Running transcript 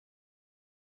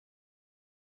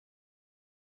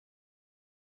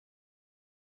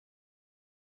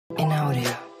in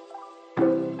audio.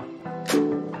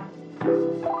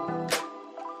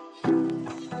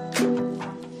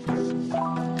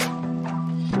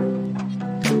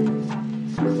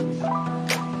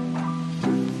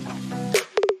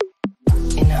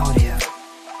 In audio.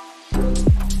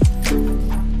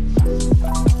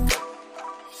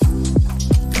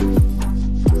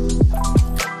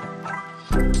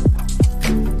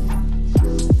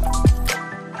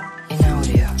 In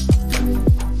audio.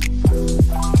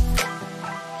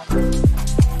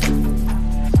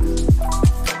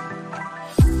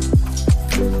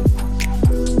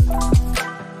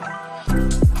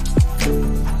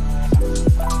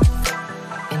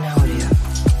 In audio. In audio. In audio. In audio. In audio.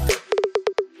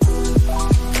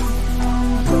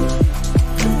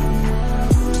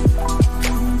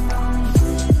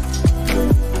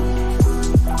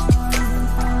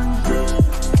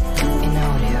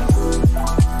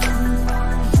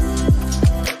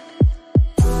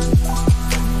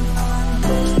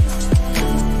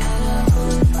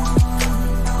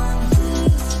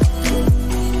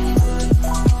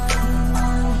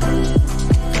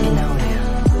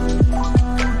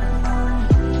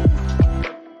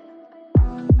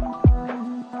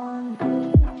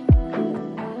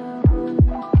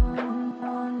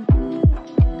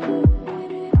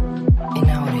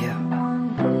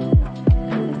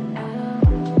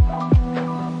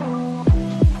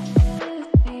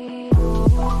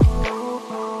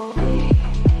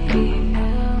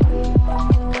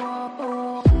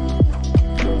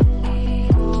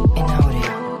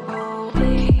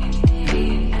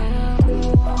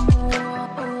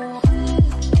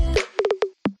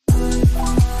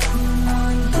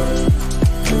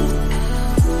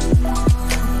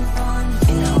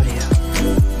 In audio. In audio.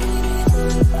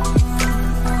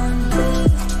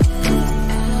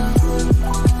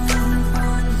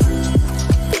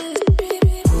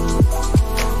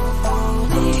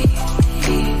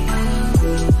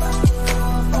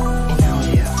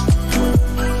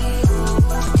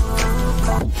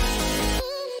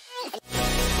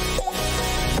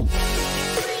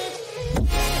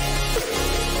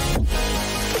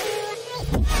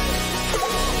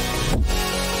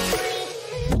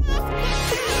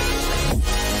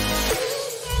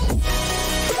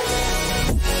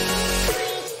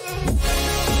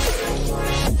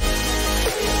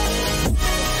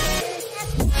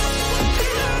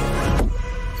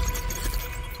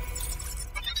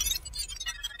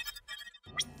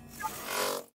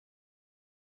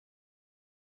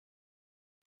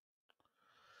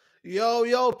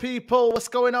 Yo, people, what's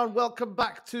going on? Welcome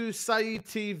back to Saeed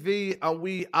TV, and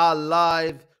we are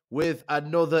live with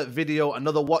another video,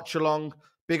 another watch along.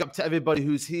 Big up to everybody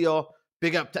who's here.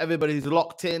 Big up to everybody who's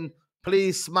locked in.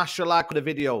 Please smash a like on the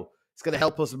video. It's going to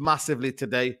help us massively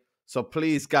today. So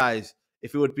please, guys,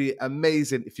 if it would be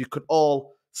amazing if you could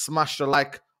all smash the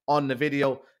like on the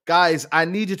video. Guys, I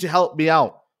need you to help me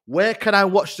out. Where can I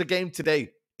watch the game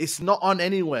today? It's not on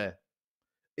anywhere.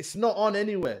 It's not on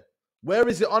anywhere. Where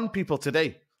is it on, people,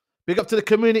 today? Big up to the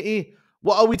community.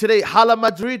 What are we today? Hala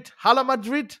Madrid? Hala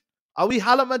Madrid? Are we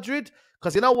Hala Madrid?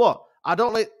 Because you know what? I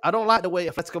don't like the way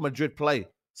Atletico Madrid play.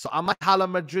 So am I Hala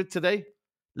Madrid today?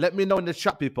 Let me know in the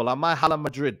chat, people. Am I Hala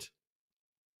Madrid?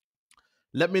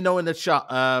 Let me know in the chat.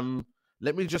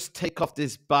 Let me just take off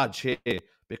this badge here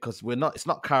because it's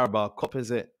not Carabao Cup,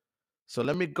 is it? So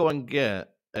let me go and get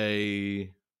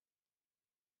a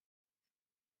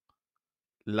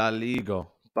La Liga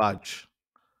badge.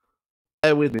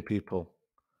 Bear with me, people.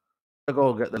 I'll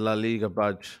go get the La Liga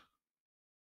badge.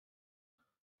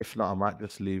 If not, I might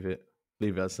just leave it.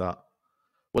 Leave it as that.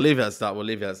 We'll leave it as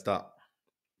that.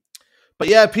 But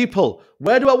yeah, people,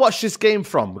 where do I watch this game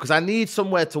from? Because I need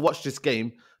somewhere to watch this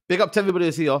game. Big up to everybody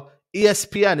who's here.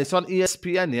 ESPN. It's on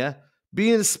ESPN, yeah?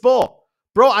 beIN Sport.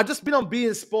 Bro, I just been on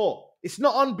beIN Sport. It's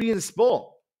not on beIN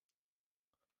Sport.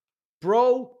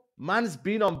 Bro, man's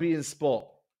been on beIN Sport.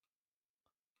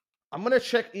 I'm going to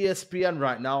check ESPN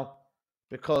right now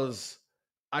because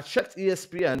I checked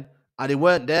ESPN and it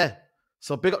weren't there.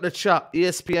 So big up the chat,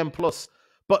 ESPN Plus.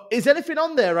 But is anything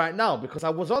on there right now? Because I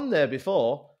was on there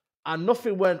before and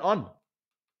nothing went on.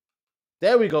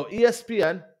 There we go,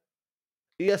 ESPN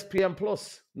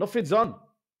Plus. Nothing's on.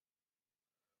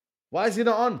 Why is it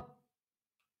not on?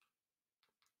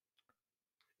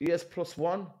 ES Plus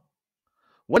 1.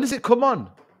 When does it come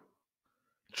on?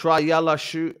 Try Yalla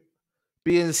Shoot.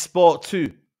 beIN Sport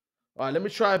 2. All right, let me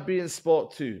try beIN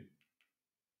Sport 2.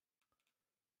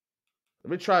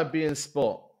 Let me try beIN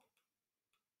Sport.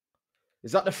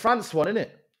 Is that the France one, innit?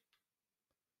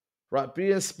 Right,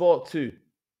 beIN Sport 2.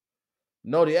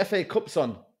 No, the FA Cup's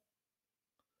on.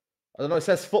 I don't know, it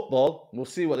says football. We'll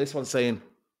see what this one's saying.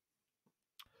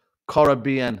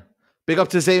 Caribbean. Big up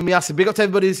to Zamiasi. Big up to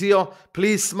everybody who's here.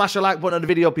 Please smash a like button on the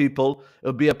video, people. It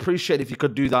would be appreciated if you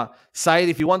could do that. Saeed,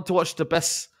 if you want to watch the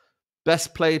best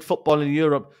played football in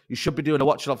Europe, you should be doing a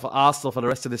watch along for Arsenal for the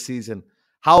rest of the season.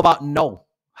 How about no?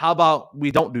 How about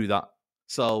we don't do that?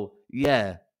 So,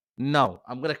 yeah, no.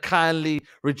 I'm going to kindly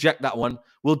reject that one.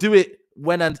 We'll do it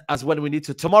when and as when we need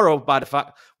to. Tomorrow, by the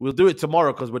fact, we'll do it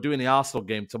tomorrow because we're doing the Arsenal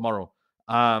game tomorrow.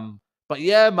 But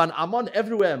yeah, man, I'm on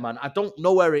everywhere, man. I don't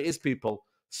know where it is, people.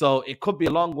 So it could be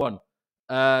a long one.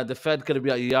 The Fed could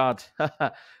be at your yard.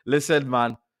 Listen,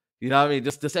 man. You know what I mean?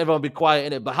 Just everyone be quiet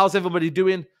in it. But how's everybody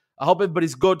doing? I hope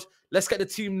everybody's good. Let's get the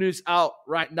team news out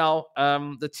right now.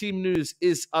 The team news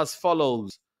is as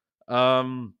follows.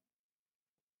 Let's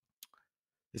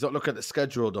not look at the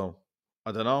schedule, though.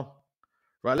 I don't know.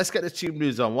 Right, let's get the team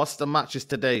news on. What's the matches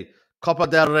today? Copa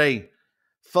del Rey.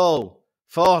 For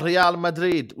Real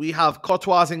Madrid, we have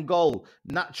Courtois in goal,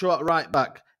 Nacho at right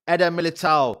back, Eder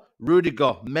Militao,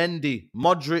 Rudiger, Mendy,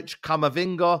 Modric,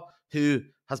 Camavinga, who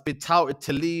has been touted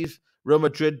to leave Real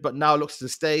Madrid but now looks to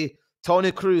stay,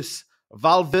 Toni Kroos,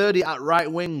 Valverde at right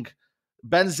wing,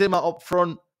 Benzema up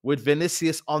front with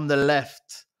Vinicius on the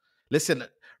left. Listen,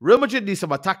 Real Madrid needs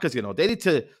some attackers, you know. They need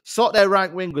to sort their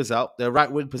right wingers out, their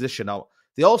right wing position out.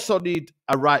 They also need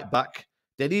a right back.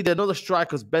 They need another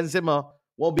striker because Benzema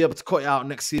won't be able to cut it out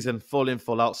next season, full in,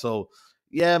 full out. So,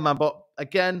 yeah, man. But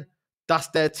again, that's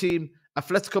their team.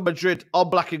 Atletico Madrid, all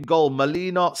black in goal.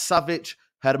 Molina, Savic,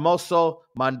 Hermoso,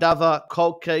 Mandava,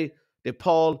 Koke, De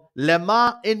Paul,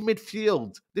 Lemar in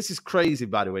midfield. This is crazy,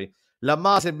 by the way.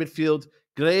 Lemar's in midfield.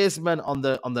 Griezmann on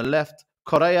the left.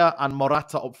 Correa and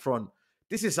Morata up front.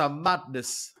 This is a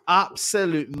madness,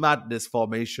 absolute madness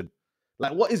formation.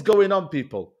 Like, what is going on,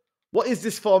 people? What is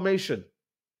this formation?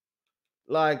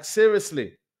 Like,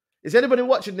 seriously. Is anybody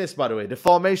watching this, by the way? The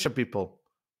formation, people.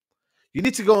 You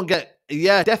need to go and get,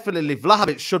 yeah, definitely.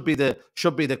 Vlahovic should be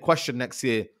the question next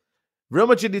year. Real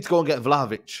Madrid need to go and get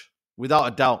Vlahovic,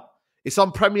 without a doubt. It's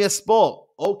on Premier Sport.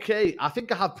 Okay, I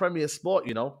think I have Premier Sport,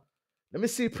 you know. Let me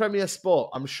see Premier Sport.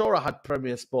 I'm sure I had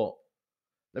Premier Sport.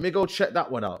 Let me go check that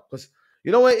one out. Because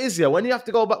you know what it is here? When you have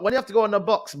to go back, when you have to go on the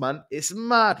box, man, it's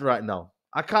mad right now.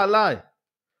 I can't lie.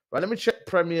 Right, let me check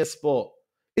Premier Sport.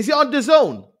 Is it on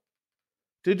DAZN?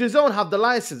 Did DAZN have the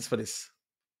license for this?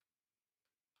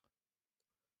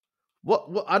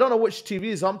 What? I don't know which TV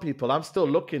is on, people. I'm still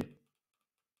looking.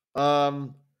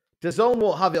 DAZN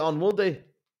won't have it on, will they?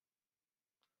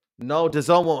 No,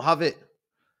 DAZN won't have it.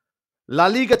 La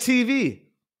Liga TV.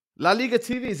 La Liga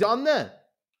TV, is it on there?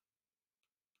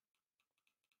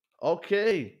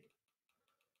 Okay.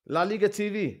 La Liga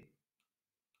TV.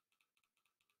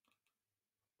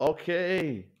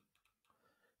 Okay.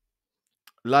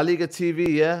 La Liga TV,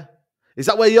 yeah? Is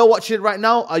that where you're watching right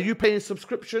now? Are you paying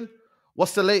subscription?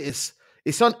 What's the latest?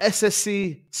 It's on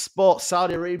SSC Sports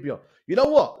Saudi Arabia. You know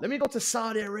what? Let me go to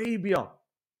Saudi Arabia.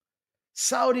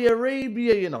 Saudi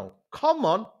Arabia, you know. Come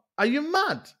on. Are you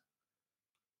mad?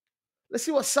 Let's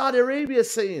see what Saudi Arabia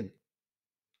is saying.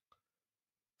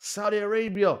 Saudi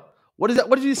Arabia. What is that?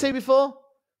 What did you say before?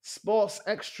 Sports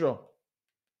Extra.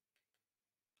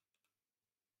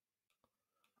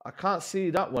 I can't see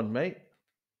that one, mate.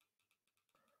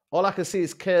 All I can see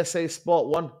is KSA Sport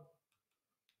 1.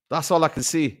 That's all I can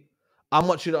see. I'm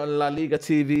watching it on La Liga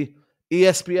TV.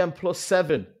 ESPN Plus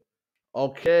 7.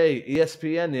 Okay,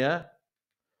 ESPN, yeah?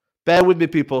 Bear with me,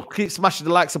 people. Keep smashing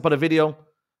the likes up on the video.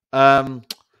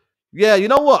 Yeah, you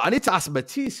know what? I need to ask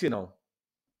Matisse, you know.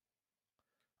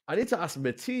 I need to ask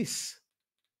Matisse.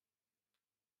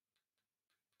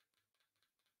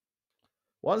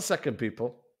 1 second,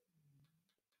 people.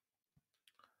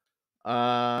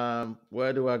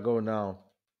 Where do I go now?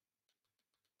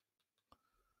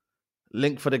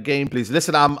 Link for the game, please.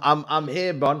 Listen, I'm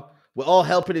here, man. We're all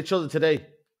helping each other today.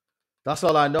 That's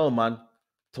all I know, man.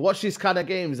 To watch these kind of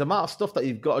games, the amount of stuff that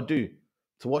you've got to do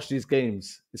to watch these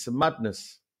games, it's a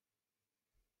madness.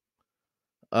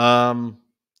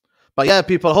 But yeah,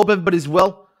 people, hope everybody's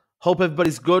well. Hope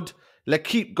everybody's good.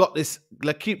 L'Equipe got this.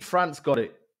 L'Equipe France got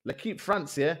it. L'Equipe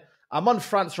France, yeah. I'm on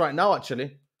France right now,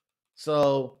 actually.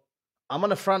 So I'm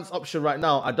on a France option right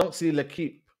now. I don't see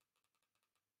L'Equipe.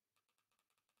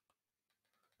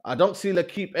 I don't see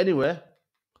L'Equipe anywhere.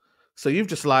 So you've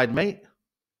just lied, mate.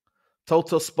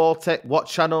 Total Sport Tech, what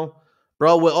channel?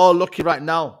 Bro, we're all lucky right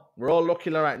now. We're all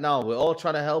lucky right now. We're all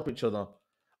trying to help each other.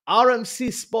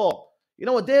 RMC Sport. You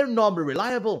know what? They're normally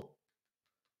reliable.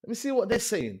 Let me see what they're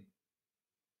saying.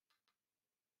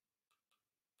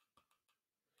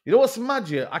 You know what's mad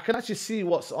here? I can actually see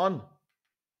what's on.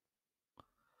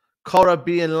 Cora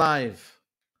being live.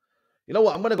 You know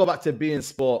what? I'm going to go back to being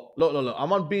Sport. Look.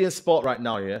 I'm on being Sport right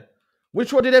now, yeah?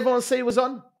 Which one did everyone say it was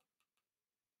on?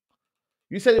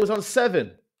 You said it was on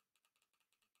 7.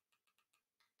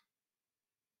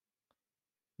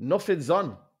 Nothing's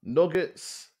on.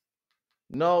 Nuggets.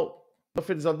 No.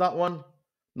 Nothing's on that one.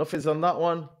 Nothing's on that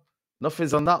one.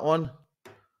 Nothing's on that one.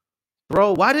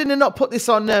 Bro, why didn't they not put this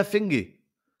on their thingy?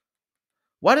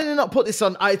 Why didn't they not put this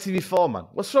on ITV4, man?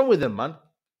 What's wrong with them, man?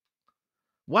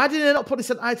 Why didn't they not put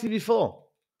this on ITV4?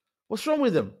 What's wrong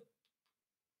with them?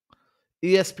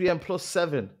 ESPN plus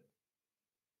 7.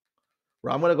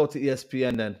 Right, I'm going to go to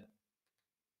ESPN then.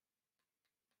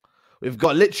 We've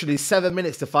got literally 7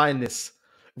 minutes to find this.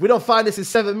 If we don't find this in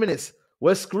 7 minutes,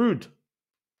 we're screwed.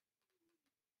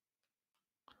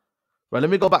 Right, let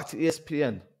me go back to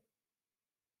ESPN.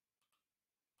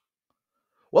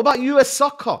 What about US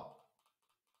soccer?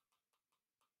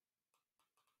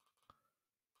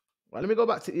 Right, let me go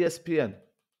back to ESPN.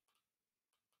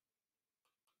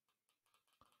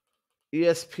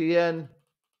 ESPN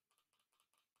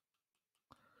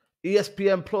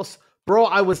Plus. Bro,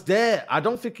 I was there. I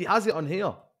don't think he has it on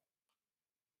here.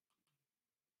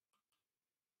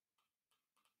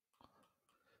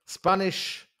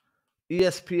 Spanish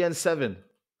ESPN 7.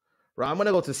 Right, I'm going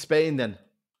to go to Spain then.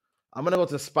 I'm going to go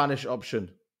to the Spanish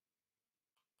option.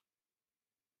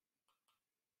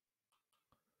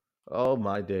 Oh,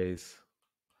 my days.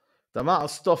 The amount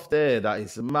of stuff there, that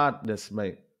is madness,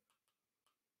 mate.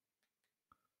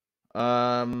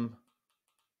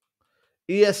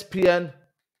 ESPN,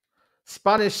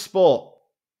 Spanish sport.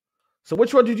 So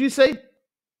which one did you say?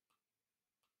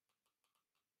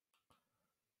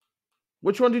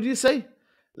 Which one did you say?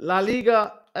 La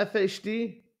Liga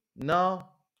FHD? No.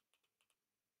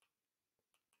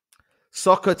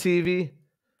 Soccer TV?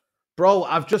 Bro,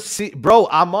 I've just seen... Bro,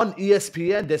 I'm on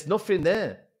ESPN. There's nothing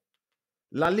there.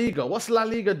 La Liga. What's La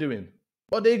Liga doing?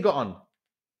 What they got on?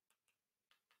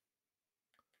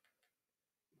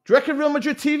 Do you reckon Real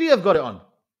Madrid TV have got it on?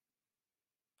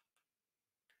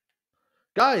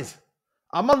 Guys,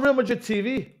 I'm on Real Madrid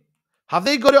TV. Have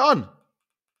they got it on?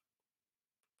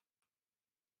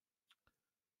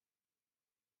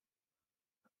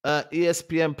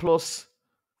 ESPN Plus.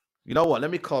 You know what?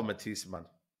 Let me call Matisse, man.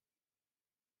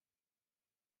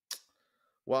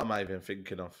 What am I even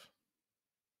thinking of?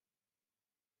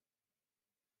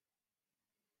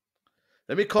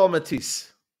 Let me call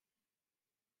Matisse.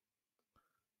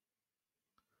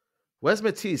 Where's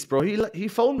Matisse, bro? He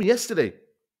phoned me yesterday.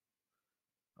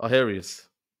 Oh, here he is.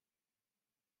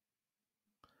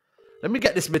 Let me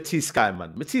get this Matisse guy,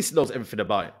 man. Matisse knows everything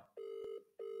about it.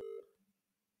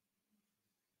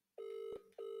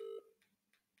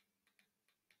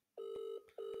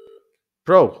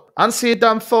 Bro, answer your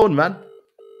damn phone, man.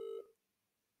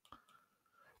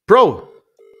 Bro.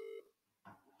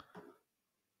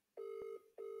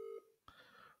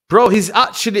 Bro, he's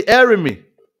actually airing me.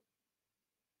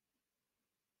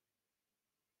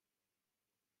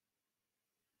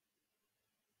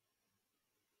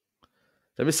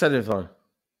 Let me send him phone.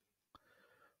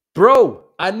 Bro,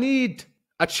 I need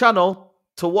a channel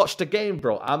to watch the game,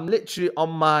 bro. I'm literally on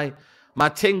my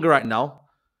thing right now.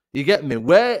 You get me?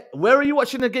 Where are you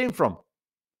watching the game from?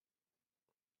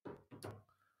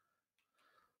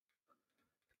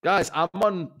 Guys, I'm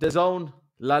on the zone,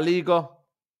 La Liga.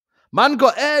 Man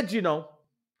got aired, you know.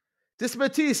 This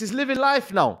Matisse is living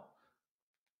life now.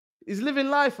 He's living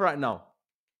life right now.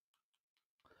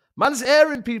 Man's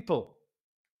airing people.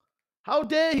 How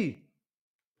dare he?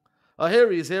 Oh,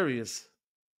 here he is, here he is.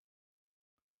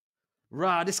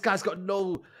 Rah, this guy's got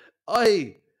no...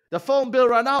 Oi, the phone bill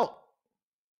ran out.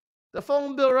 The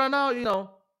phone bill ran out, you know.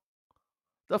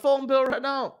 The phone bill ran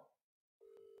out.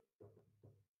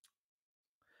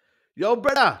 Yo,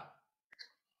 brother.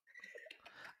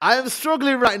 I am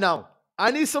struggling right now. I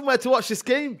need somewhere to watch this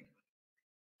game.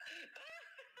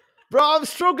 Bro, I'm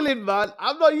struggling, man.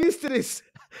 I'm not used to this.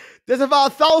 There's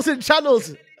about 1,000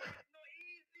 channels.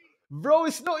 Bro,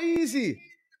 it's not easy.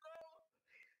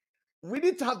 We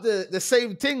need to have the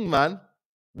same thing, man.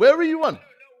 Where are you on?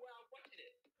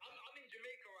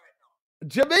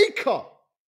 Jamaica. I'm on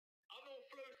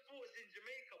Flow Sports in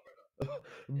Jamaica,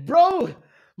 brother. Bro,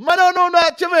 man don't know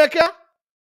that, Jamaica.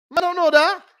 Man don't know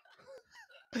that.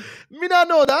 Me not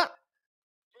know that.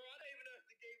 Bro, I don't even know if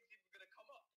the game's even gonna come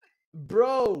up.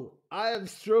 Bro, I am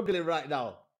struggling right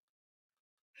now.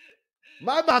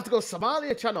 Might have to go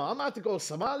Somalia channel. I might have to go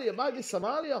Somalia. It might be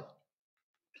Somalia.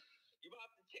 You might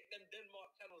have to check them Denmark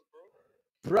channels, bro.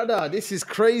 Brother, this is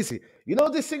crazy. You know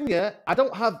this thing, yeah? I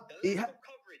don't have...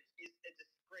 coverage is a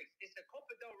disgrace. It's a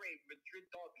Copa del Rey Madrid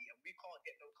derby and we can't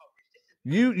get no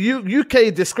coverage.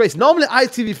 UK disgrace. Normally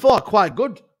ITV4 are quite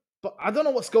good, but I don't know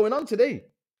what's going on today.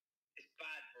 It's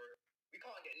bad, bro. We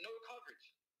can't get no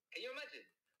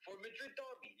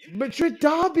Madrid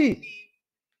derby.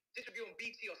 This would be on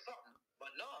BT or something, but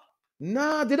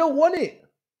nah. Nah, they don't want it.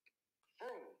 Bro,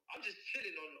 I'm just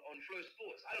chilling on Flow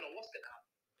Sports. I don't know what's gonna happen.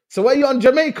 So where you on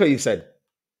Jamaica, you said?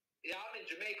 Yeah, I'm in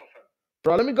Jamaica, fam.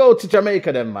 Bro, let me go to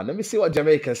Jamaica then, man. Let me see what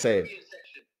Jamaica's saying. Caribbean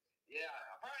section. Yeah,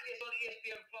 apparently it's on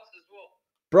ESPN Plus as well.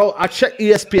 Bro, I checked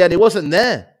ESPN. It wasn't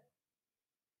there.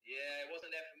 Yeah, it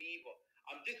wasn't there for me either.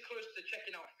 I'm this close to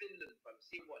checking out Finland, fam.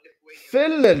 See what Lithuania.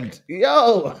 Finland.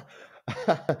 Yo.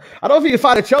 I don't think you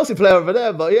find a Chelsea player over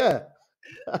there, but yeah.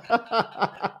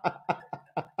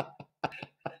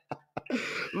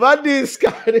 Man, this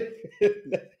guy. These men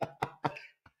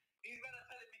are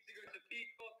telling me to go to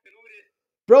Peacock and all this.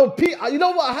 Bro, you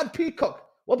know what? I had Peacock.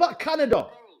 What about Canada? Bro,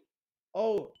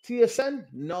 Oh, TSN?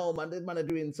 No, man. This man are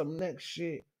doing some next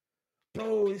shit.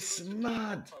 Bro, it's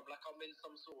mad. fam, like I'm in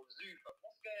some sort of zoo, fam.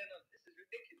 What's going on? This is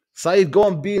ridiculous. Saeed, go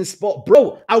on Being Sport.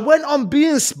 Bro, I went on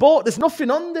Being Sport. There's nothing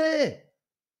on there.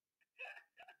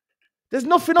 There's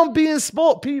nothing on Being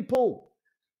Sport, people.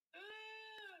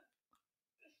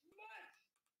 It's mad.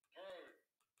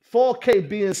 Bro. 4K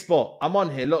Being Sport. I'm on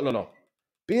here. Look.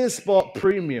 Being Sport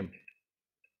Premium.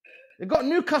 They got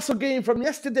Newcastle game from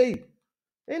yesterday.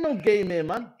 Ain't no game here,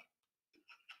 man.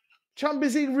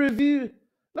 Champions League review.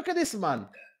 Look at this, man.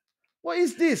 What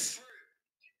is this? Bro,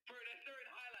 they're showing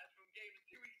highlights from games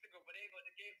 2 weeks ago, but they ain't got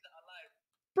the games that are live.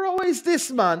 Bro, what is this,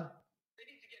 man? They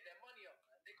need to get their money up,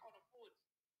 man. They can't afford.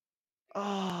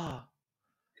 Ah,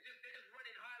 They're just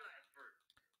running highlights, bro.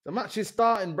 the match is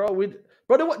starting, bro.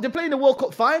 Bro, they're playing the World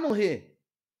Cup final here. Bro,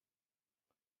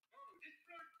 this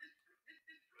Flow Sports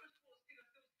thing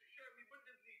is still showing me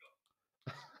Bundesliga.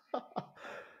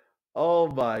 Oh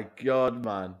my God,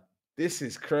 man. This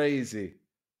is crazy.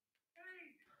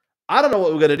 I don't know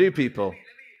what we're gonna do, people. Let me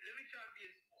try and be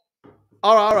in sport.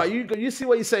 All right. You see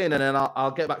what you're saying, and then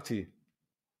I'll get back to you. I'm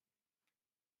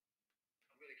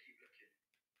gonna keep looking.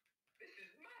 This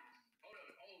is mad. Hold on.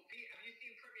 Oh, have you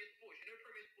seen Premier Sports? You know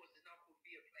Premier Sports is now called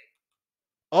Via Play.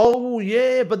 Oh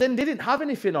yeah, but then they didn't have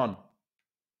anything on. Last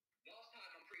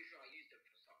time, I'm pretty sure I used them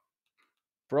for something.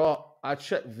 Bro, I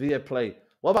checked Via Play.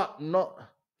 What about not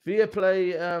Via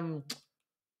Play?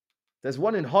 There's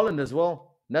one in Holland as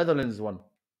well. Netherlands one.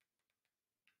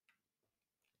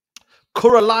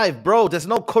 Cura Live, bro. There's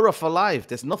no Cura for live.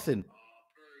 There's nothing. Bro,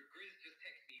 Grizz just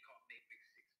texted me, can't make Big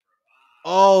Six, bro.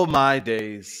 Oh my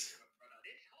days. Brother,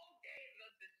 this whole game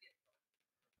does this shit,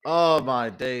 bro. Oh my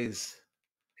days.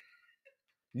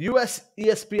 US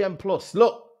ESPN Plus.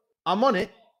 Look, I'm on it.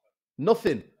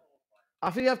 Nothing.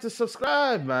 I think you have to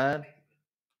subscribe, man.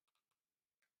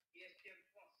 ESPN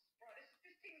Plus. Bro,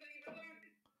 this thing's not even loading.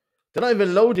 They're not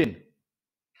even loading.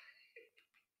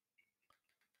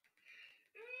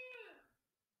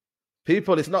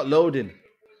 People, it's not loading. Who am I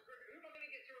gonna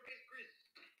get to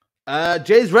replace Grizz?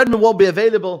 James Redmond won't be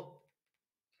available.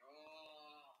 Oh,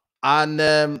 And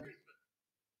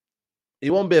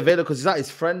he won't be available because he's at his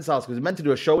friend's house because he's meant to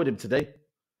do a show with him today.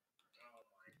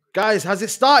 Guys, has it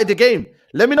started the game?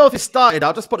 Let me know if it started.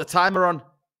 I'll just put the timer on. the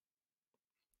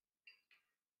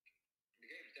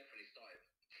game's definitely started.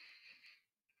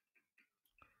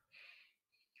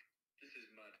 This is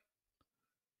mad.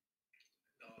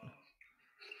 Oh.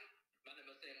 Man, they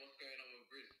must saying what's going on with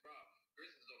Grizz, bro.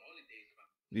 Grizz is on holidays, man.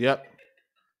 Yep.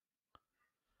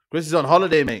 Chris is on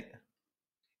holiday, mate. Bro,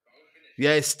 finished.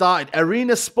 Yeah, it started.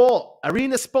 Arena Sport.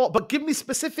 Arena Sport. But give me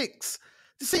specifics.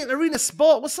 This ain't Arena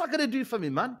Sport. What's that going to do for me,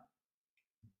 man?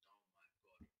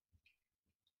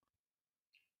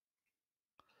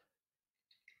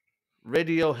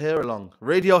 Radio Hear Along.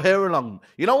 Radio Hear Along.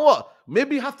 You know what?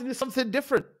 Maybe you have to do something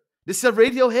different. This is a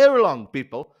Radio Hear Along,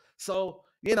 people. So,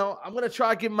 you know, I'm going to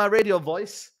try to give my radio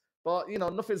voice. But, you know,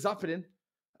 nothing's happening.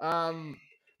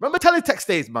 Remember teletext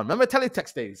days, man? Remember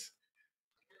teletext days?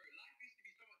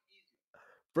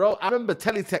 Bro, I remember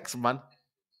teletext, man.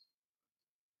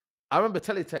 I remember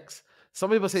teletext.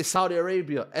 Some people say Saudi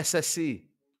Arabia, SSC.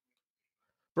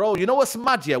 Bro, you know what's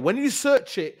mad, yeah? When you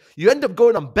search it, you end up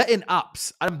going on betting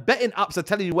apps. And betting apps are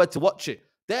telling you where to watch it.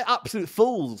 They're absolute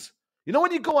fools. You know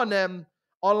when you go on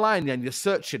online, yeah, and you're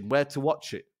searching where to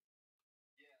watch it?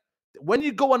 When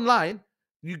you go online,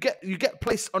 you get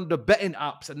placed under betting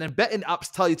apps, and then betting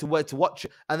apps tell you to where to watch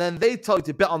it, and then they tell you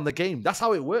to bet on the game. That's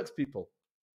how it works, people.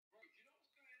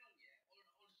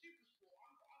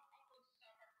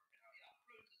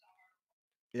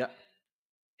 Yeah.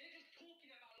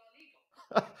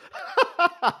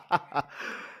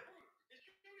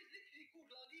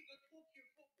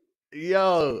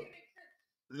 Yo,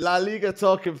 La Liga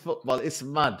talking football. It's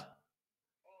mad.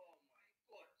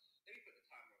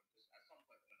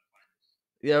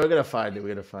 Yeah, we're gonna find it. We're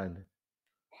gonna find it.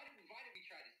 Why did we try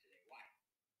this today?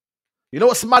 Why? You know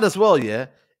what's mad as well, yeah?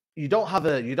 You don't have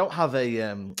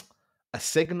a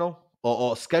signal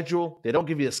or schedule. They don't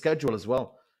give you a schedule as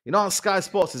well. You know on Sky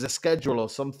Sports there's a schedule or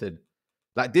something.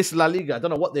 Like this La Liga, I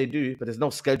don't know what they do, but there's no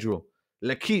schedule.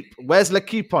 L'Equipe, where's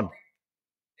L'Equipe on?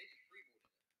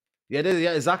 Yeah,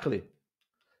 yeah, exactly.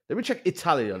 Let me check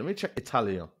Italia. Let me check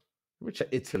Italia. Let me check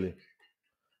Italy.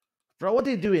 Bro, what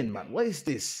are they doing, man? What is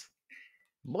this?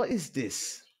 What is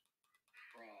this?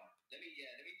 Bro, let me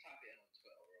type it in on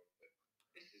Twitter real quick.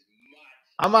 This is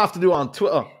mad. I'm gonna have to do it on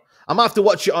Twitter. I'm gonna have to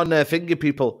watch it on Finger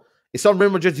People. It's on Real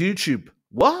Madrid's YouTube.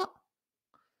 What?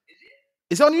 Is it?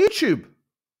 It's on YouTube.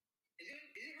 Is it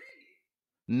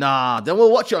really? Nah, then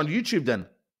we'll watch it on YouTube then. No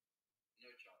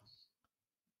chance.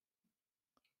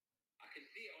 I can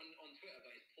see it on Twitter,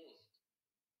 but it's paused.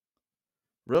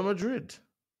 Real Madrid.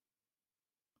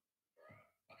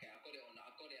 Okay, I've got it on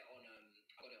Twitter.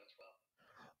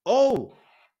 Oh.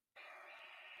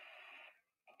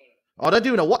 Oh, they're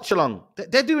doing a watch along.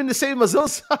 They're doing the same as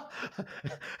us.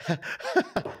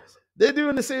 They're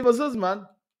doing the same as us, man.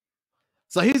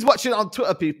 So he's watching it on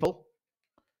Twitter, people.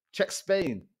 Check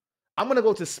Spain. I'm going to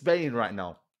go to Spain right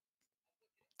now.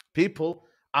 People,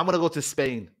 I'm going to go to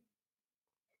Spain.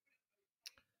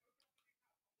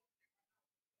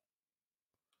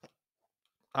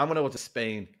 I'm going to go to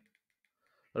Spain.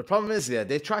 But the problem is, yeah,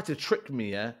 they try to trick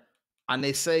me, yeah, and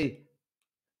they say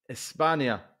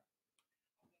España.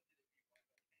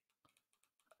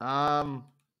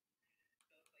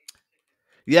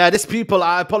 Yeah, this people,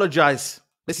 I apologize.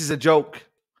 This is a joke.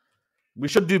 We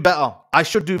should do better. I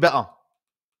should do better.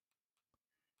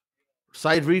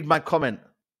 Said, read my comment.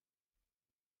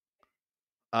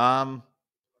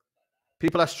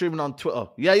 People are streaming on Twitter.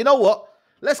 Yeah, you know what?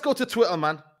 Let's go to Twitter,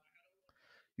 man.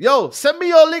 Yo, send me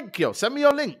your link, yo. Send me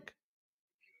your link.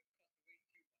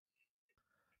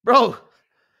 Bro,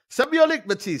 send me your link,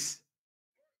 Matisse.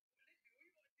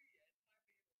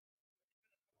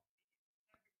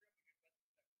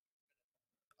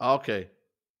 Okay.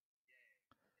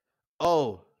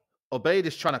 Oh, Obaid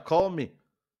is trying to call me.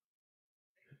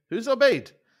 Who's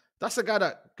Obaid? That's the guy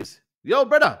that... Yo,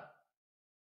 brother.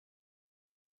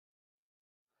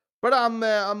 Brother, I'm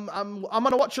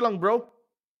on a watch along, bro.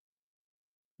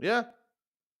 Yeah.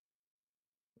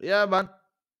 Yeah, man.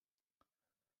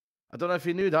 I don't know if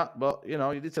you knew that, but, you know,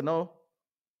 you need to know.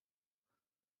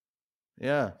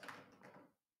 Yeah.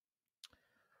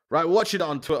 Right, watch it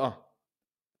on Twitter.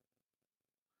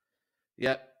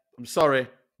 Yeah, I'm sorry,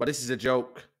 but this is a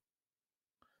joke.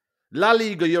 La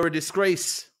Liga, you're a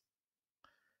disgrace.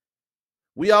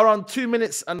 We are on 2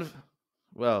 minutes and...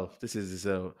 Well, this is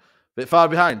a bit far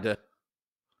behind.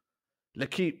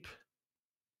 L'Equipe.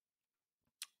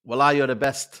 Well, you're the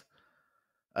best.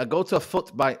 Go to a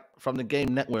foot bite from the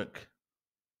Game Network.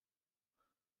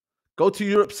 Go to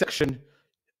Europe section.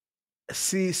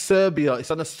 See Serbia.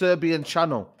 It's on a Serbian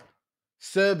channel.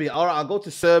 Serbia. All right, I'll go to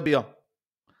Serbia.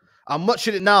 I'm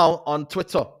watching it now on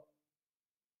Twitter.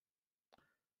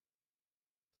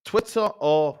 Twitter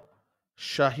or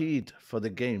Shahid for the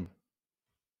game.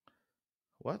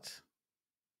 What?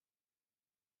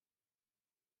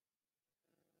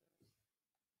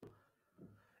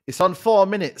 It's on 4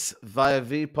 minutes via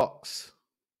VPOX.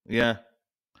 Yeah.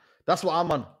 That's what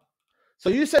I'm on. So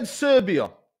you said Serbia.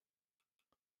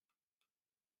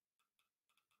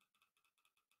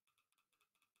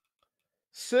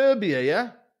 Serbia,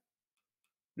 yeah?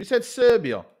 You said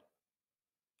Serbia.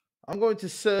 I'm going to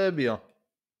Serbia.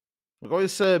 We're going to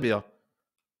Serbia.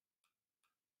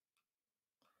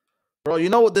 Bro, you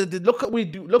know what? Look what we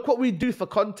do. Look what we do for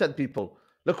content, people.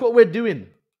 Look what we're doing.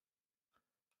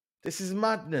 This is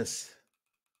madness.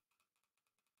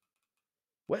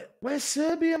 Where's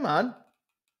Serbia, man?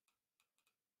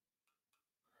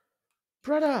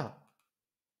 Brother.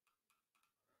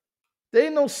 There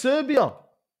ain't no Serbia.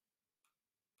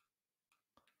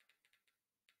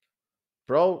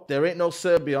 Bro, there ain't no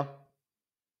Serbia.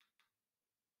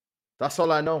 That's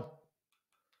all I know.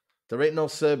 There ain't no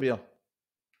Serbia.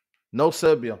 No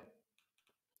Serbia.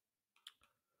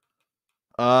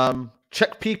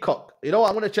 Check Peacock. You know what?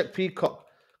 I'm going to check Peacock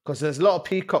because there's a lot of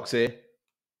peacocks here.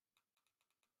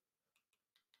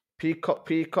 Peacock,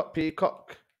 peacock,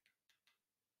 peacock.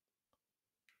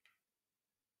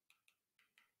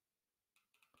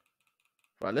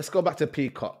 Right, let's go back to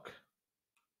Peacock.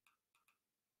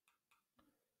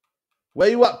 Where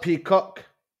you at, Peacock?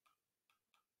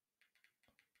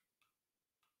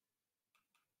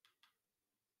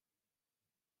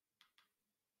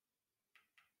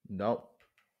 No.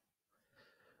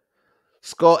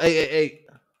 Score 888.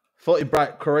 40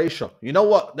 bright Croatia. You know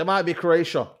what? There might be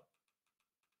Croatia.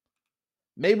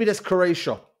 Maybe there's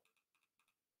Croatia.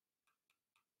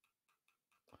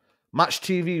 Match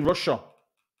TV Russia.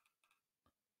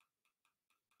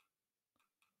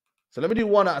 So let me do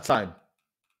one at a time.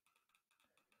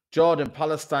 Jordan,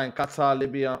 Palestine, Qatar,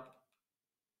 Libya,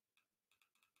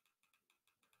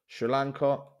 Sri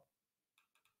Lanka,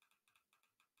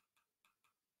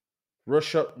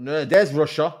 Russia. No, there's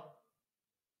Russia.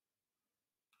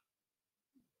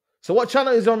 So what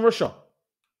channel is on Russia?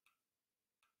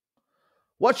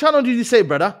 What channel did you say,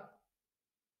 brother?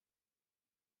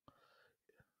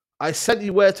 I sent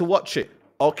you where to watch it.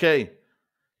 Okay.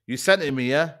 You sent it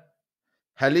me, yeah?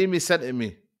 Halimi sent it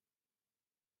me.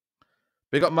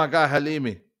 Big up my guy,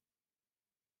 Halimi.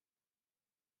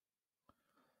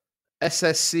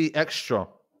 SSC Extra.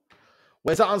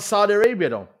 Where's that on Saudi Arabia,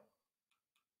 though?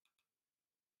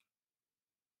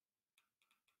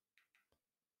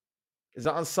 Is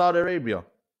that on Saudi Arabia?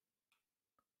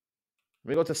 Let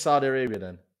me go to Saudi Arabia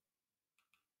then.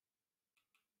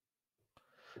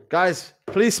 Guys,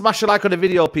 please smash a like on the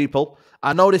video, people.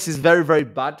 I know this is very, very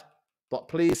bad, but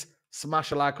please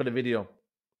smash a like on the video.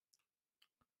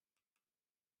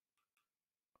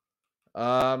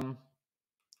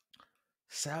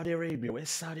 Saudi Arabia. Where's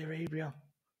Saudi Arabia?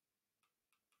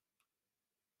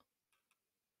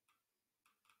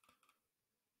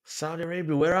 Saudi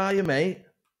Arabia, where are you, mate?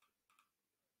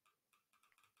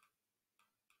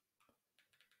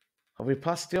 Have we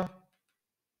passed you?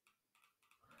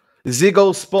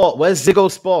 Ziggo Sport. Where's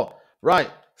Ziggo Sport? Right.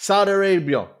 Saudi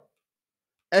Arabia.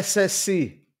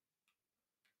 SSC.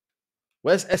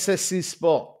 Where's SSC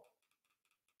Sport?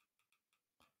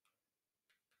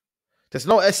 There's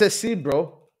no SSC,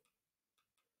 bro.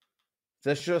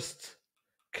 There's just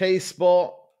K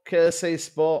Sport, KSA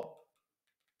Sport.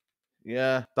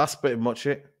 Yeah, that's pretty much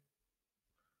it.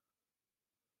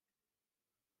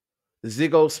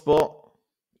 Ziggo Sport.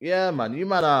 Yeah, man. You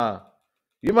man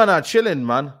are chilling,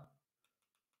 man.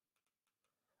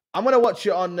 I'm gonna watch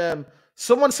it on.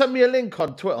 Someone sent me a link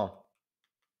on Twitter.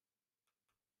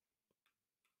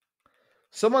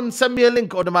 Someone sent me a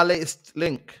link on my latest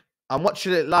link. I'm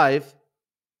watching it live.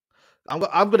 I'm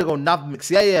gonna go Navmix.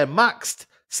 Yeah, maxed.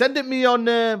 Send it me on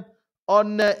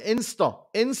Insta.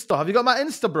 Insta. Have you got my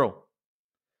Insta, bro?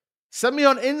 Send me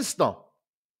on Insta.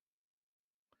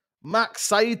 Max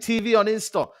Saeed TV on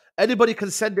Insta. Anybody can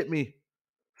send it me.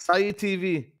 Saeed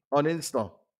TV on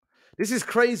Insta. This is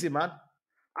crazy, man.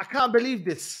 I can't believe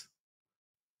this.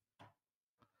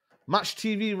 Match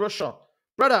TV Russia.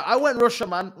 Brother, I went Russia,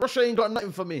 man. Russia ain't got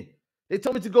nothing for me. They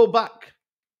told me to go back.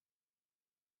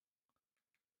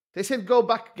 They said go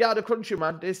back, get out of the country,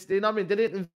 man. They you know what I mean? They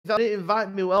didn't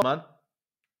invite me well, man.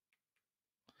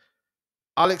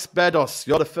 Alex Bedos,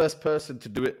 you're the first person to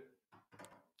do it.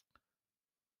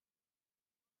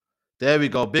 There we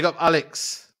go. Big up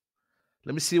Alex.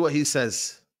 Let me see what he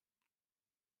says.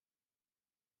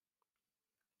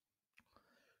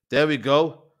 There we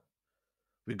go.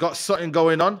 We got something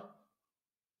going on.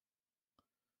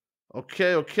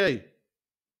 Okay.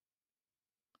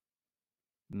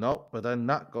 No, but then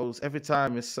that goes every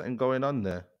time there's something going on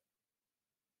there.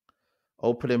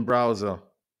 Opening browser.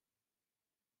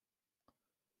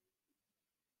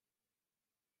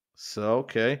 So,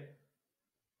 okay.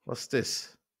 What's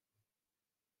this?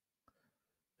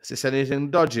 Is this anything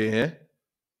dodgy here?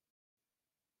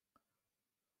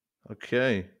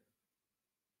 Okay.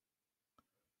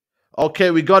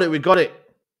 Okay, we got it.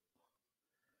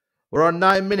 We're on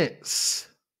 9 minutes.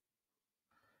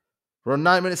 We're on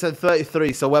 9 minutes and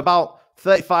 33, so we're about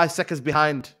 35 seconds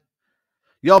behind.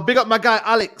 Yo, big up my guy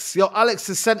Alex. Yo, Alex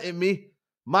has sent it me.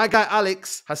 My guy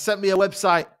Alex has sent me a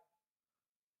website.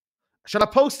 Shall I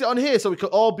post it on here so we could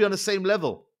all be on the same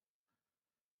level?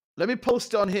 Let me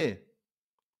post it on here.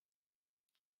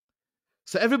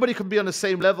 So everybody can be on the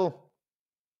same level.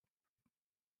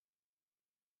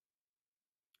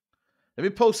 Let me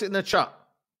post it in the chat.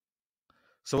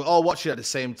 So we're all watching at the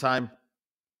same time.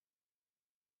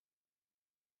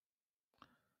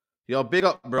 Yo, big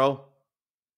up, bro.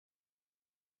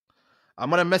 I'm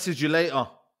going to message you later.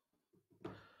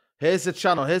 Here's the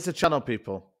channel,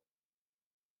 people.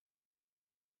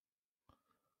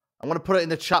 I'm going to put it in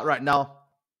the chat right now.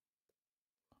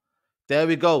 There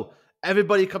we go.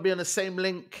 Everybody can be on the same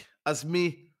link as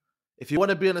me. If you want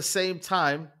to be on the same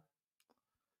time,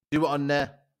 do it on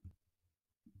there.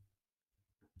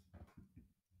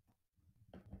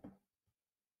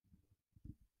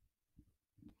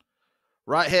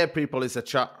 Right here, people, is a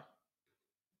chat.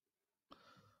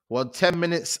 Well, 10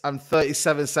 minutes and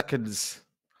 37 seconds.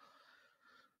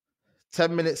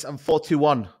 10 minutes and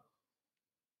 41.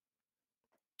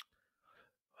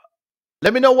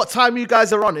 Let me know what time you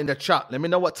guys are on in the chat. Let me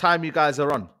know what time you guys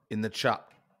are on in the chat.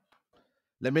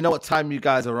 Let me know what time you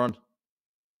guys are on.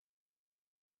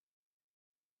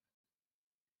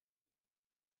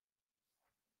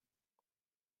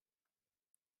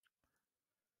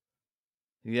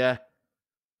 Yeah.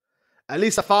 At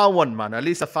least I found one, man. At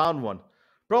least I found one.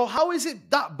 Bro, how is it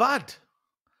that bad?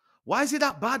 Why is it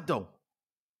that bad, though?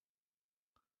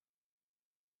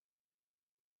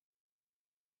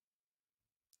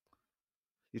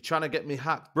 You're trying to get me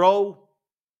hacked. Bro,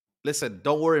 listen,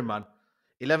 don't worry, man.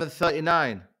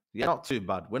 11:39. Yeah, not too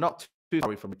bad. We're not too far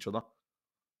away from each other.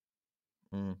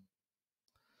 Mm.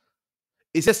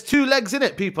 Is there two legs in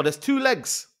it, people? There's two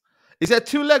legs. Is there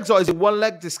two legs or is it one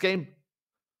leg this game?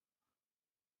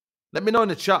 Let me know in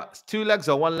the chat. It's two legs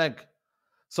or one leg.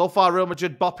 So far, Real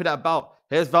Madrid bopping it about.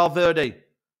 Here's Valverde.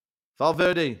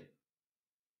 Valverde.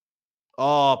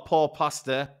 Oh, poor pass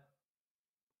there.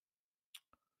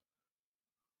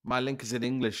 My link is in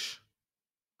English.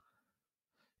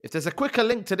 If there's a quicker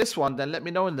link to this one, then let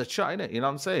me know in the chat, innit? You know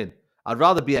what I'm saying? I'd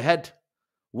rather be ahead.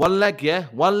 One leg, yeah?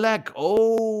 One leg.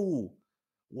 Oh,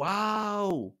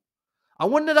 wow. I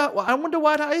wonder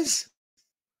why that is.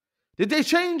 Did they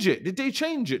change it? Did they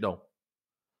change it, though?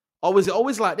 Or was it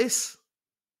always like this?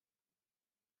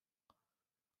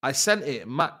 I sent it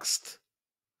maxed.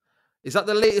 Is that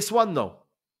the latest one, though?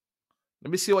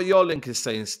 Let me see what your link is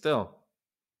saying still.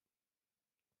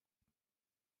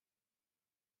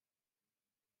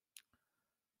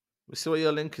 Let's see what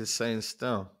your link is saying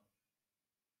still.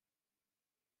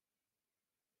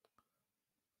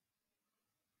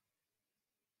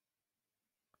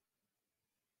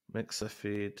 Mixer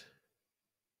feed.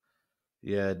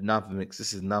 Yeah, Navmix.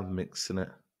 This is Navmix, isn't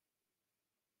it?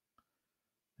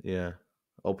 Yeah.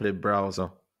 Open it browser.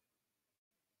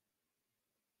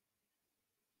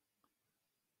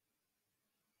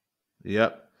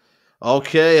 Yep.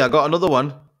 Okay, I got another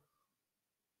one.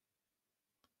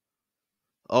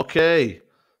 Okay.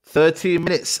 13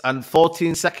 minutes and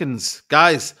 14 seconds.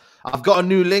 Guys, I've got a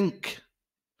new link.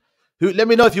 Let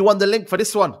me know if you want the link for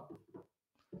this one.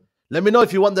 Let me know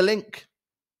if you want the link.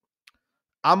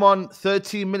 I'm on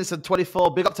 13 minutes and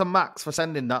 24. Big up to Max for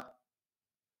sending that.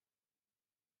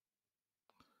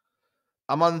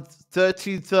 I'm on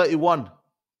 13:31.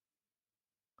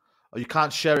 Oh, you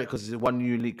can't share it because it's one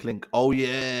unique link. Oh,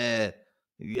 yeah.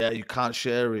 Yeah, you can't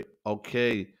share it.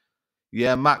 Okay.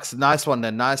 Yeah, Max, nice one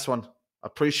then. Nice one.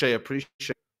 Appreciate.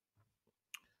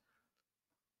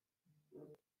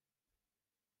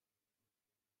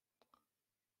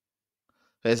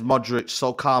 Here's Modric,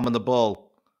 so calm on the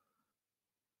ball.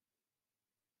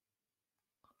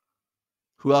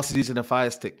 Who else is using a fire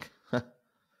stick?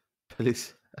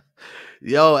 Please.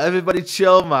 Yo, everybody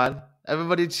chill, man.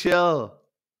 Everybody chill.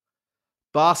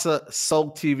 Barca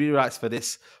sold TV rights for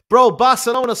this. Bro,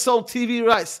 Barcelona sold TV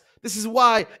rights. This is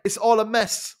why it's all a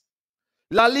mess.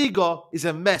 La Liga is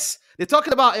a mess. They're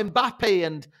talking about Mbappe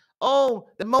and, oh,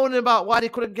 they're moaning about why they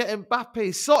couldn't get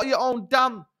Mbappe. Sort your own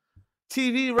damn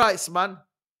TV rights, man.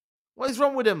 What is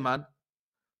wrong with them, man?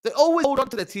 They always hold on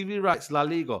to their TV rights, La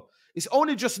Liga. It's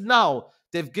only just now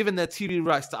they've given their TV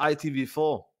rights to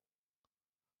ITV4.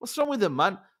 What's wrong with them,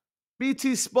 man?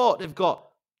 BT Sport, they've got,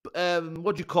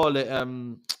 what do you call it?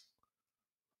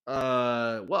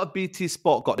 What have BT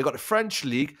Sport got? They've got the French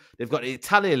League. They've got the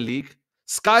Italian League.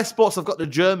 Sky Sports have got the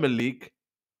German League.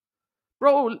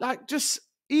 Bro, like, just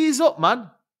ease up, man.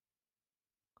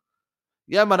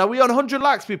 Yeah, man, are we on 100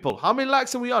 likes, people? How many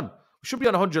likes are we on? We should be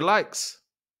on 100 likes.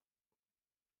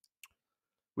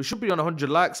 We should be on 100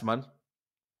 likes, man.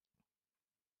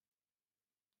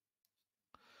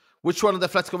 Which one of the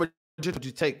Atletico Madrid would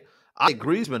you take? I take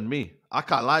Griezmann, me. I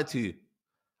can't lie to you.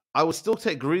 I would still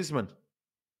take Griezmann.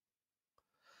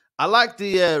 I like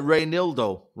the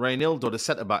Reynildo, the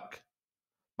centre-back.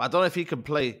 But I don't know if he can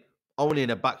play only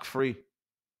in a back three.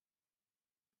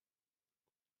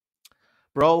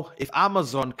 Bro, if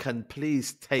Amazon can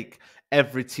please take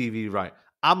every TV right,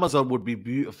 Amazon would be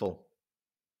beautiful.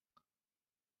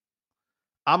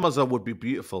 Amazon would be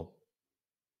beautiful.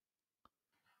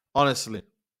 Honestly.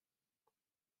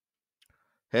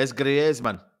 Here's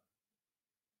Griezmann.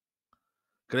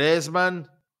 Griezmann.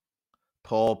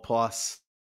 Poor pass.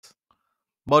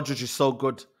 Modric is so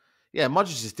good. Yeah,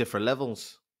 Modric is different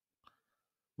levels.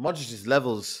 Modric is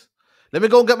levels. Let me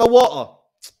go and get my water.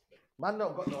 Man,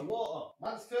 not got no water.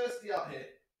 Man's thirsty out here.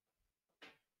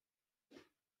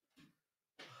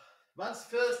 Man's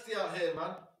thirsty out here,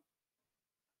 man.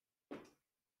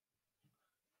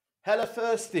 Hella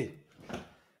thirsty.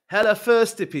 Hella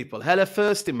thirsty, people. Hella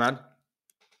thirsty, man.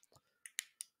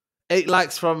 8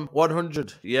 likes from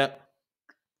 100. Yeah.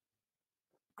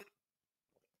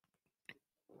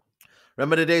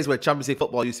 Remember the days where Champions League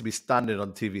football used to be standing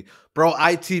on TV? Bro,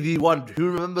 ITV1.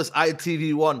 Who remembers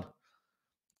ITV1?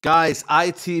 Guys,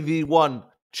 ITV1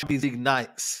 Champions League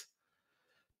nights.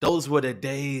 Those were the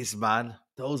days, man.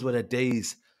 Those were the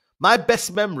days. My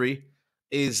best memory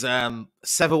is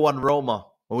 7-1 Roma.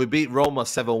 When we beat Roma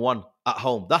 7-1 at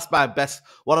home. That's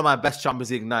one of my best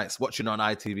Champions League nights watching on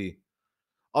ITV.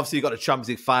 Obviously, you got the Champions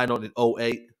League final in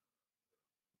 2008.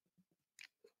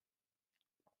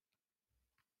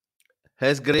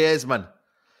 Here's Griezmann.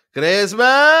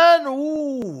 Griezmann!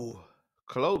 Ooh,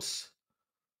 close.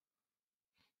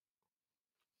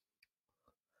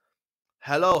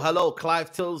 Hello,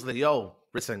 Clive Tilsley. Yo,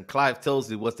 listen, Clive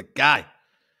Tilsley was the guy.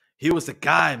 He was the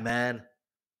guy, man.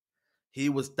 He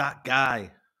was that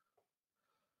guy.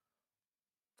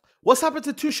 What's happened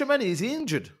to Tchouaméni? Is he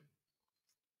injured?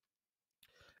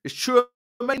 Is Tchouaméni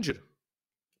injured?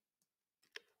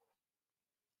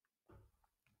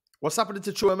 What's happening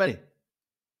to Tchouaméni?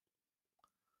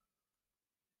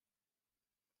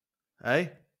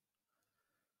 Hey?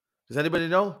 Does anybody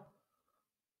know?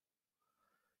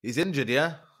 He's injured,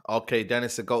 yeah? Okay,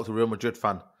 Dennis, a go to Real Madrid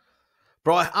fan.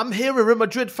 Bro, I'm hearing Real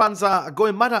Madrid fans are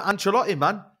going mad at Ancelotti,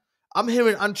 man. I'm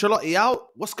hearing Ancelotti out.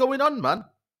 What's going on, man?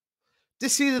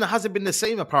 This season hasn't been the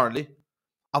same, apparently.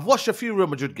 I've watched a few Real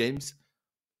Madrid games,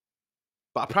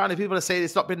 but apparently people are saying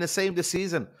it's not been the same this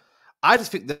season. I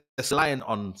just think they're relying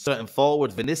on certain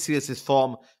forwards. Vinicius'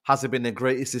 form hasn't been the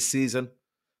greatest this season.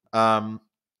 You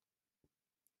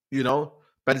know,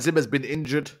 Benzema's been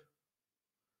injured.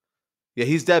 Yeah,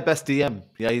 he's their best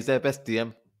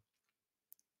DM.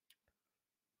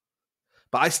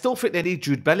 But I still think they need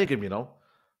Jude Bellingham, you know.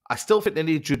 I still think they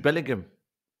need Jude Bellingham.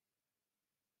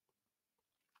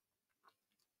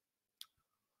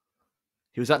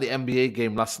 He was at the NBA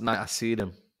game last night. I seen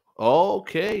him.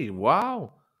 Okay,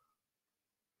 wow.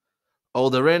 Oh,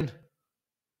 they're in.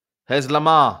 Here's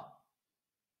Lamar.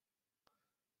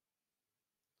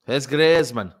 Here's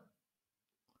Griezmann.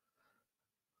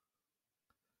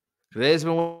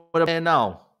 Griezmann with a man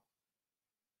now.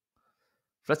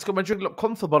 Atletico Madrid look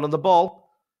comfortable on the ball.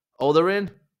 Oh, they're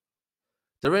in.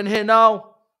 They're in here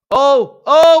now. Oh!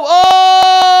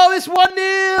 It's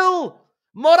 1-0.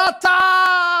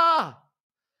 Morata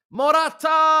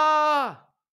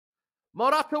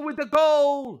with the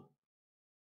goal.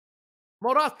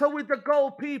 Morata with the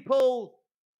goal, people.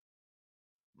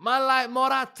 Man like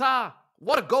Morata.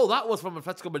 What a goal that was from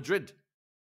Atletico Madrid.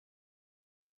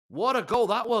 What a goal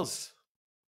that was.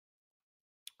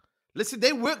 Listen,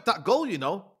 they worked that goal, you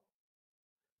know.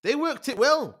 They worked it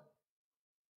well.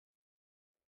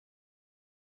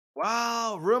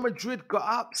 Wow, Real Madrid got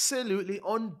absolutely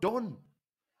undone.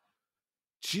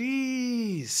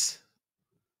 Jeez.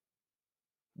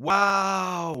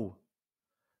 Wow.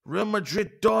 Real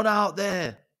Madrid done out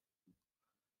there.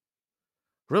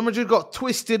 Real Madrid got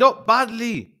twisted up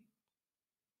badly.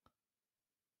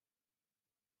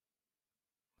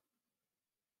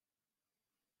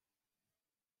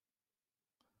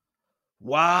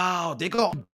 Wow, they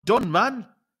got done, man.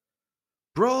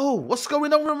 Bro, what's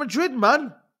going on with Madrid,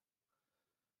 man?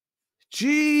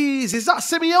 Jeez, is that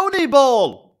Simeone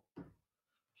ball?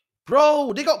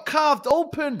 Bro, they got carved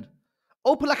open.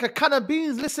 Open like a can of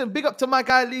beans. Listen, big up to my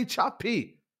guy Lee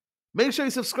Chappie. Make sure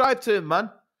you subscribe to him, man.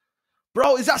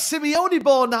 Bro, is that Simeone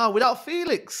ball now without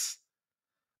Felix?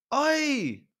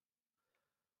 Oi.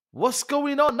 What's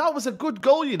going on? That was a good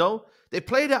goal, you know. They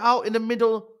played it out in the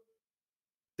middle.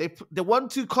 The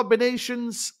 1-2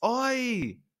 combinations.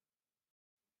 Oi.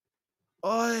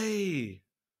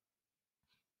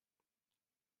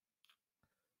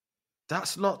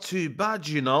 That's not too bad,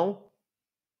 you know.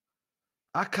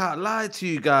 I can't lie to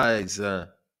you guys.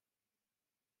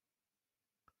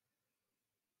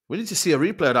 We need to see a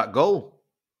replay of that goal.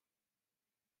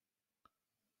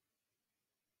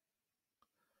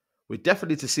 We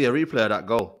definitely need to see a replay of that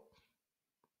goal.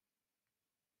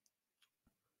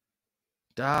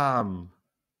 Damn.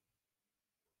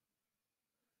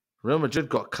 Real Madrid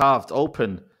got carved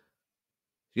open.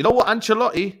 You know what,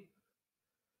 Ancelotti?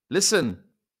 Listen.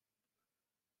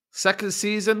 Second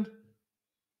season.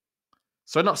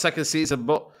 So not second season,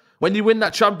 but when you win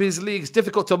that Champions League, it's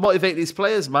difficult to motivate these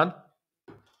players, man.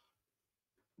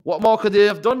 What more could they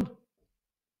have done?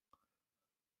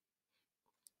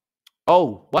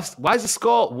 Oh, why is the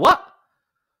score? What?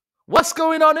 What's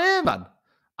going on here, man?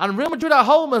 And Real Madrid at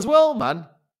home as well, man.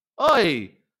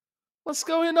 Oi. What's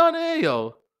going on here,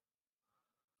 yo?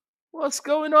 What's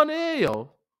going on here,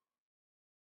 yo?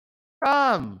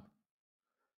 Damn.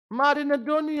 Mad in the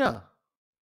dunya.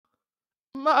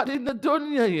 Mad in the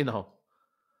dunya, you know.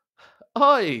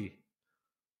 Oi.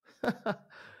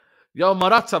 Yo,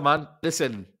 Morata, man.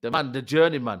 Listen, the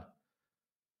journey, man.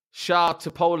 Shout out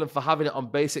to Poland for having it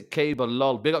on basic cable,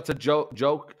 lol. Big up to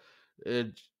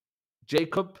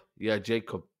Jacob. Yeah,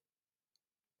 Jacob.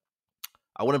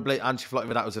 I wouldn't blame Ancelotti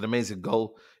for that. It was an amazing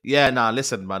goal. Yeah, nah,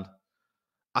 listen, man.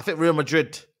 I think Real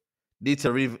Madrid need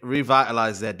to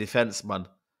revitalize their defense, man.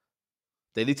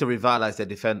 They need to revitalize their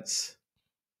defense.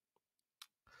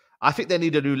 I think they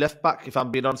need a new left back, if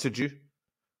I'm being honest with you.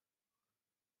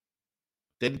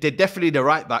 They definitely need a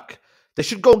right back. They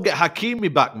should go and get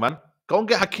Hakimi back, man. Go and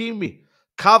get Hakimi.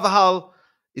 Carvajal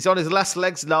is on his last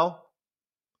legs now.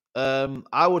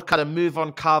 I would kind of move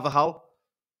on Carvajal.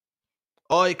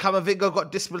 Oi, Camavinga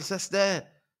got dispossessed there.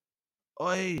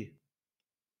 Oi.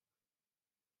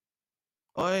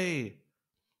 Oi.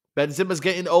 Benzema's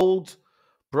getting old.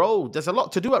 Bro, there's a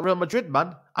lot to do at Real Madrid,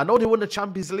 man. I know they won the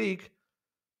Champions League,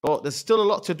 but there's still a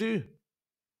lot to do.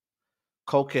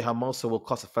 Koke Hermoso will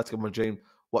cost Atletico Madrid.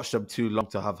 Watch them too long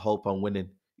to have hope on winning.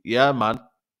 Yeah, man.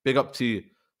 Big up to you.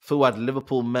 Fuad,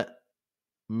 Liverpool met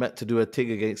to do a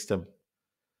thing against them.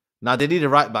 Now, they need a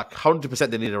right back. 100%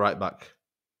 they need a right back.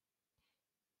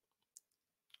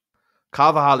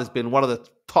 Carvajal has been one of the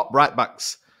top right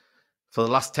backs for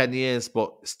the last 10 years,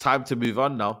 but it's time to move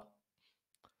on now.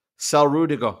 Sell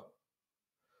Rudiger.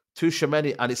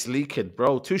 Tuchemeni, and it's leaking.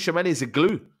 Bro, Tuchemeni is the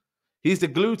glue. He's the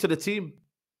glue to the team.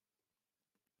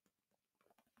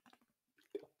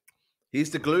 He's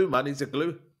the glue, man. He's the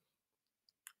glue.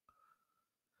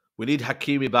 We need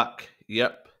Hakimi back.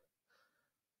 Yep.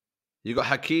 You got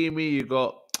Hakimi, you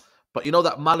got... But you know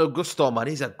that Malo Gusto, man,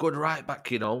 he's a good right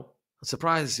back, you know. I'm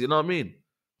surprised, you know what I mean?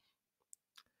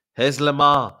 Here's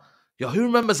Lamar. Yo, who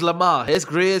remembers Lamar? Here's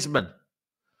Griezmann.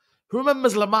 Who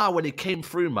remembers Lamar when he came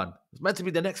through, man? It was meant to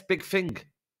be the next big thing.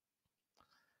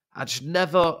 I just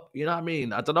never, you know what I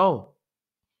mean? I don't know.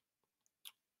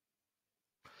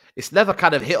 It's never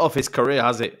kind of hit off his career,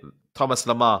 has it? Thomas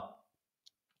Lamar.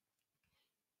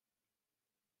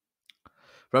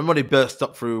 Remember when he burst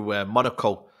up through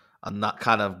Monaco and that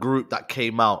kind of group that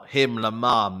came out? Him,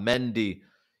 Lamar, Mendy.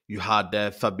 You had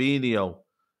Fabinho.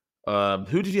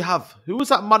 Who did you have? Who was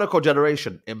that Monaco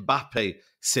generation? Mbappe,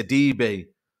 Sidibe.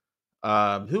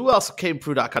 Who else came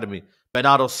through that academy?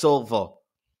 Bernardo Silva.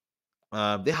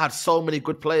 They had so many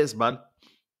good players, man.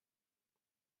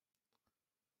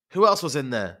 Who else was in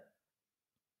there?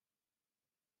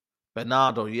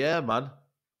 Bernardo, yeah, man.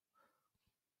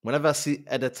 Whenever I see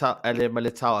Elie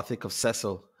Militao, I think of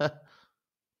Cecil.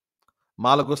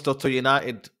 Malo Gusto to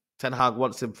United. Ten Hag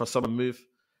wants him for summer move.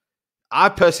 I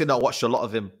personally not watched a lot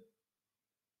of him.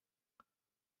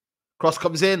 Cross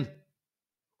comes in.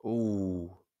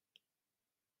 Ooh.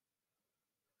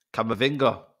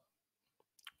 Camavinga.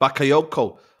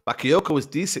 Bakayoko. Bakayoko was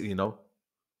decent, you know.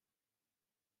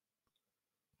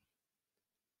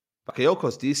 Bakayoko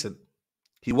was decent.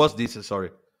 He was decent, sorry.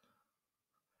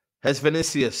 Here's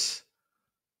Vinicius.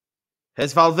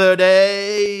 Here's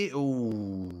Valverde.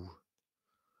 Ooh.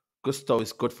 Gusto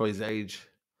is good for his age.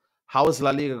 How has La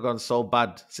Liga gone so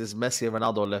bad since Messi and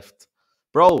Ronaldo left?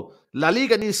 Bro, La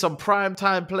Liga needs some prime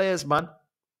time players, man.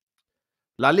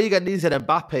 La Liga needs an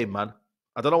Mbappe, man.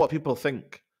 I don't know what people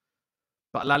think.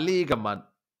 But La Liga, man.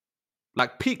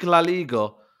 Like peak La Liga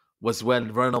was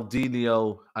when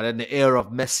Ronaldinho and then the era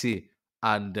of Messi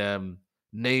and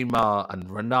Neymar and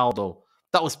Ronaldo.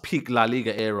 That was peak La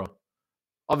Liga era.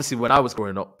 Obviously, when I was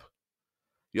growing up,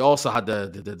 you also had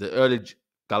the early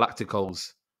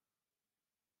Galacticos.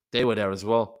 They were there as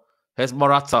well. Here's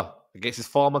Morata against his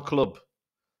former club.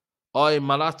 Oi,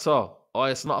 Morata. Oi,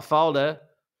 it's not a foul there.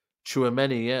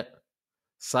 Tchouameni, yeah.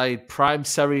 Side prime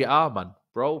Serie A, man.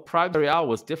 Bro, prime Serie A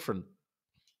was different.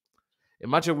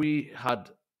 Imagine we had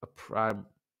a prime...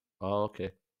 Oh,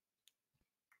 okay.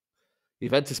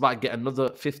 Juventus might get another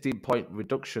 15-point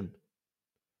reduction.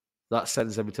 That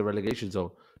sends them into relegation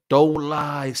zone. Don't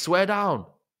lie. Swear down.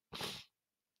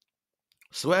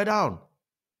 Swear down.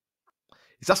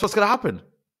 Is that what's going to happen?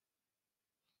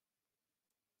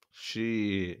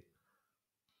 Shit.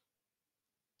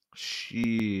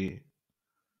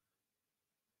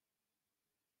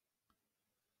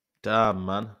 Damn,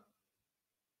 man.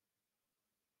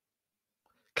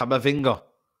 Camavinga.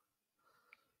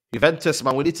 Juventus,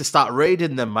 man. We need to start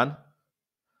raiding them, man.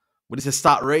 We need to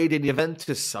start raiding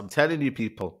Juventus. I'm telling you,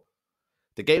 people.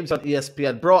 The game's on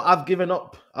ESPN. Bro, I've given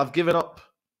up. I've given up.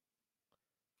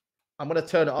 I'm going to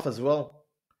turn it off as well.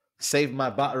 Save my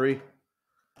battery.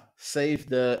 Save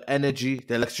the energy,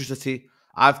 the electricity.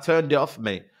 I've turned it off,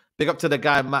 mate. Big up to the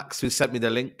guy, Max, who sent me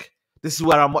the link. This is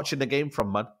where I'm watching the game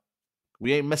from, man.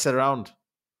 We ain't messing around.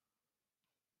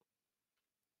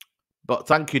 But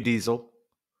thank you, Diesel.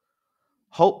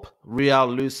 Hope Real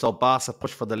lose so Barca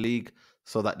push for the league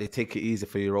so that they take it easy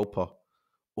for Europa.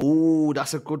 Ooh,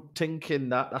 that's a good thinking.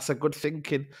 That's a good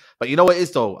thinking. But you know what it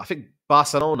is, though? I think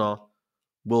Barcelona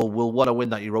will want to win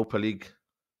that Europa League.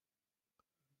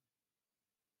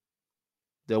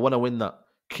 They want to win that.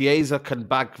 Chiesa can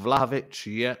bag Vlahovic.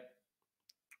 Yeah.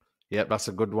 Yep, that's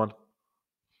a good one.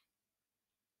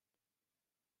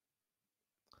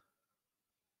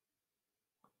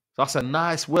 That's a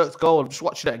nice worked goal. I'm just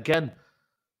watching it again.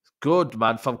 Good,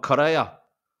 man, from Correa.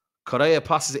 Correa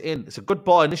passes it in. It's a good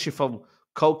ball initially from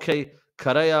Koke.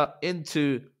 Correa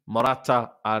into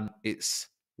Morata, and it's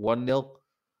 1-0.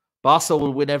 Barca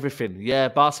will win everything. Yeah,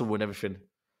 Barca will win everything.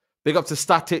 Big up to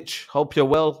Static. Hope you're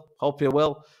well. Hope you're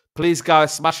well. Please,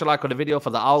 guys, smash a like on the video for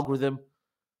the algorithm.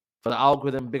 For the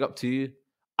algorithm, big up to you.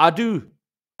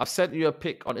 I've sent you a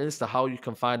pic on Insta how you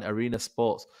can find Arena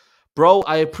Sports. Bro,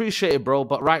 I appreciate it, bro.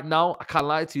 But right now, I can't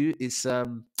lie to you.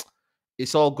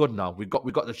 It's all good now. We got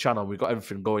the channel. We got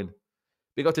everything going.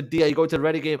 Big up to D. Are you going to the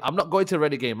Ready game? I'm not going to the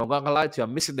Ready game. I'm not gonna lie to you.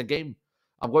 I'm missing the game.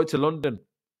 I'm going to London.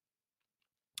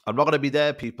 I'm not gonna be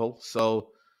there, people.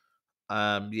 So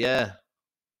yeah.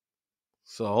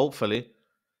 So hopefully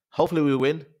we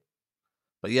win.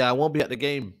 But yeah, I won't be at the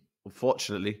game,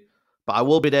 unfortunately. But I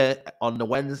will be there on the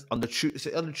Wednesday, on the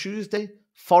Tuesday,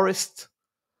 Forest.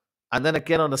 And then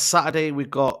again on the Saturday, we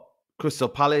got Crystal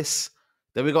Palace.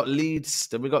 Then we got Leeds.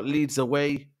 Then we got Leeds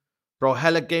away. Bro,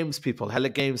 hella games, people. Hella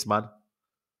games, man.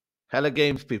 Hella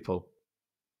games, people.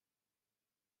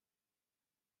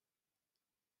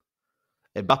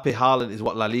 Mbappe Haaland is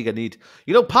what La Liga need.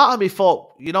 You know, part of me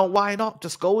thought, you know, why not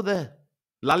just go there?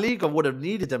 La Liga would have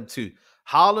needed them to.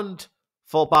 Haaland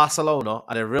for Barcelona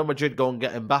and then Real Madrid go and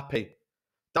get Mbappe.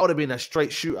 That would have been a straight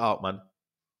shootout, man.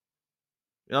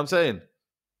 You know what I'm saying?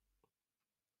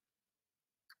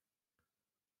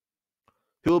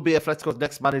 Who will be Atletico's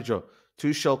next manager?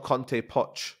 Tuchel, Conte,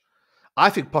 Poch. I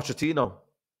think Pochettino.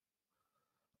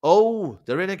 Oh,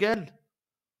 they're in again.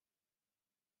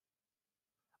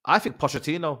 I think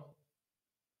Pochettino.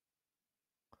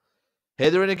 Hey,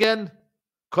 they're in again.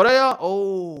 Correa.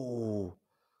 Oh,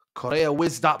 Correa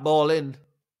whizzed that ball in.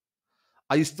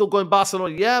 Are you still going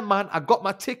Barcelona? Yeah, man. I got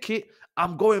my ticket.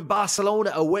 I'm going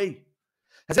Barcelona away.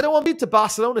 Has anyone been to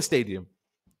Barcelona Stadium?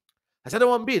 Has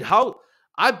anyone been?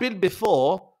 I've been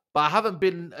before, but I haven't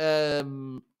been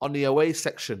on the away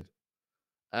section.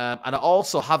 And I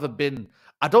also haven't been.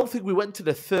 I don't think we went to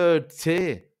the third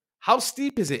tier. How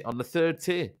steep is it on the third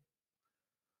tier?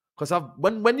 Because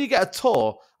when you get a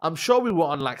tour, I'm sure we were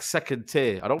on like second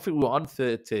tier. I don't think we were on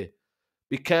third tier.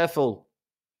 Be careful.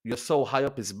 You're so high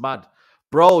up, it's mad.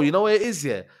 Bro, you know what it is,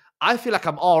 yeah? I feel like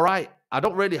I'm all right. I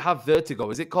don't really have vertigo.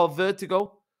 Is it called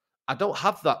vertigo? I don't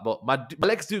have that, but my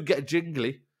legs do get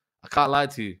jingly. I can't lie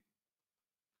to you.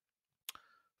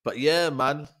 But yeah,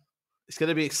 man. It's going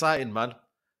to be exciting, man.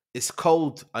 It's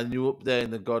cold and you up there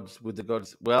in the gods with the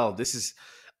gods. Well,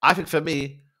 I think for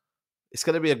me, it's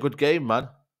going to be a good game, man.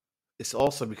 It's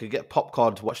awesome. We can get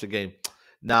popcorn to watch the game.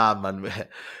 Nah, man.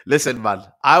 Listen, man.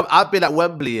 I've been at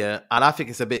Wembley, and I think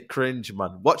it's a bit cringe,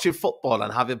 man. Watching football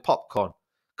and having popcorn.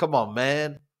 Come on,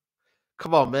 man.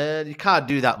 Come on, man. You can't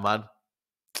do that, man.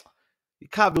 You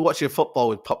can't be watching football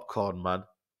with popcorn, man.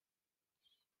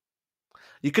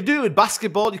 You could do it with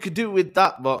basketball. You could do it with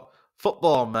that, but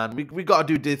football, man. We got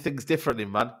to do things differently,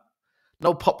 man.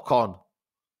 No popcorn.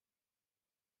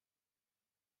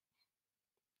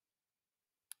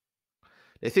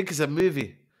 They think it's a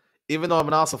movie. Even though I'm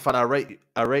an Arsenal fan,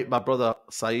 I rate my brother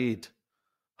Saeed.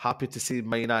 Happy to see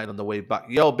Man United on the way back.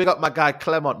 Yo, big up my guy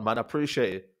Clement, man.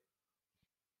 Appreciate it.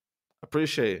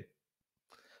 Appreciate it.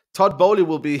 Todd Bowley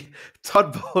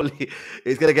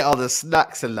is gonna get all the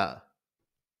snacks and that.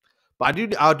 But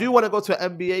I do want to go to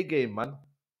an NBA game, man.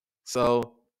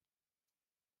 So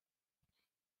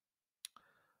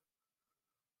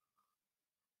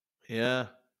yeah.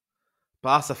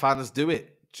 Barca fans do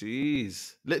it.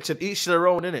 Jeez. Literally, each to their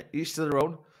own, innit? Each to their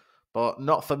own. But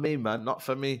not for me, man. Not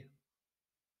for me.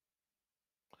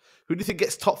 Who do you think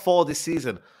gets top 4 this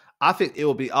season? I think it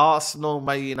will be Arsenal,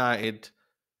 Man United,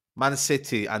 Man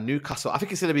City, and Newcastle. I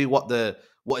think it's going to be what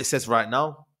it says right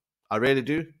now. I really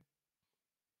do.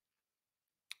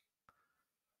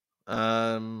 But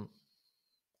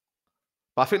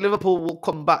I think Liverpool will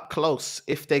come back close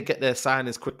if they get their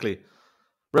signings quickly.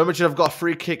 Real Madrid have got a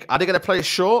free kick. Are they going to play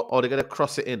short or are they going to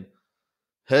cross it in?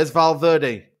 Here's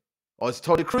Valverde. Oh, it's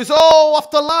Toni Kroos. Oh,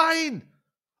 off the line.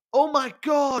 Oh, my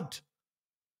God.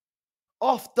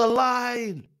 Off the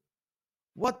line.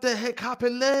 What the heck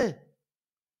happened there?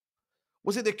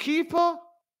 Was it the keeper?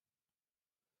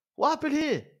 What happened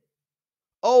here?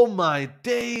 Oh, my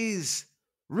days.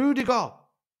 Rudiger.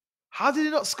 How did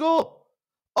he not score?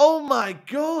 Oh, my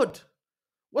God.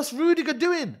 What's Rudiger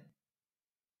doing?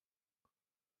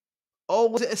 Oh,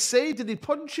 was it a save? Did he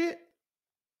punch it?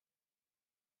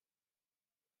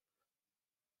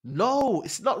 No,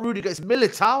 it's not Rudiger. It's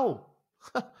Militao.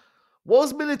 What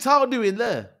was Militao doing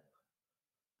there?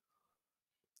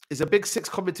 Is a big six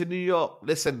coming to New York?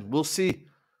 Listen, we'll see.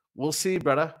 We'll see,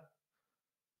 brother.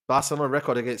 Barcelona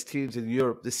record against teams in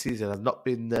Europe this season has not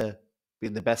been the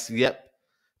best yet.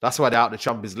 That's why they're out of the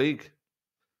Champions League.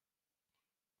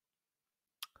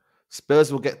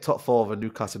 Spurs will get top four over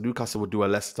Newcastle. Newcastle will do a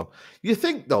Leicester. You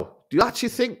think, though? Do you actually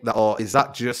think that, or is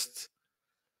that just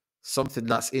something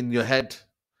that's in your head?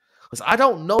 Because I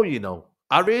don't know, you know.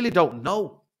 I really don't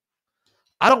know.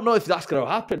 I don't know if that's going to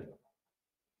happen.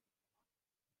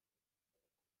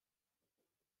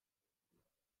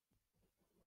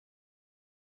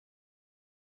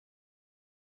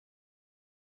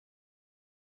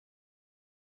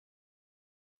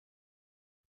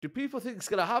 Do people think it's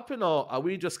going to happen, or are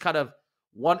we just kind of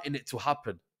wanting it to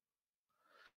happen?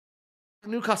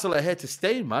 Newcastle are here to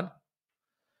stay, man.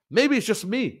 Maybe it's just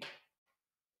me.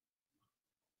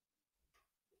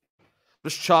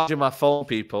 Just charging my phone,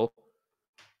 people.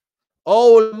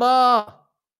 Oh, Lamar.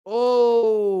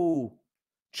 Oh.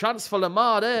 Chance for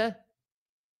Lamar there.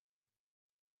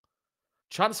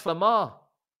 Chance for Lamar.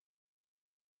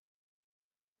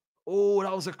 Oh,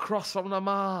 that was a cross from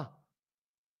Lamar.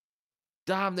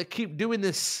 Damn, they keep doing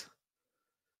this.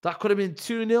 That could have been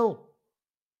 2-0.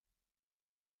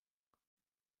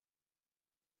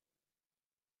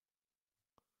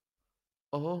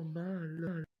 Oh, my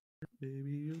Lord.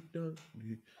 Baby, you done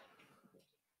me.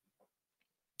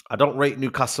 I don't rate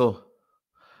Newcastle.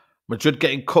 Madrid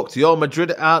getting cooked. Yo,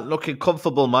 Madrid aren't looking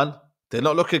comfortable, man. They're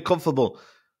not looking comfortable.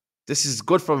 This is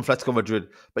good from Atletico Madrid.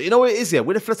 But you know what it is here?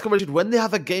 With Atletico Madrid, when they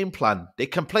have a game plan, they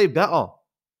can play better.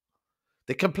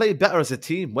 They can play better as a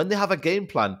team. When they have a game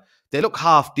plan, they look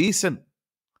half decent.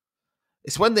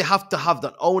 It's when they have to have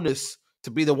that onus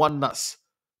to be the one that's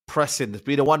pressing, to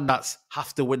be the one that's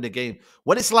have to win the game.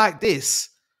 When it's like this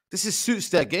suits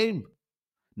their game.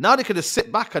 Now they can just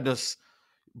sit back and just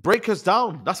break us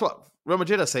down. That's what Real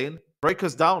Madrid are saying. Break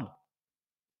us down.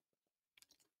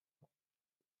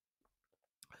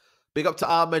 Big up to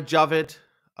Ahmed Javed.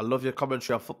 I love your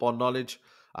commentary on football knowledge.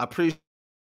 I appreciate.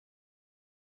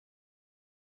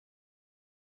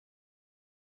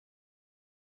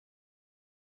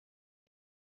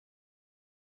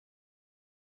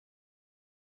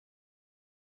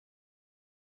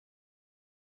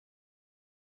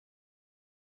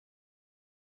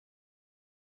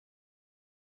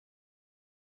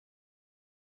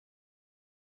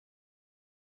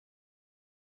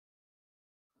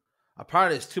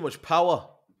 Apparently, it's too much power.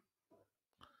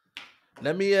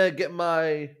 Let me get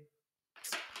my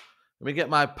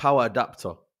power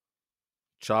adapter,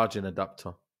 charging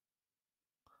adapter.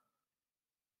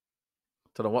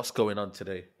 Don't know what's going on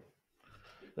today.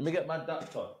 Let me get my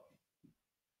adapter.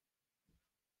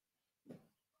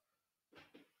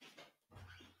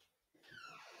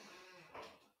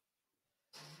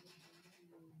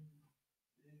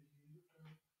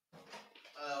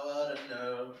 I wanna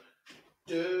know.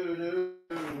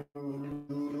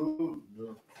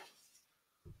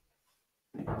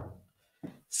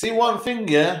 See one thing,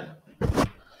 yeah?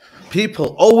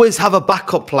 People always have a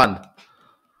backup plan.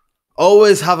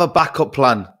 Always have a backup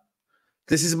plan.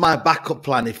 This is my backup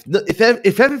plan.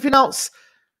 If everything else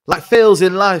like fails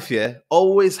in life, yeah,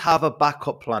 always have a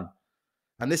backup plan.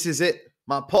 And this is it.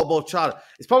 My portable charger.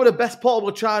 It's probably the best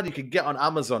portable charger you can get on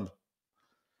Amazon.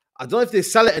 I don't know if they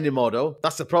sell it anymore, though.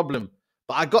 That's the problem.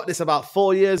 But I got this about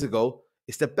 4 years ago.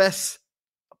 It's the best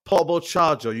portable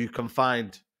charger you can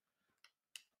find.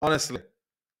 Honestly.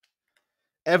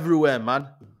 Everywhere, man.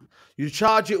 You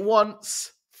charge it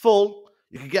once, full,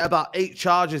 you can get about 8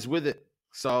 charges with it.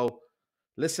 So,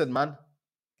 listen, man.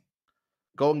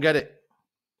 Go and get it.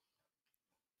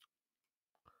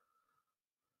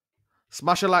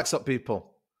 Smash your likes up,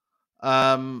 people.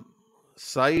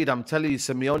 Saeed, I'm telling you,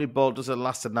 Simeone ball doesn't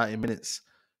last 90 minutes.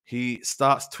 He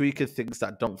starts tweaking things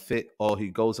that don't fit, or he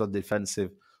goes on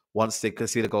defensive once they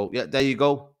concede a goal. Yeah, there you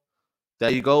go. There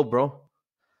you go, bro.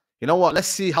 You know what? Let's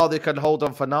see how they can hold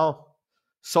on for now.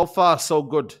 So far, so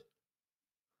good.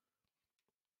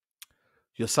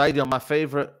 You're Saeed, you're my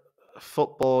favorite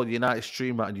football United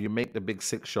streamer, and you make the Big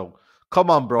Six show. Come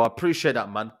on, bro. I appreciate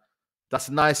that, man. That's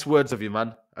nice words of you,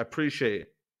 man. I appreciate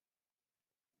it.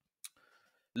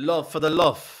 Love for the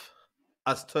love,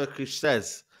 as Turkish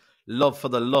says. Love for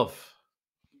the love.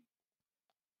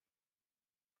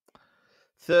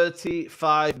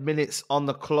 35 minutes on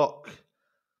the clock.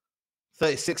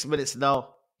 36 minutes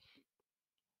now.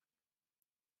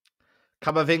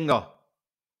 Camavinga.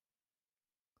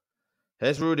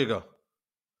 Here's Rudiger.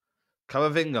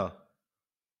 Camavinga.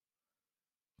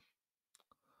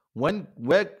 When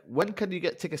can you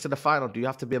get tickets to the final? Do you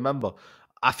have to be a member?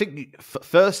 I think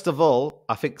first of all,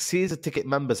 I think season ticket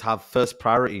members have first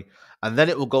priority, and then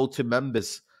it will go to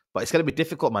members. But it's going to be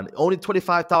difficult, man. Only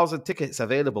 25,000 tickets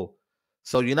available,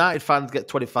 so United fans get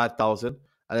 25,000,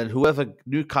 and then whoever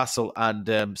Newcastle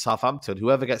and Southampton,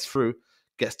 whoever gets through,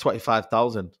 gets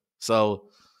 25,000. So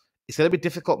it's going to be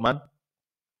difficult, man.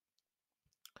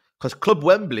 Because Club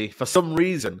Wembley, for some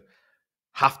reason,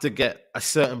 have to get a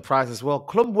certain price as well.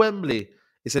 Club Wembley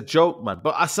is a joke, man.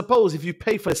 But I suppose if you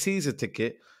pay for a season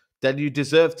ticket, then you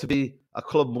deserve to be a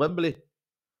Club Wembley.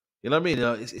 You know what I mean? You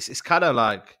know, it's kind of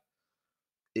like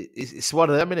it's one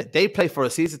of them, innit? They play for a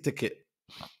season ticket.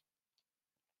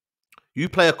 You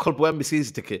play a Club Wembley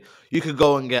season ticket, you can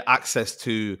go and get access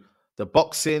to the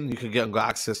boxing. You can get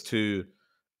access to,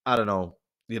 I don't know,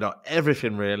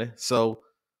 everything really. So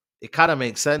it kind of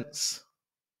makes sense,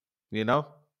 you know.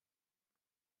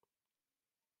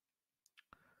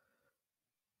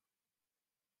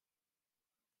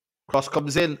 Cross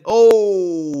comes in.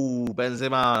 Oh,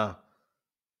 Benzema.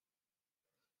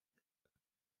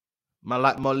 Man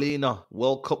like Molina,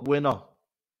 World Cup winner.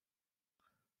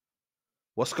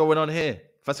 What's going on here?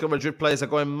 Atletico Madrid players are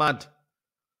going mad.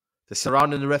 They're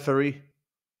surrounding the referee.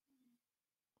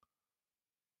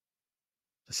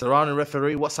 The surrounding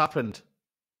referee. What's happened?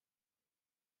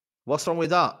 What's wrong with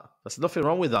that? There's nothing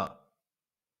wrong with that.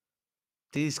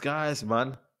 These guys,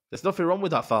 man. There's nothing wrong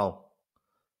with that foul.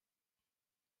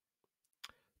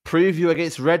 Preview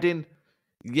against Reading.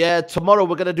 Yeah, tomorrow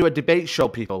we're going to do a debate show,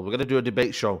 people. We're going to do a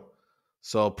debate show.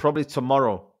 So probably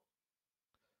tomorrow.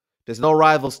 There's no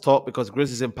rivals talk because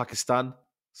Grizz is in Pakistan.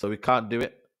 So we can't do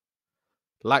it.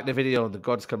 Like the video and the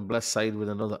gods can bless Said with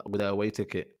an away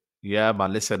ticket. Yeah,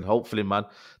 man. Listen, hopefully, man.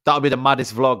 That'll be the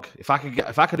maddest vlog. If I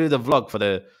could do the vlog for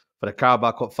the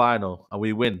Carabao Cup final and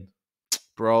we win,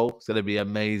 bro, it's gonna be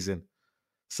amazing.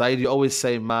 Said, you always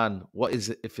say, man, what is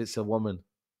it if it's a woman?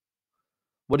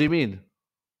 What do you mean?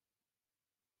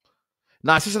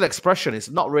 Nah, it's just an expression. It's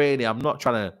not really. I'm not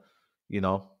trying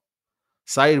to,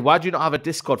 Said, why do you not have a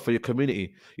Discord for your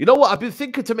community? You know what? I've been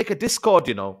thinking to make a Discord,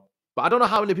 but I don't know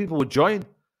how many people would join. Do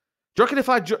you reckon if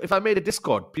I made a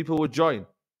Discord, people would join?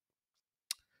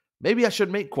 Maybe I should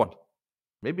make one.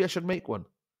 Maybe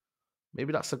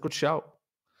that's a good shout.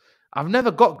 I've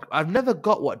never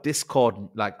got what Discord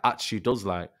actually does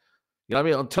like. You know what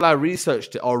I mean? Until I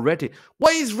researched it already.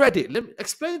 What is Reddit?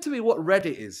 Explain to me what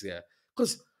Reddit is, yeah.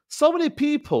 Because so many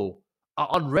people are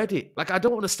on Reddit. Like, I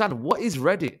don't understand. What is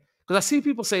Reddit? Because I see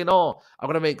people saying, oh, I'm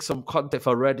going to make some content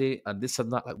for Reddit and this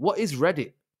and that. Like, what is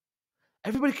Reddit?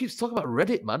 Everybody keeps talking about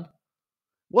Reddit, man.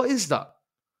 What is that?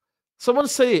 Someone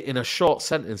say it in a short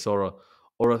sentence or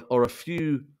a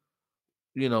few,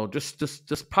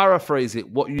 just paraphrase it.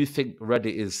 What you think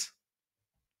Reddit is?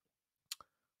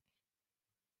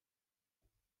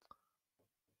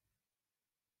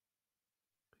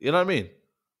 You know what I mean?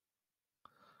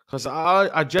 Because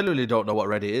I genuinely don't know what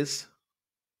Reddit is.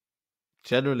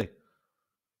 Generally.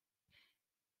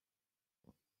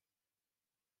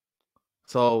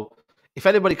 So if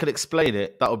anybody could explain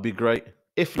it, that would be great.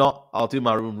 If not, I'll do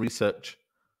my own research.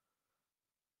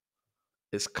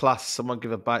 It's class. Someone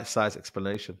give a bite-sized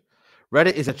explanation.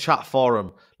 Reddit is a chat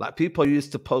forum. Like people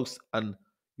used to post on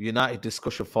United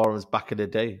discussion forums back in the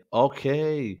day.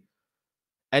 Okay.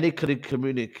 Any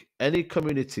community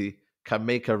can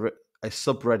make a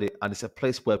subreddit, and it's a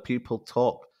place where people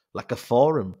talk, like a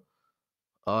forum.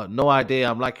 No idea.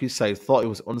 I'm like you say, thought it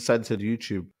was uncensored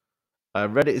YouTube.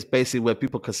 Reddit is basically where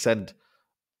people can send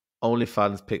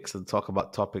OnlyFans pics and talk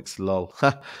about topics. Lol.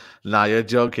 Nah, you're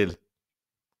joking.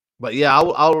 But yeah,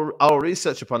 I'll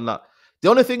research upon that. The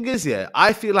only thing is, yeah,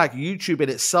 I feel like YouTube in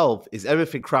itself is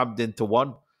everything crammed into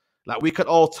one. Like we could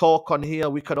all talk on here,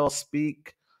 we could all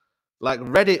speak. Like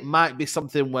Reddit might be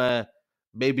something where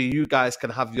maybe you guys can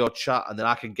have your chat and then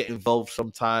I can get involved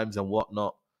sometimes and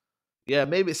whatnot. Yeah,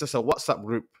 maybe it's just a WhatsApp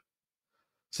group.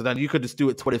 So then you could just do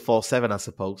it 24/7, I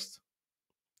suppose.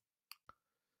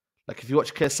 Like if you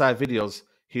watch KSI videos,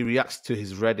 he reacts to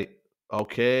his Reddit.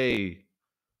 Okay.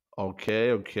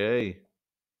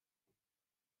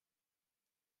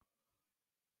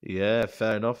 Yeah,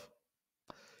 fair enough.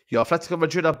 Yo, Atletico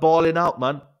Madrid are balling out,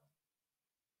 man.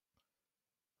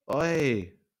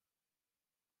 Oi.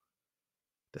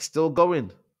 They're still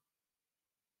going.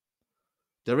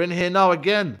 They're in here now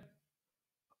again.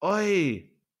 Oi.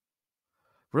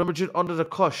 Real Madrid under the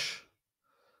cosh.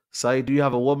 Say, do you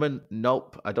have a woman?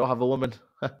 Nope, I don't have a woman.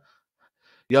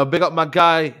 Yo, big up my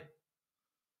guy.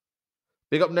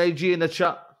 Big up Naji in the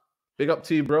chat. Big up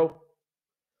to you, bro.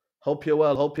 Hope you're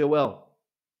well. Hope you're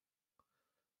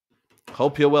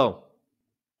well.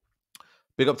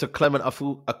 Big up to Clement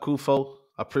Akufo.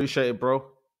 Appreciate it, bro.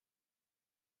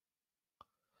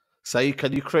 Say,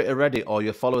 can you create a Reddit or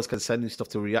your followers can send you stuff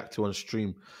to react to on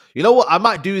stream? You know what? I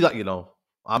might do that, you know.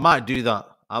 I might do that.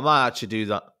 I might actually do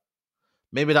that.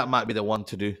 Maybe that might be the one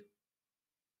to do.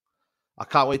 I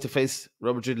can't wait to face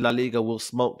Real Madrid La Liga. We'll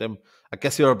smoke them. I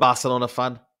guess you're a Barcelona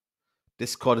fan.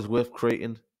 Discord is worth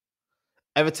creating.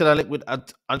 Everton are linked with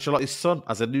Ancelotti's son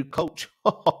as a new coach.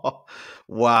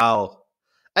 Wow.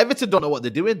 Everton don't know what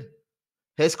they're doing.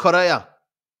 Here's Correa.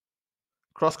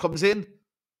 Cross comes in.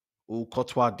 Ooh,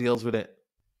 Courtois deals with it.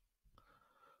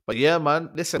 But yeah, man,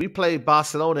 listen, we play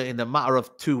Barcelona in a matter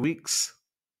of 2 weeks.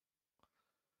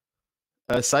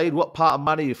 Said, what part of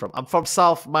Mani are you from? I'm from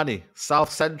South Mani, South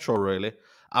Central, really.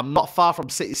 I'm not far from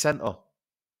City Centre.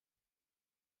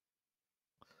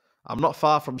 I'm not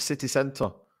far from City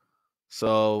Centre.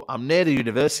 So I'm near the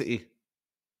university.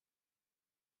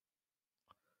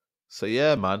 So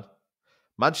yeah, man.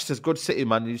 Manchester's good city,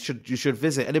 man. You should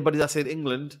visit. Anybody that's in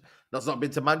England that's not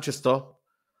been to Manchester,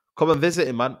 come and visit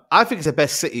it, man. I think it's the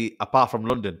best city apart from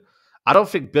London. I don't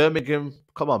think Birmingham.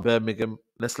 Come on, Birmingham.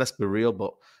 Let's be real,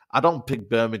 but I don't think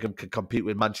Birmingham can compete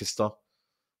with Manchester.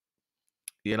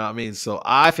 You know what I mean? So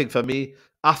I think for me,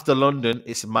 after London,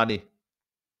 it's money.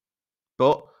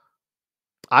 But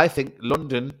I think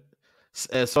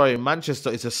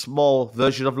Manchester is a small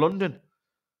version of London.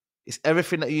 It's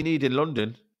everything that you need in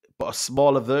London, but a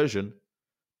smaller version.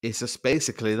 It's just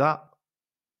basically that.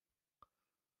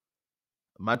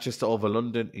 Manchester over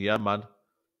London, yeah, man.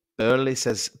 Burnley,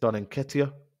 says Don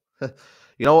Nketiah.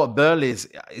 You know what? Burnley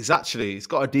is actually, it's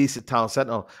got a decent town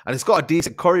centre and it's got a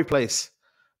decent curry place.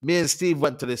 Me and Steve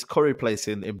went to this curry place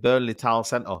in Burnley town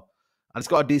centre and it's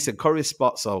got a decent curry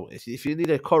spot. So if you need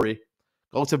a curry,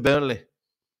 go to Burnley.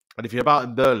 And if you're about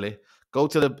in Burnley, go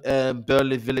to the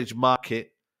Burnley Village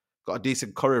Market. Got a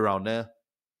decent curry around there.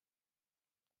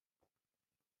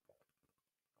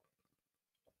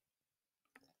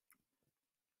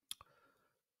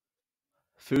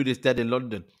 Food is dead in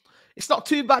London. It's not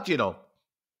too bad, you know.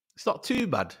 It's not too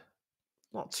bad.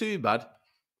 Not too bad.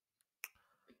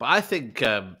 But I think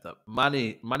that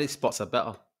Manny spots are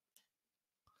better.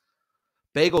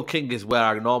 Bagel King is where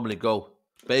I normally go.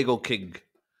 Bagel King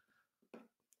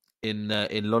in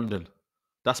London.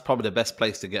 That's probably the best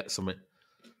place to get something.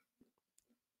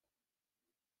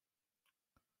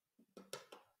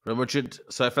 Real Madrid.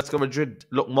 So if Atletico Madrid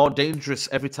look more dangerous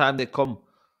every time they come.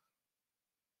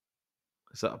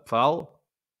 Is that a foul?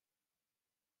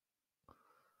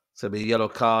 So it'll be a yellow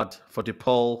card for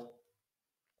DePaul.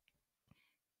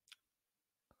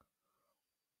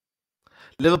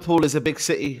 Liverpool is a big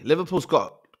city. Liverpool's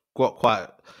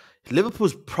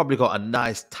probably got a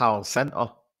nice town centre,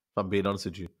 if I'm being honest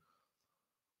with you.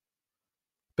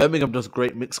 Birmingham does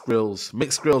great mixed grills.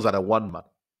 Mixed grills are the one, man.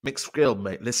 Mixed grill,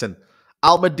 mate. Listen,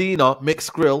 Al Medina,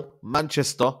 mixed grill,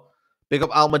 Manchester. Big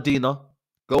up Al Medina.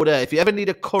 Go there. If you ever need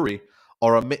a curry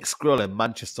or a mixed grill in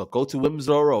Manchester, go to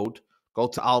Winslow Road. Go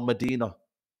to Al Medina. I'm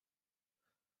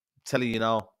telling you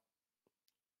now.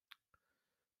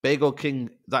 Bagel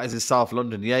King, that is in South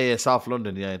London. Yeah, South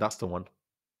London. Yeah, that's the one.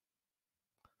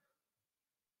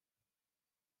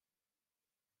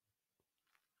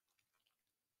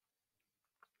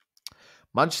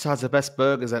 Manchester has the best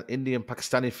burgers and Indian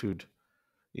Pakistani food.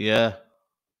 Yeah.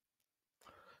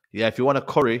 Yeah, if you want a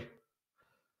curry,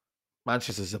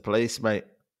 Manchester's the place, mate.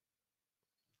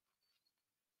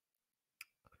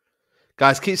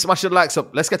 Guys, keep smashing the likes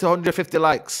up. Let's get to 150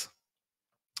 likes.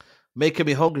 Making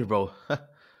me hungry, bro.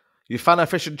 You fan of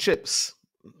fish and chips?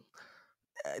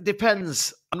 It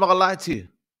depends. I'm not gonna lie to you.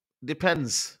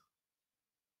 Depends.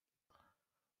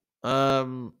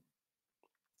 It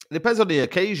depends on the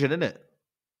occasion, innit?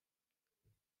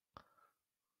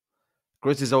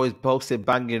 Grizz is always posting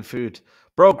banging food.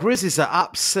 Bro, Grizz is an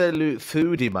absolute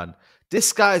foodie, man.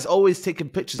 This guy is always taking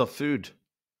pictures of food.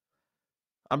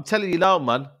 I'm telling you now,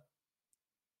 man.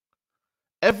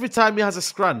 Every time he has a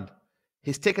scran,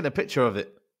 he's taking a picture of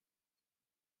it.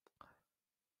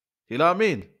 You know what I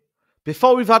mean?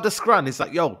 Before we've had the scran, he's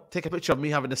like, yo, take a picture of me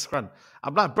having a scran.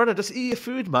 I'm like, brother, just eat your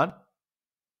food, man.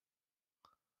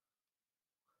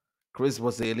 Grizz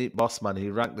was the elite boss, man. He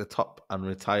ranked the top and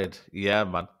retired. Yeah,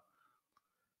 man.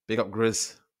 Big up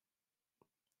Grizz.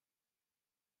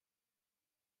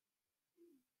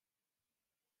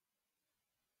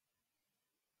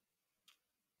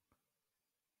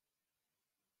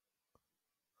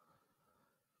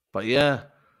 But yeah.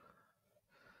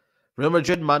 Real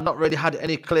Madrid, man, not really had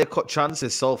any clear-cut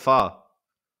chances so far.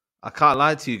 I can't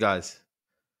lie to you guys.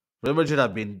 Real Madrid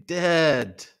have been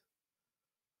dead.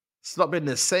 It's not been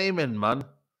the same, man.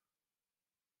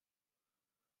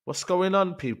 What's going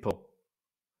on, people?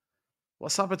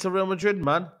 What's happened to Real Madrid,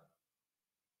 man?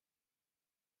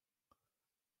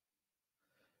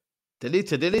 They need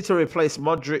to replace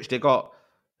Modric. They got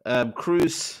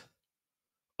Cruz.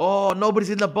 Oh, nobody's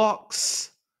in the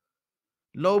box.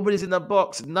 Nobody's in the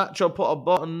box. Nacho put a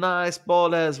button. Nice ball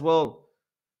there as well.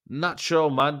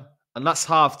 Nacho, man. And that's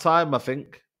half time, I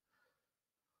think.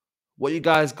 What you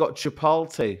guys got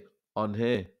Chipotle on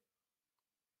here?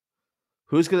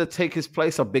 Who's going to take his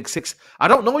place on Big Six? I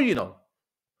don't know, you know.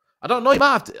 I don't know.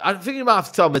 I think you might have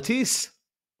to tell Matisse.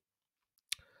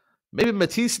 Maybe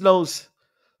Matisse knows.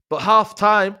 But half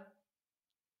time.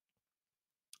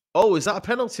 Oh, is that a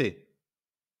penalty?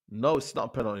 No, it's not a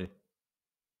penalty.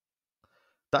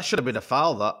 That should have been a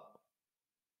foul, that.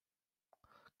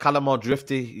 Calamar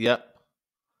Drifty, yep.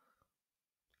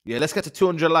 Yeah, let's get to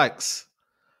 200 likes.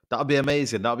 That'll be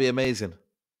amazing. That'll be amazing.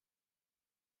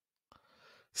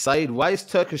 Saeed, why is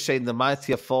Turkish saying the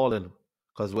mighty are falling?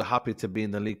 Because we're happy to be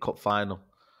in the League Cup final.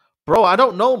 Bro, I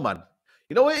don't know, man.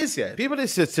 You know what it is, yeah? People need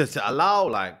to allow,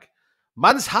 like,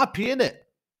 man's happy, innit?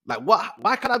 Like, what?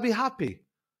 Why can't I be happy?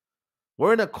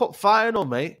 We're in a cup final,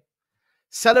 mate.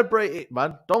 Celebrate it,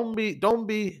 man. Don't be.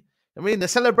 I mean, the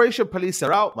celebration police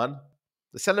are out, man.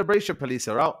 The celebration police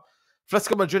are out.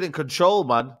 Atletico Madrid in control,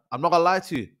 man. I'm not gonna lie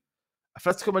to you.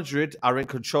 Atletico Madrid are in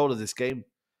control of this game.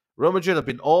 Real Madrid have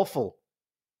been awful.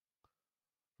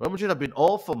 Real Madrid have been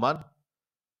awful, man.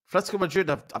 Atletico Madrid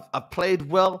have played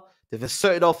well. They've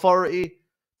asserted authority.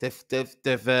 They've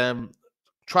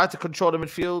tried to control the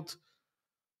midfield.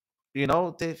 You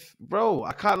know, bro,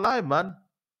 I can't lie, man.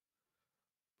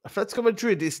 Atletico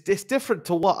Madrid is different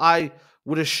to what I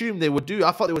would assume they would do.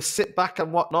 I thought they would sit back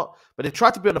and whatnot, but they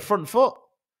tried to be on the front foot.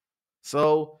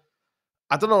 So,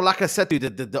 I don't know, like I said to you,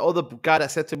 the other guy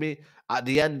that said to me, at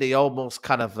the end, they almost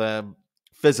kind of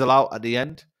fizzle out at the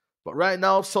end. But right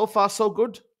now, so far, so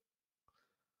good.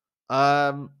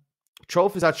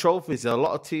 Trophies are trophies. There are a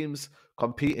lot of teams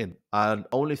competing, and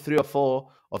only 3 or 4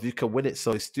 of you can win it,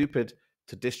 so it's stupid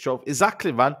to diss trophy.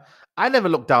 Exactly, man. I never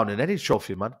look down in any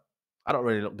trophy, man. I don't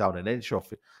really look down in any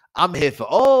trophy. I'm here for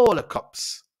all the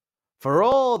cups. For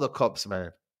all the cups,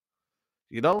 man.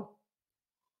 You know?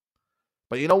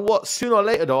 But you know what? Sooner or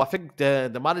later, though, I think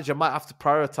the manager might have to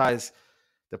prioritize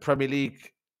the Premier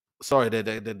League. Sorry,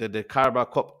 the Carabao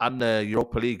Cup and the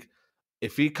Europa League.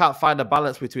 If he can't find a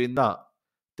balance between that,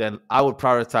 then I would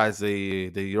prioritize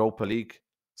the Europa League.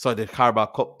 Sorry, the Carabao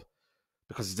Cup.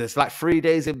 Because there's like 3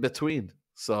 days in between.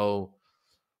 So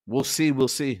we'll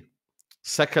see.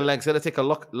 Second leg's going to take a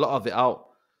lot of it out.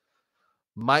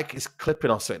 Mike is clipping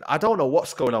or something. I don't know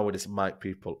what's going on with this mic,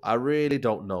 people. I really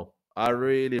don't know. I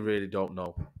really, really don't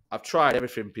know. I've tried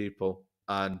everything, people,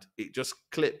 and it just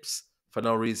clips for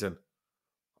no reason.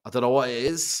 I don't know what it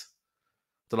is.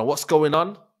 Don't know what's going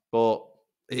on, but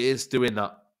it is doing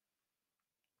that.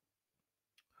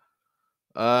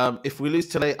 If we lose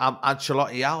today, I'm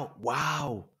Ancelotti out.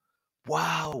 Wow.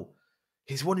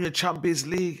 He's won your Champions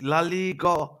League, La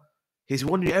Liga. He's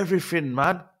won you everything,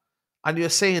 man. And you're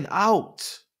saying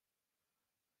out.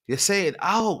 You're saying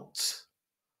out.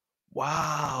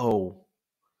 Wow.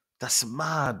 That's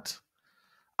mad.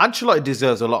 Ancelotti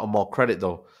deserves a lot more credit,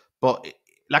 though. But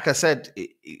like I said,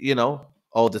 you know,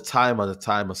 the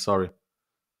timer, sorry.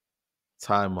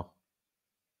 Timer.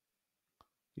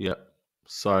 Yeah.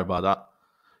 Sorry about that.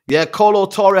 Yeah, Colo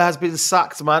Torre has been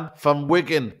sacked, man, from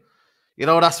Wigan. You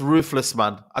know, that's ruthless,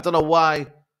 man. I don't know why.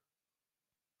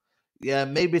 Yeah,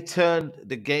 maybe turn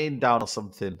the gain down or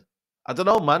something. I don't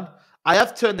know, man. I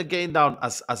have turned the gain down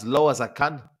as low as I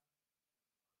can.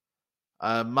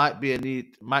 Might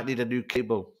need a new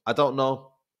cable. I don't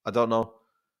know.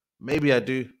 Maybe I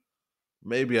do.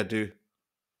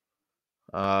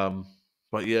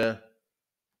 But yeah.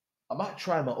 I might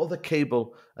try my other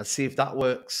cable and see if that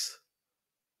works.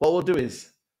 What we'll do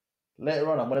is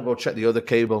later on I'm gonna go check the other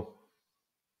cable.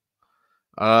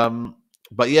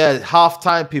 But yeah,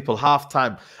 half-time, people,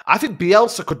 half-time. I think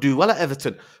Bielsa could do well at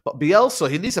Everton. But Bielsa,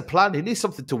 he needs a plan. He needs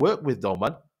something to work with, though,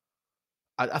 man.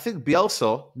 I think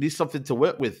Bielsa needs something to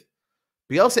work with.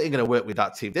 Bielsa ain't going to work with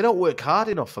that team. They don't work hard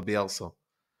enough for Bielsa.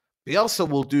 Bielsa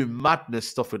will do madness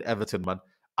stuff with Everton, man.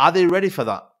 Are they ready for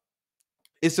that?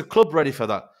 Is the club ready for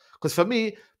that? Because for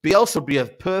me, Bielsa would be a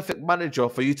perfect manager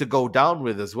for you to go down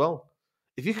with as well.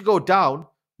 If you could go down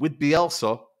with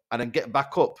Bielsa and then get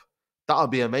back up, that would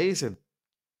be amazing.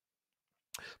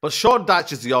 But Sean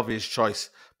Dyche is the obvious choice.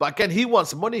 But again, he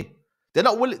wants money. They're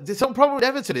not willing. The some problem with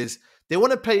Everton is they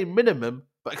want to pay minimum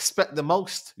but expect the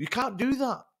most. You can't do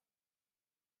that.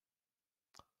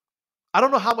 I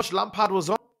don't know how much Lampard was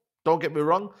on. Don't get me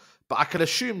wrong. But I can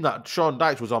assume that Sean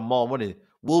Dyche was on more money.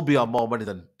 Will be on more money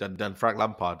than Frank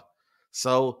Lampard.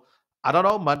 So, I don't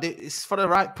know, man. It's for the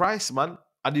right price, man.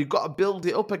 And you've got to build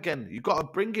it up again. You've got to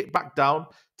bring it back down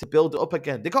to build it up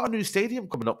again. They got a new stadium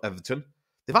coming up, Everton.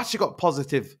 They've actually got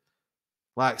positive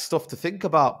stuff to think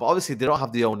about, but obviously they don't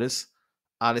have the owners,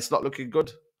 and it's not looking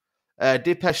good.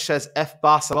 Dipesh says F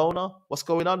Barcelona. What's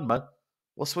going on, man?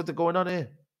 What's going on here?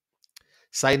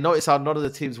 So notice how none of the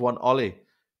teams won Ollie.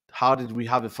 How did we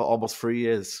have it for almost 3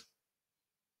 years?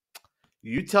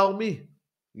 You tell me.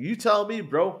 You tell me,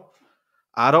 bro.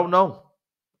 I don't know.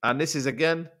 And this is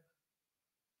again.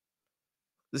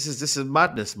 This is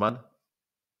madness, man.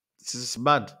 This is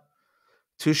mad.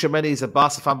 Tuchemeni is a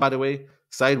Barca fan, by the way.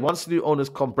 Saying once new owners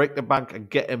come, break the bank and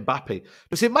get Mbappe.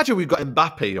 Just imagine we got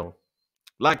Mbappe, yo.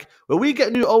 Like, when we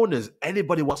get new owners,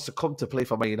 anybody wants to come to play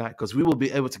for Man United because we will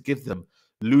be able to give them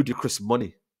ludicrous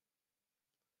money.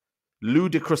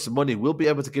 Ludicrous money. We'll be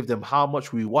able to give them how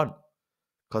much we want.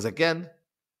 Because, again,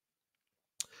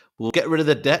 we'll get rid of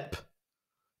the debt.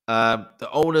 The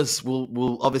owners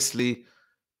will obviously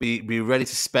be ready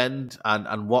to spend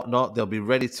and whatnot. They'll be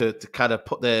ready to kind of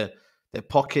put their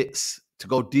pockets, to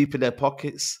go deep in their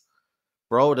pockets.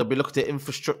 Bro, they'll be looking at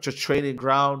infrastructure, training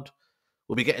ground.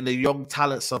 We'll be getting the young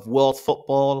talents of world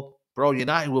football. Bro,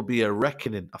 United will be a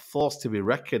reckoning, a force to be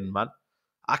reckoned, man.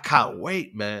 I can't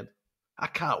wait, man. I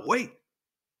can't wait.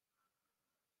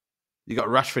 You got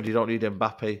Rashford, you don't need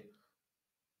Mbappe.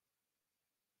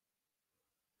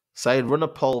 Saying run a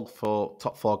poll for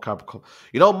top 4 Carabao Cup.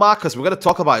 You know, Marcus, we're going to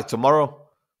talk about it tomorrow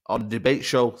on the debate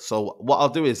show. So what I'll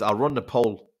do is I'll run the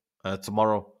poll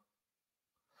tomorrow.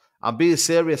 I'm being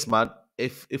serious, man.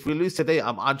 If we lose today,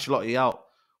 I'm Ancelotti out.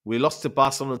 We lost to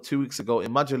Barcelona 2 weeks ago.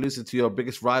 Imagine losing to your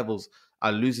biggest rivals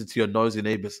and losing to your noisy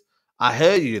neighbours. I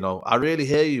hear you, you know. I really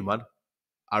hear you, man.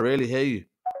 I really hear you.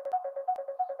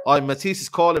 Oh, Matisse is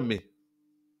calling me.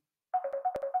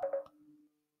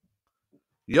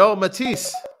 Yo,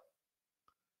 Matisse.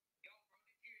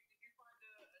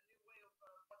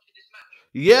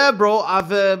 Yeah, bro.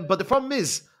 But the problem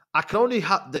is, I can only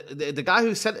have the guy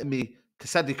who sent it me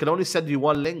said he can only send you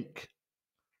one link.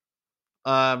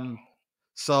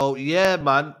 So yeah,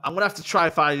 man, I'm gonna have to try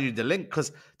and find you the link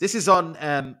because this is on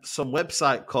some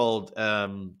website called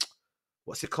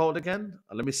what's it called again?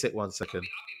 Let me sit 1 second. I've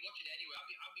been watching it anyway. I've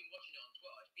been watching it on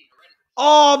Twitter. It's been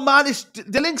horrendous. Oh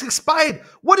man, the link's expired.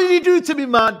 What did you do to me,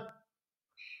 man?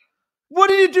 What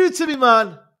did you do to me,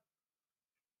 man?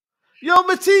 Yo,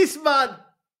 Matisse, man.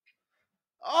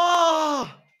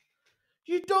 Oh,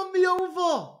 you done me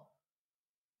over.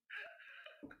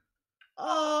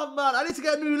 Oh man, I need to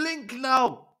get a new link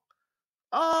now.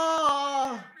 Oh,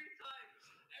 Every time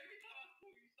I call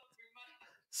you something,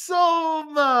 man. so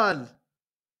man,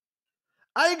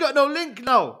 I ain't got no link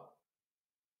now.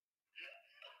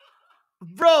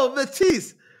 Bro,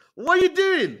 Matisse, what are you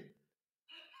doing?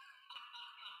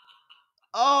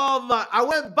 Oh man, I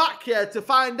went back here to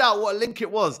find out what link it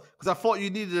was because I thought you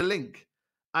needed a link.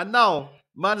 And now,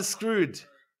 man is screwed. No,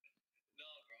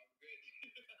 bro, I'm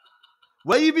good.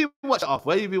 Where you been watching off?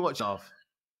 Where you been watching off?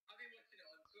 I've been watching it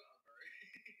on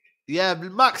Twitter,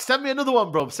 bro. Yeah, Max, send me another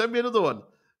one, bro. Send me another one.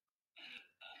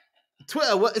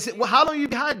 Twitter, what is it? How long are you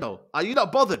behind though? Are you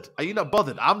not bothered? Are you not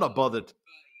bothered? I'm not bothered. 30, 40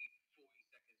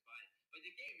 seconds behind. But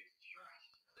the game is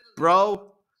trash.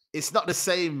 Bro, it's not the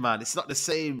same, man. It's not the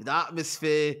same. The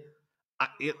atmosphere,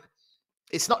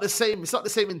 it's not the same. It's not the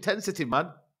same intensity,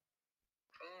 man.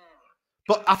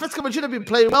 But Atletico Madrid have been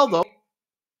playing well, though. I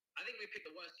think we picked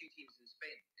the worst 2 teams in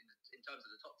Spain in terms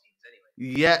of the top teams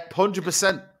anyway. Yeah,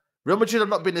 100%. Real Madrid have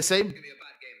not been the same. It's going to be a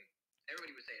bad game.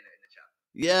 Everybody was saying it in the chat.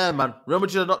 Yeah, man. Real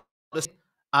Madrid are not the same.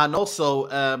 And also,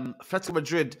 Atletico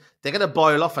Madrid, they're going to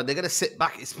boil off and they're going to sit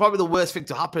back. It's probably the worst thing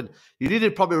to happen. You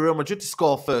needed probably Real Madrid to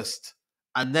score first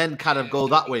and then kind of go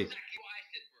that way. Exactly what I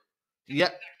said, bro.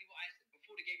 Yep. Exactly what I said.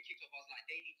 Before the game kicked off, I was like,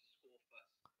 they need to score first.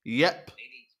 Yep. They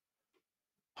need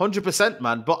to. 100%,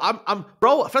 man. But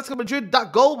bro, Atletico Madrid,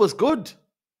 that goal was good.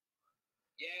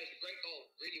 Yeah, it's a great goal.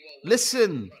 Really well.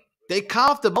 Listen, they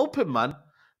carved them open, man.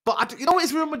 But you know what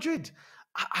is Real Madrid?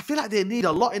 I feel like they need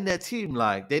a lot in their team.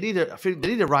 Like I think they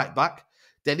need a right back.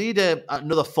 They need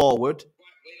another forward,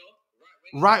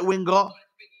 right winger. I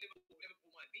think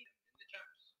Liverpool might beat them in the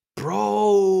champs.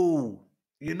 Bro,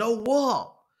 you know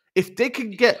what? If they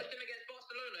can get, Watched them against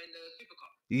Barcelona in the Super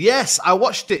Cup. yes, I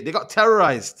watched it. They got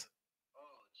terrorized, Oh,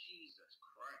 Jesus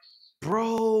Christ.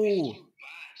 bro. It's too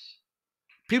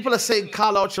bad. People are saying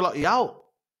Carlo Ancelotti out.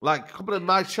 Like a couple of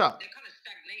my chat. They're kind of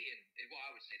stagnating, is what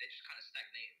I would say. They're just kind of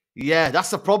stagnating. Yeah,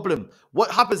 that's the problem. What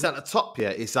happens at the top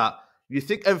here is that you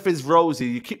think everything's rosy,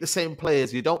 you keep the same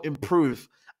players, you don't improve,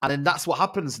 and then that's what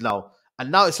happens now.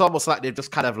 And now it's almost like they've just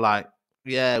kind of like,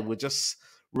 yeah, we're just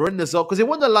running the zone. Because they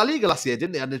won the La Liga last year,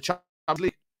 didn't they? And the Champions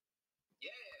League. Yeah.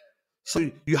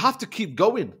 So you have to keep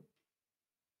going. They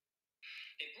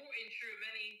brought in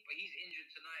Tchouameni, but he's injured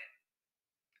tonight.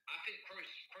 I think Kroos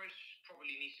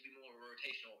probably needs to be more of a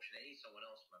rotational option. They need someone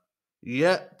else, man.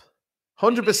 Yep.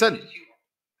 100%.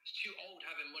 It's too old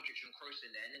having Modric and Kroos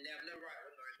in there, and then they have no right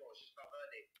winger as well. It's just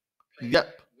Valverde playing Yep. a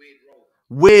weird role.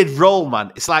 Weird role,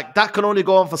 man. It's like that can only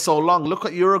go on for so long. Look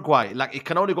at Uruguay. Like it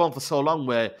can only go on for so long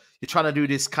where you're trying to do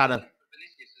this kind of.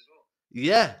 Vinicius as well.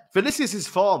 Yeah. Vinicius'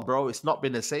 form, bro. It's not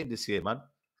been the same this year, man.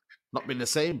 Not been the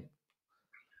same.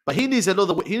 But he needs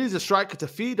a striker to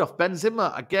feed off.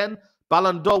 Benzema, again,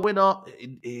 Ballon d'Or winner.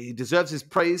 He deserves his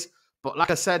praise. But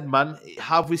like I said, man,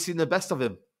 have we seen the best of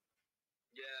him?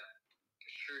 Yeah,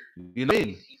 it's true. You know what I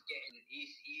mean? He's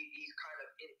kind of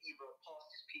either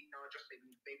past his peak now, just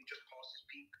maybe just past his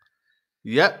peak.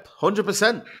 Yep,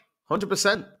 100%.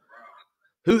 100%.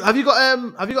 Who have you got?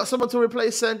 Have you got someone to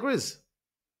replace Grizz?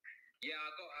 Yeah, I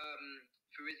got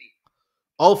Fuizzi.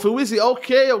 Oh, Fuizzi.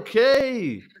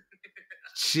 Okay.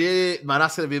 Shit, man,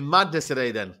 that's gonna be madness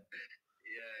today then.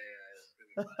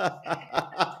 Yeah, Fuizzi's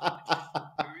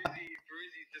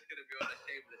just gonna be on a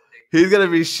shameless thing. He's gonna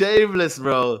be shameless,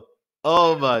 bro.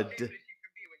 Oh my,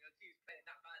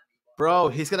 bro,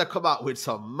 he's gonna come out with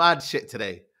some mad shit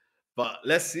today. But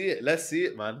let's see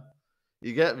it, man.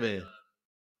 You get me? We got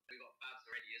Babs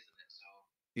already, isn't it? So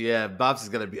Yeah, Babs is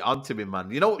gonna be onto me, man.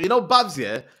 You know, Babs.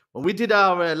 Yeah, when we did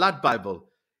our lad Bible,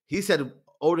 he said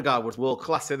Odegaard was world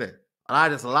class, innit? And I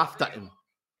just laughed at him. I'm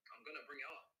gonna bring it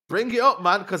up. Bring it up,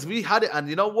 man, because we had it, and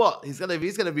you know what? He's gonna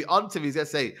be onto me. He's gonna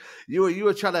say you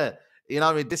were trying to, you know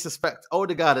what I mean, disrespect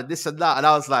Odegaard and this and that, and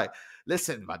I was like,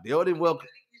 listen, man, the only world. Did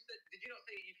you not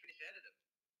say you finished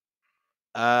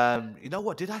ahead of them? You know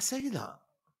what? Did I say that?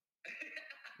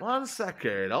 1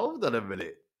 second. Hold on a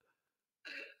minute.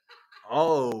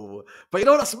 Oh, but you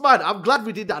know that's mad. I'm glad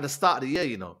we did that at the start of the year,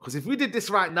 you know, because if we did this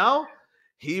right now,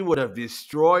 he would have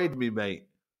destroyed me, mate.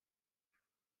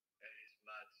 It's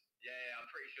mad. Yeah, I'm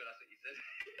pretty sure that's what you said.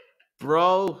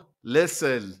 Bro,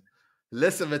 listen,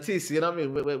 Matisse. You know what I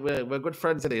mean? We're good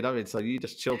friends today. You know what I mean? So you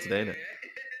just chill today, innit?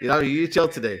 You know what I mean? You chill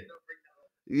today.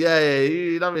 Yeah,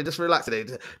 you know what I mean? Just relax today.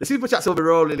 The super chats will be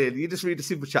rolling in. You just read the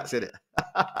super chats, innit?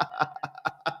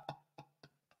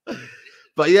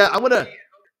 But yeah, I'm gonna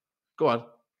go on. I'm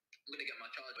gonna get my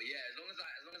charge, but yeah, as long as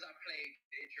I play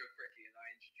the intro correctly and I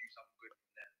introduce something good from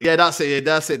there. Yeah, that's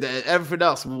it. Everything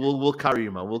else, we'll carry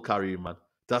you, man. We'll carry you, man.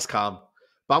 That's calm.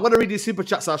 But I'm gonna read these super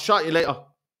chats. I'll shout you later. Alright,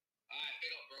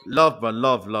 big up, bro.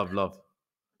 Love, man.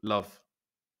 Love.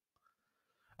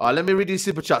 All right, let me read these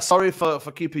super chats. Sorry for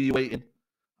keeping you waiting.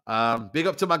 Big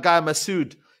up to my guy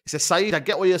Masood. He says, Saeed, I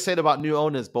get what you're saying about new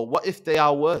owners, but what if they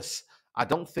are worse? I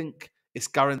don't think it's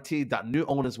guaranteed that new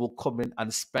owners will come in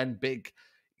and spend big.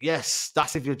 Yes,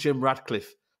 that's if you're Jim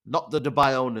Radcliffe, not the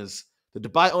Dubai owners. The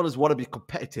Dubai owners want to be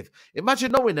competitive.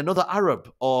 Imagine knowing another Arab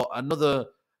or another,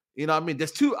 you know what I mean?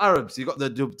 There's two Arabs. You got the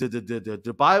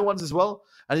Dubai ones as well,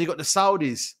 and you got the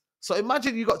Saudis. So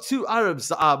imagine you got two Arabs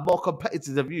that are more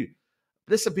competitive than you.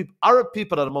 Listen, people, Arab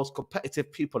people are the most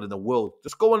competitive people in the world.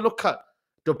 Just go and look at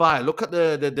Dubai. Look at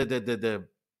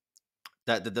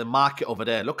the market over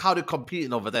there. Look how they're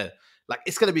competing over there. Like,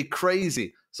 it's going to be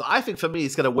crazy. So I think for me,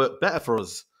 it's going to work better for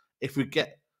us if we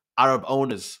get Arab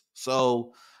owners.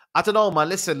 So I don't know, man.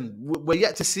 Listen, we're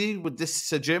yet to see with this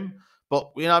Jim.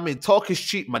 But, you know what I mean? Talk is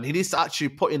cheap, man. He needs to actually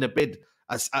put in a bid,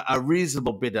 as a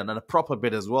reasonable bid and a proper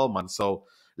bid as well, man. So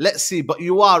let's see. But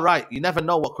you are right. You never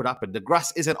know what could happen. The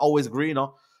grass isn't always greener.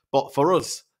 But for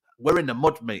us, we're in the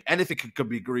mud, mate. Anything could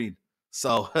be green.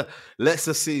 So let's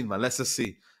just see, man. Let's just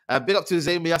see. Big up to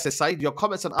Zamia says, Said, your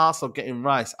comments on Arsenal getting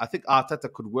Rice. I think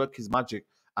Arteta could work his magic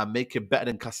and make him better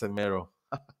than Casemiro.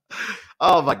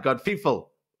 Oh, my God.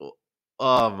 People.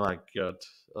 Oh, my God.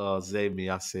 Oh, Zayn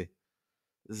Miasi.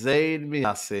 Zayn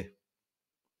Miasi,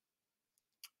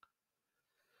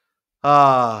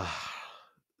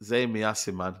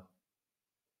 man.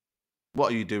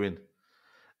 What are you doing?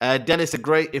 Dennis,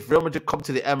 great. If Real Madrid come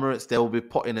to the Emirates, they will be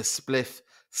putting a spliff.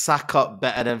 Sack up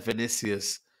better than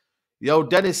Vinicius. Yo,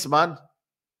 Dennis, man.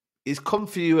 He's come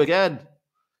for you again.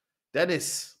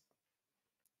 Dennis,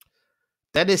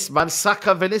 man.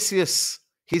 Saka Vinicius.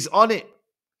 He's on it.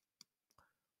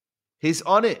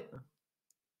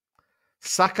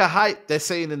 Saka hype, they're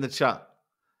saying in the chat.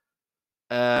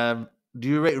 Do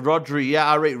you rate Rodri? Yeah,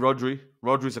 I rate Rodri.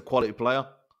 Rodri's a quality player.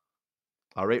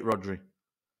 I rate Rodri.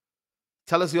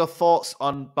 Tell us your thoughts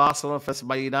on Barcelona versus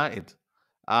Man United.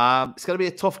 It's going to be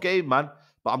a tough game, man.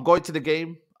 But I'm going to the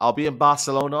game. I'll be in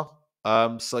Barcelona.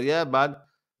 So, yeah, man.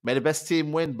 May the best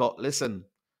team win. But listen,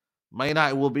 Man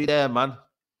United will be there, man.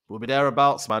 We'll be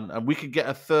thereabouts, man. And we could get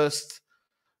a first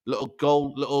little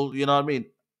goal, you know what I mean?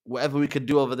 whatever we can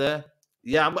do over there.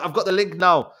 Yeah, I've got the link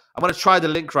now. I'm gonna try the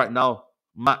link right now,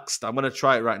 Maxed. I'm gonna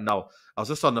try it right now. I was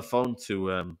just on the phone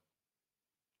to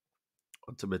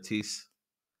Matisse.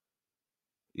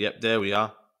 Yep, there we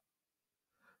are.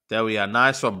 There we are.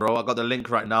 Nice one, bro. I got the link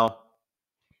right now.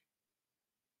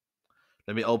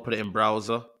 Let me open it in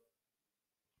browser.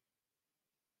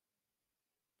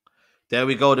 There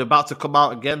we go. They're about to come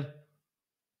out again.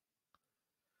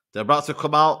 They're about to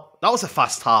come out. That was a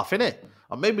fast half, innit?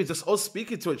 Or maybe just us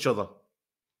speaking to each other.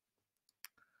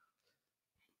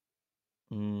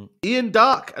 Ian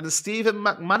Dark and Stephen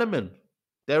McManaman.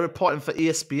 They're reporting for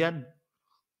ESPN.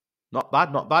 Not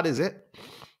bad, is it?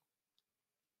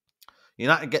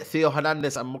 United get Theo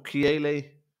Hernandez and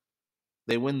Mukiele.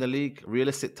 They win the league.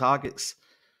 Realistic targets.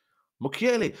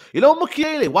 Mukiele. You know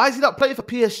Mukiele, why is he not playing for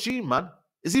PSG, man?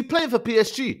 Is he playing for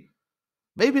PSG?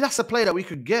 Maybe that's a player that we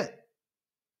could get.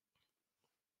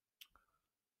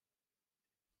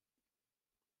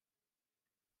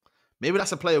 Maybe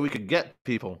that's a player we could get,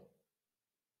 people.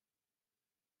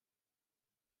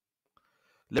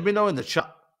 Let me know in the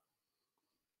chat.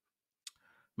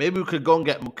 Maybe we could go and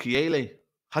get Mukiele.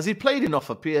 Has he played enough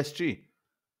for PSG?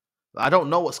 I don't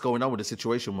know what's going on with the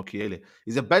situation with Mukiele.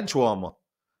 He's a bench warmer.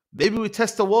 Maybe we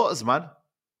test the waters, man.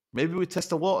 Maybe we test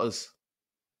the waters.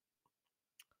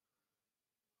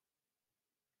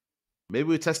 Maybe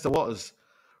we test the waters.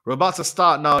 We're about to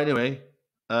start now anyway.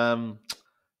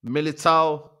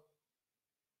 Militao.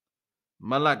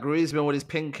 Man like Griezmann with his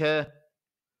pink hair.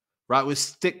 Right,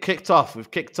 we've kicked off.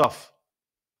 We've kicked off.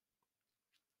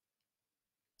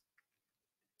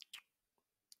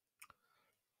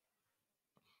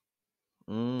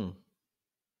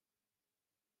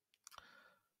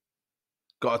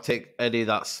 Got to take Eddie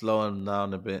that slow him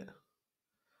down a bit.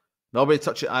 Nobody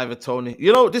touch it, Ivan Tony.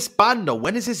 You know, this ban though,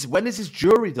 when is his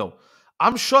jury though?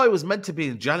 I'm sure it was meant to be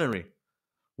in January.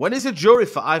 When is the jury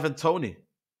for Ivan Tony?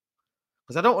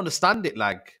 Because I don't understand it.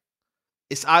 Like,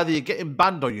 it's either you're getting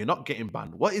banned or you're not getting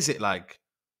banned. What is it like?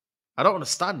 I don't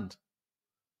understand.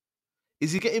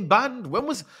 Is he getting banned?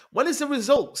 When is the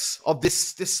results of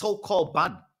this so-called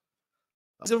ban?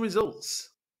 What's the results?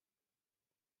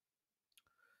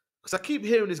 Because I keep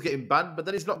hearing he's getting banned, but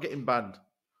then he's not getting banned.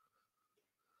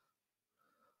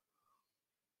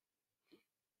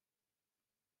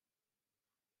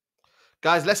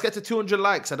 Guys, let's get to 200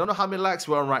 likes. I don't know how many likes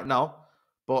we're on right now,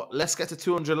 but let's get to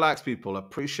 200 likes, people. I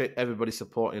appreciate everybody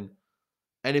supporting.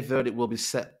 Any verdict will be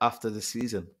set after the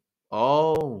season.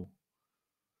 Oh,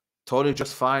 Tony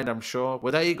just fined, I'm sure.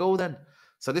 Well, there you go then.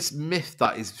 So this myth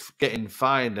that he's getting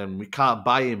fined and we can't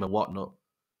buy him and whatnot.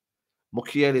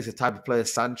 Mukiele is the type of player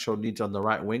Sancho needs on the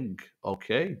right wing.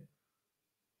 Okay.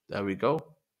 There we go.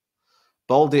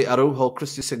 Baldi, Araujo,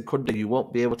 Christensen, Kunde, you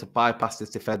won't be able to bypass this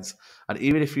defence. And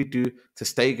even if you do, Ter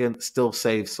Stegen still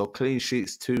saves. So clean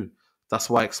sheets too. That's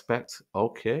what I expect.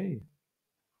 Okay.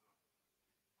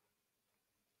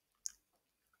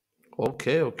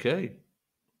 Okay.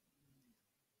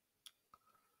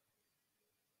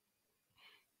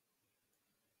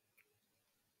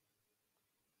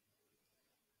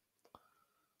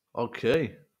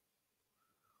 Okay.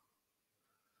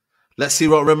 Let's see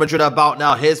what Real Madrid are about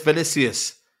now. Here's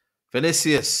Vinicius.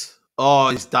 Vinicius. Oh,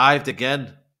 he's dived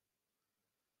again.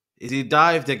 Is he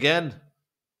dived again?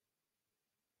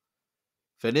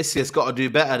 Vinicius got to do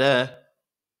better there.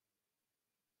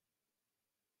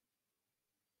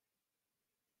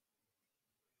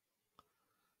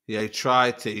 Yeah, he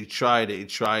tried it. He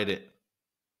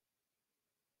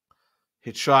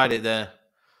tried it there.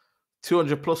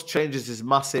 200 plus changes is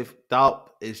massive.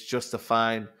 Doubt is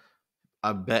justifying.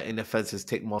 I'm betting offences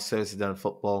take more seriously than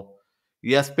football.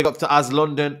 Yes, big up to Az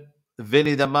London.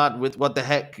 Vinny the man with what the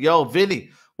heck? Yo, Vinny.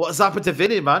 What has happened to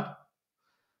Vinny, man?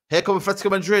 Here comes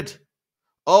Atletico Madrid.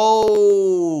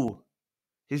 Oh,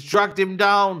 he's dragged him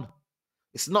down.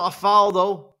 It's not a foul,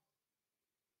 though.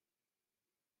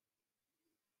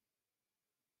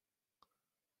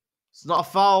 It's not a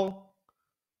foul.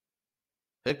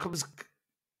 Here comes...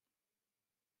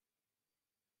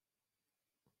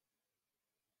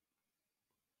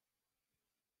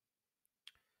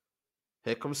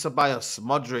 Here comes Ceballos,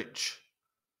 Modric.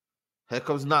 Here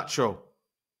comes Nacho.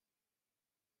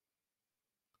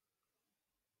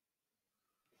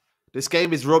 This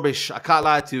game is rubbish. I can't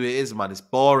lie to you, it is, man. It's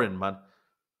boring, man.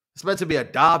 It's meant to be a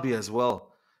derby as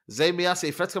well. Zemiasi,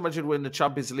 if Atletico Madrid win the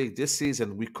Champions League this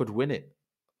season, we could win it.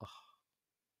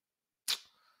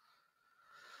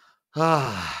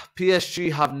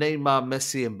 PSG have Neymar,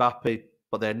 Messi, and Mbappe,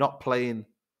 but they're not playing.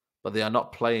 But they are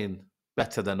not playing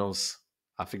better than us.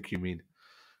 I think you mean.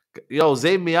 Yo,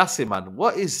 Zemiasi, man,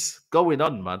 what is going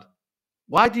on, man?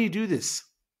 Why do you do this?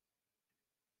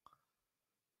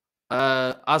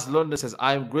 As London says,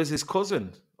 I'm Grizzly's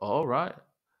cousin. All right.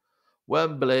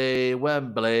 Wembley,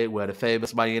 Wembley. We're the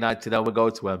famous Man United and we go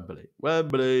to Wembley.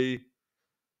 Wembley.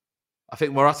 I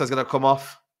think Morata's going to come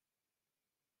off.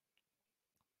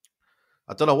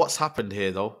 I don't know what's happened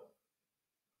here, though.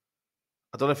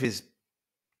 I don't know if he's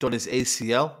done his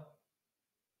ACL.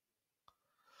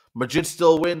 Madrid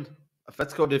still win.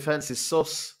 Atletico defense is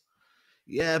sus.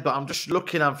 Yeah, but I'm just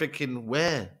looking, I'm thinking,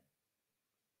 where?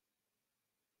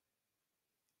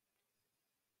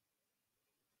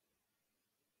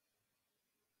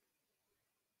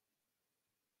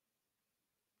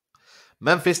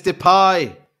 Memphis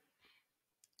Depay.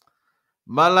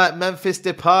 Man like Memphis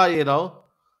Depay, you know.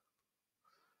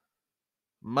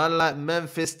 Man like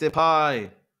Memphis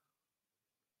Depay.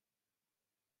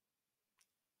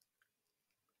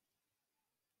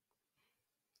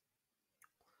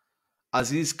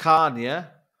 Aziz Khan, yeah?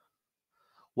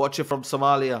 Watcher from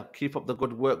Somalia. Keep up the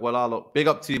good work while I look. Big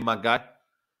up to you, my guy.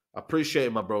 Appreciate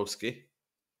it, my broski.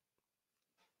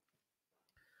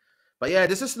 But yeah,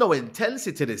 there's just no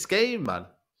intensity to this game, man.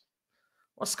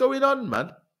 What's going on,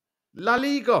 man? La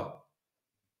Liga.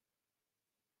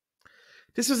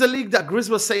 This was a league that Grizz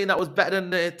was saying that was better than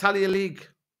the Italian league.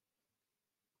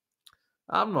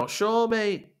 I'm not sure,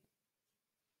 mate.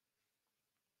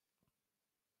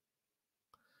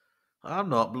 I'm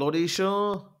not bloody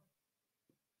sure.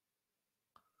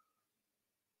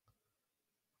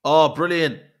 Oh,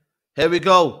 brilliant. Here we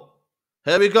go.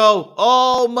 Here we go.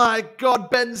 Oh, my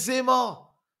God, Benzema.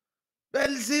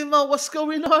 Benzema, what's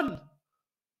going on?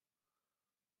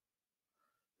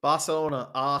 Barcelona,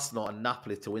 Arsenal, and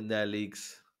Napoli to win their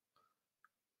leagues.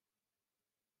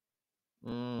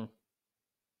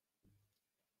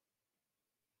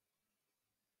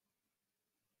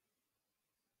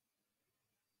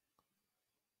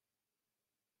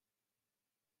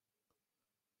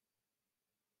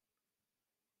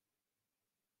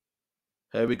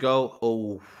 Here we go.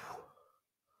 Oh.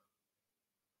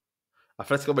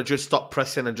 Atletico Madrid stop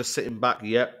pressing and just sitting back.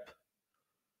 Yep.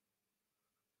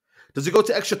 Does it go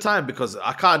to extra time? Because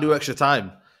I can't do extra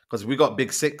time because we got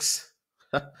big six.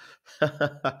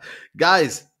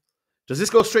 Guys, does this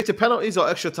go straight to penalties or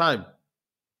extra time?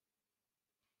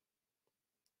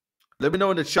 Let me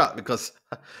know in the chat because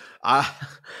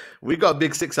we got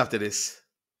big six after this.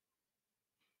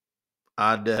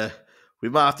 And we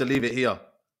might have to leave it here.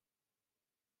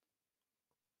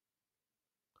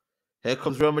 Here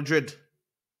comes Real Madrid.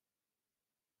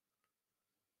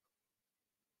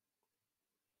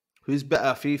 Who's better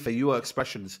at FIFA? You or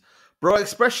Expressions? Bro,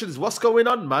 Expressions, what's going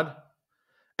on, man?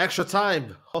 Extra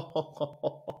time.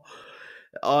 Oh,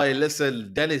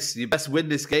 listen, Dennis, you best win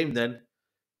this game then.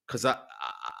 Because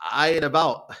I ain't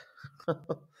about.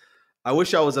 I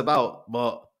wish I was about,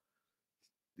 but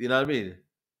you know what I mean?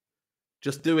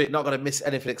 Just do it. Not going to miss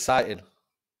anything exciting.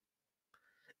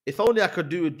 If only I could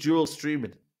do a dual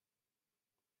streaming.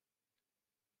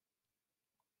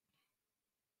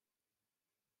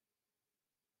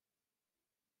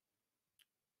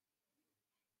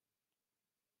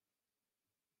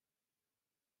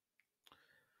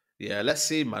 Yeah, let's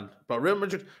see, man. But Real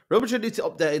Madrid need to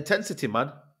up their intensity,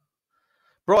 man.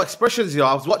 Bro, Expressions,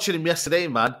 I was watching him yesterday,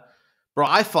 man. Bro,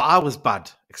 I thought I was bad.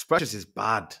 Expressions is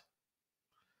bad.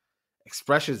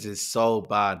 Expressions is so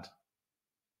bad.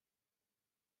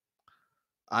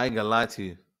 I ain't gonna lie to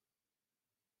you.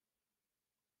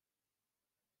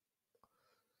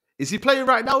 Is he playing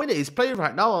right now, innit? He's playing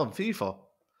right now on FIFA.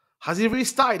 Has he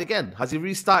restarted again? Has he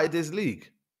restarted his league?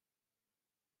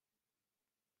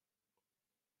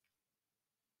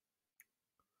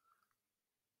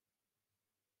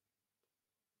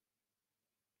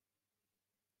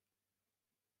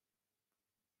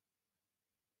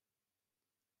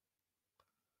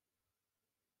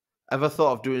 Ever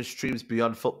thought of doing streams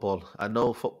beyond football? I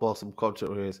know football, some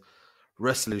content areas,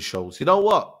 wrestling shows. You know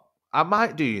what? I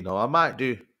might do, I might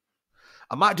do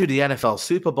the NFL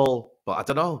Super Bowl, but I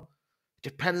don't know.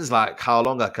 Depends like how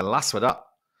long I can last with that.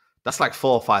 That's like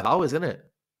 4 or 5 hours, isn't it?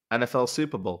 NFL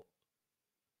Super Bowl.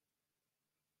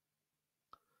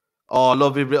 Oh,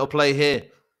 lovely little play here.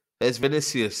 There's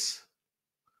Vinicius.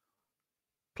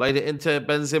 Played it into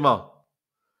Benzema.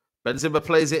 Benzema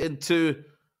plays it into...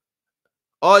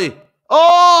 Oi!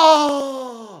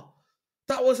 Oh!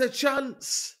 That was a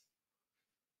chance.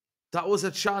 That was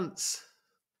a chance.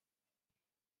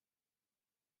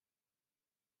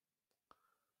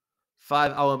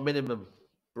 5 hour minimum.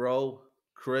 Bro,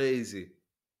 crazy.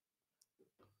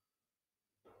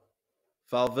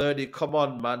 Valverde, come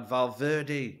on, man.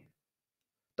 Valverde.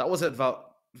 That wasn't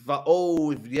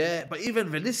oh, yeah. But even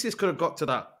Vinicius could have got to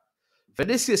that.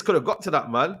 Vinicius could have got to that,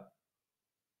 man.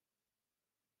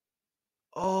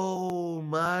 Oh,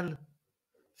 man.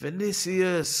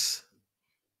 Vinicius.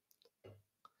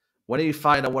 When are you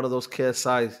find on one of those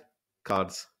KSI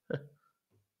cards?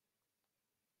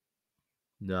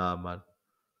 Nah, man.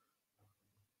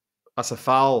 That's a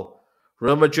foul.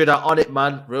 Real Madrid are on it,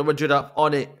 man. Real Madrid are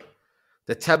on it.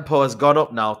 The tempo has gone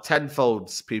up now.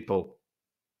 Tenfolds, people.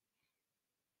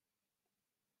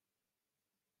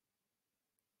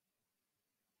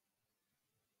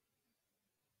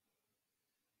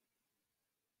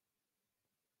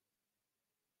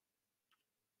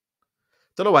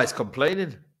 Don't know why he's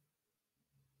complaining.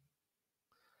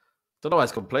 Don't know why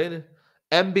he's complaining.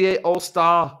 NBA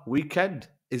All-Star Weekend.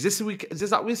 Is this week? Is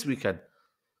this weekend?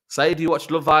 Say, do you watch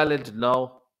Love Island?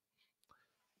 No.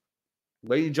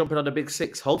 Where are you jumping on the Big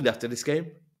Six? Hopefully after this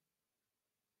game.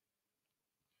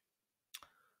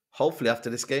 Hopefully after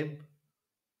this game.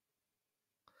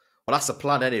 Well, that's the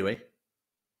plan anyway.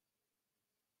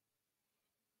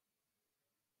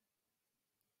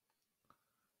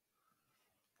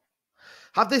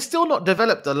 Have they still not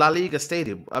developed the La Liga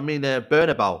stadium? I mean,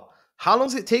 Bernabeu. How long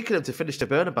is it taking them to finish the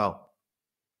Bernabeu?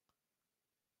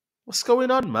 What's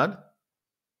going on, man?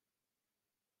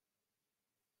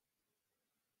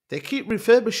 They keep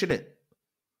refurbishing it.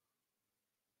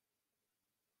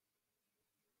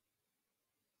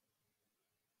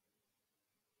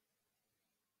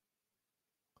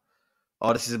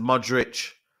 Oh, this is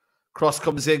Modric. Cross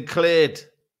comes in, cleared.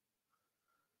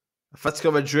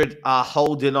 Atletico Madrid are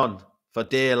holding on for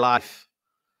dear life.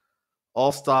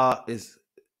 All-Star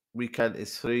weekend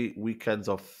is 3 weekends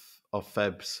of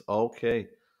Febs. Okay.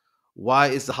 Why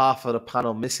is the half of the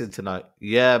panel missing tonight?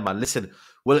 Yeah, man. Listen,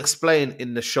 we'll explain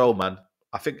in the show, man.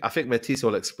 I think Matisse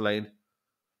will explain.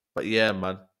 But yeah,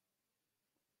 man.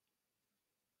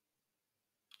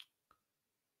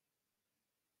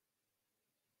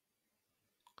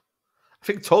 I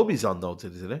think Toby's on though,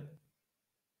 isn't he?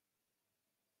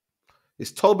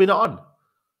 Is Toby not on?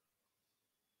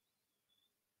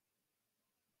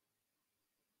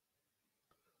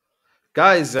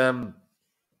 Guys,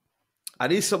 I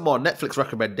need some more Netflix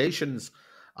recommendations.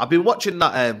 I've been watching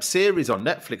that series on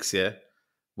Netflix here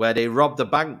where they rob the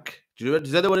bank.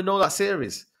 Does anyone know that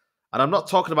series? And I'm not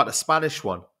talking about the Spanish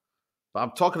one, but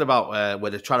I'm talking about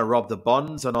where they're trying to rob the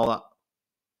bonds and all that.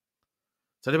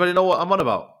 Does anybody know what I'm on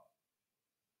about?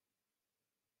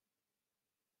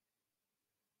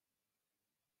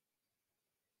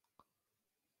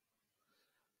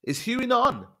 Is Huey not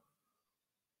on?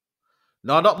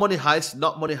 No, not Money Heist.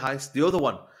 Not Money Heist. The other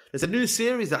one. There's a new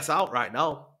series that's out right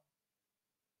now.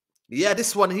 Yeah,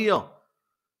 this one here.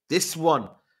 This one.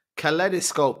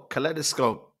 Kaleidoscope.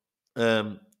 Kaleidoscope.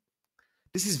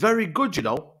 This is very good, you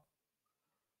know.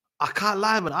 I can't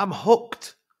lie, man. I'm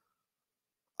hooked.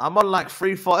 I'm on like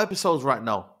 3-4 episodes right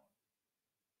now.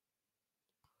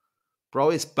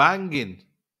 Bro, it's banging.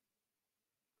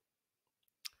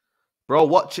 Bro,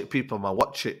 watch it, people, man.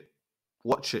 Watch it.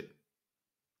 Watch it.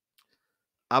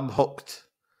 I'm hooked.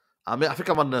 I think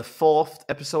I'm on the 4th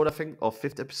episode, or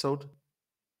 5th episode.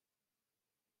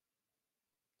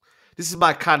 This is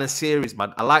my kind of series,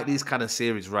 man. I like these kind of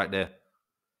series right there.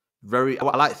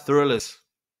 I like thrillers.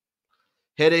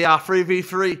 Here they are,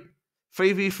 3v3.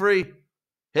 3v3.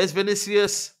 Here's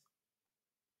Vinicius.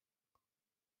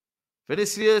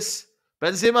 Vinicius.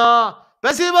 Benzema.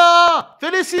 Benzema.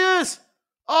 Vinicius.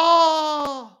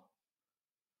 Oh.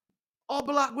 Oh,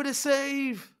 Black with a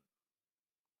save.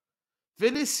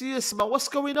 Vinicius, man. What's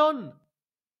going on?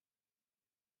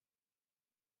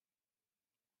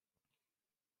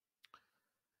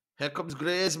 Here comes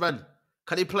Griezmann.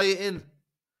 Can he play it in?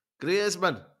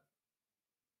 Griezmann.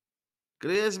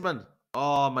 Griezmann.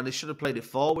 Oh, man, he should have played it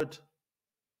forward.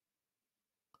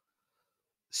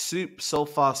 Soup, so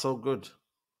far, so good.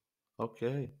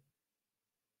 Okay.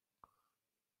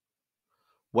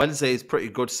 Wednesday is pretty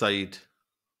good, Saeed.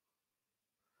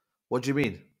 What do you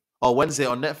mean? Oh, Wednesday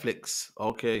on Netflix.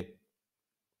 Okay.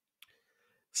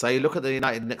 Saeed, look at the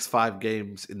United next 5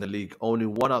 games in the league. Only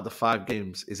 1 out of the 5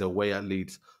 games is away at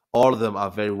Leeds. All of them are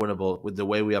very winnable with the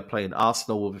way we are playing.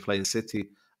 Arsenal will be playing City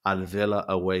and Villa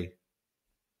away.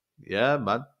 Yeah,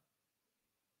 man.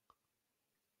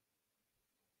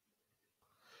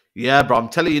 Yeah, bro. I'm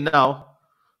telling you now.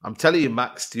 I'm telling you,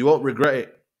 Max. You won't regret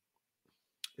it.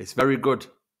 It's very good.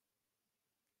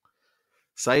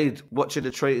 Saeed, watching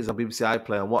the traitors on BBC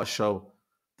iPlayer, and what a show.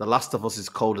 The Last of Us is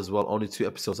cold as well. Only 2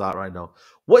 episodes out right now.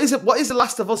 What is it? What is The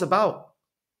Last of Us about?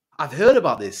 I've heard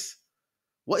about this.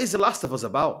 What is The Last of Us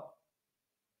about?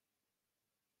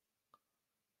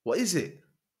 What is it?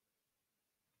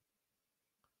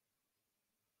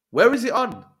 Where is it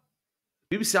on?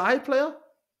 BBC iPlayer?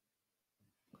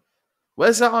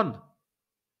 Where's that on?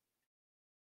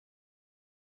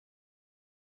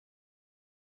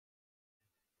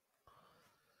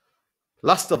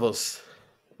 Last of Us.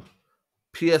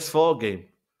 PS4 game.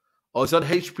 Oh, it's on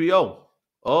HBO.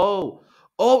 Oh.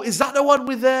 Oh, is that the one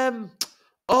with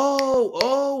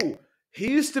Oh.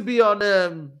 He used to be on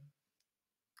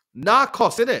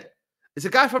Narcos, isn't it? It's a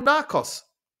guy from Narcos.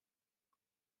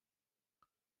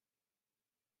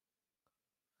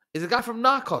 It's a guy from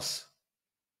Narcos.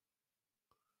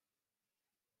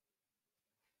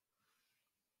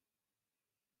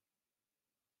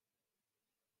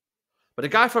 But the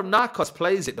guy from Narcos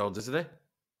plays it, though, doesn't he?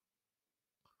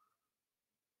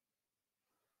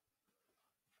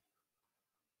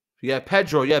 Yeah,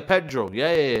 Pedro. Yeah, Pedro.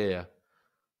 Yeah.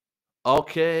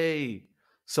 Okay.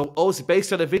 So, it's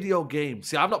based on a video game.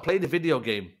 See, I've not played the video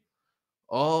game.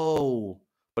 Oh.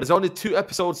 But there's only 2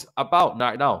 episodes about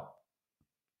right now.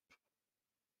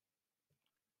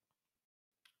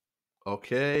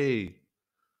 Okay.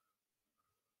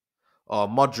 Oh,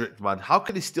 Modric, man. How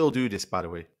can he still do this, by the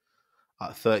way?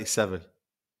 At 37.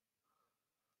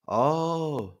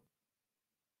 Oh.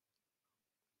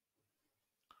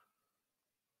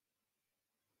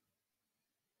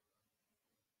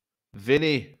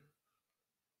 Vinny.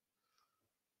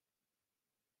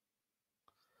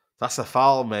 That's a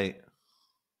foul, mate.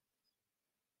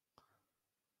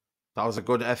 That was a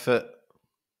good effort.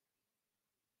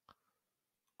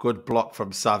 Good block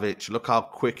from Savage. Look how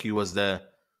quick he was there.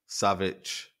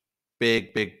 Savage.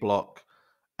 Big block.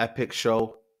 Epic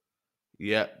show.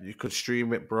 Yep. You could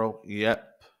stream it, bro.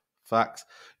 Yep. Facts.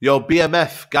 Yo,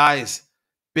 BMF, guys.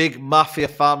 Big Mafia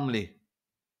family.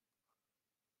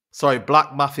 Sorry,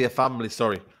 Black Mafia family.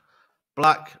 Sorry.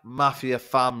 Black Mafia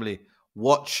family.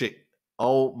 Watch it.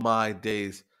 Oh, my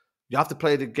days. You have to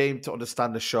play the game to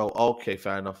understand the show. Okay,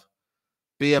 fair enough.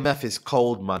 BMF is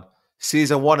cold, man.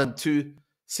 Season 1 and 2.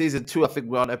 Season 2, I think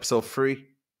we're on episode 3.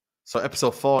 So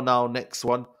episode 4 now, next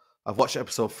one. I've watched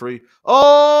episode 3.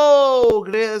 Oh,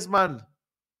 greatest, man.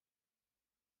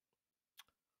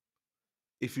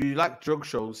 If you like drug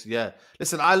shows, yeah.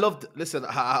 Listen,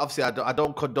 obviously I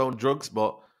don't condone drugs,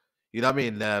 but you know what I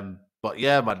mean? But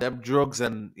yeah, man, them drugs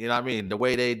and you know what I mean, the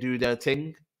way they do their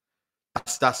thing,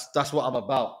 that's what I'm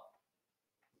about.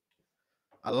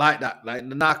 I like that. Like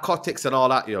the narcotics and all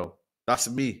that, yo. That's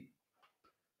me.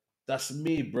 That's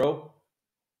me, bro.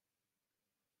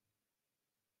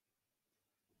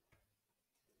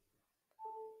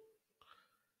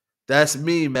 That's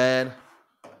me, man.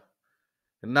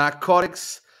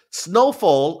 Narcotics.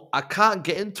 Snowfall, I can't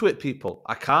get into it, people.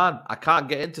 I can't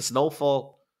get into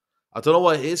Snowfall. I don't know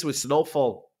what it is with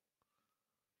Snowfall.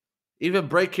 Even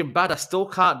Breaking Bad, I still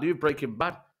can't do Breaking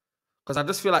Bad. Because I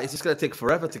just feel like it's just going to take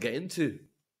forever to get into.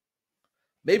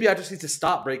 Maybe I just need to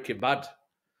start Breaking Bad.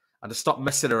 And just stop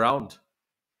messing around.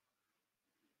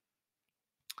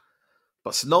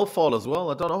 But Snowfall as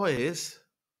well, I don't know what it is.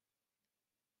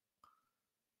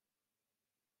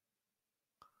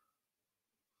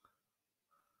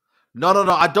 No,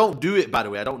 I don't do it, by the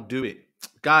way. I don't do it.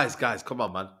 Guys, come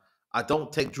on, man. I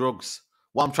don't take drugs.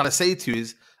 What I'm trying to say to you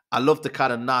is I love the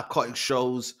kind of narcotic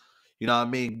shows, you know what I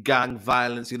mean? Gang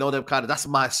violence, you know, them kind of, that's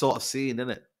my sort of scene,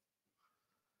 isn't it?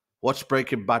 Watch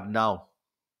Breaking Bad now.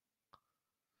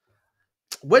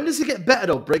 When does it get better,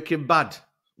 though, Breaking Bad?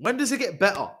 When does it get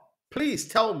better? Please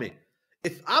tell me.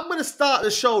 If I'm going to start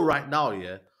the show right now,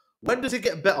 yeah, when does it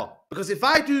get better? Because if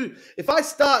I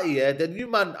start here, then you,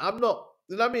 man, I'm not,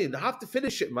 you know what I mean? I have to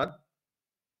finish it, man.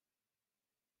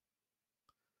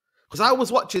 Because I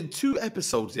was watching 2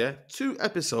 episodes, yeah? 2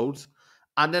 episodes,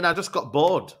 and then I just got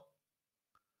bored.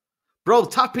 Bro,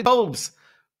 Tapping Holmes.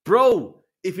 Bro,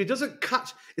 if he doesn't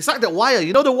catch... It's like The Wire.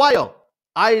 You know The Wire?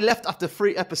 I left after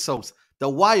 3 episodes. The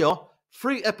Wire,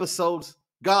 3 episodes,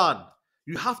 gone.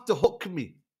 You have to hook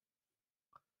me.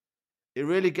 It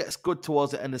really gets good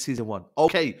towards the end of season 1.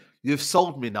 Okay, you've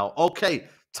sold me now. Okay,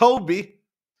 Toby,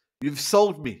 you've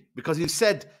sold me because you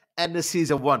said end of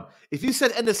season 1. If you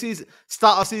said end of season,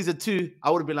 start of season 2,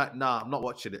 I would have been like, nah, I'm not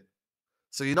watching it.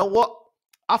 So you know what?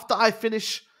 After I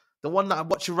finish the one that I'm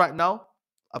watching right now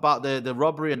about the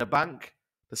robbery in the bank,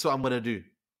 that's what I'm going to do.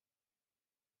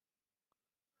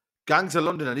 Gangs of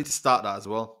London, I need to start that as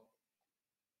well.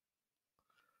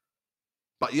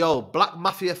 But yo, Black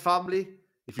Mafia Family,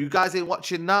 if you guys ain't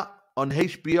watching that on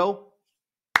HBO,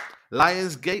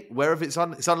 Lionsgate, wherever it's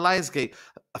on Lionsgate.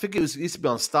 I think it used to be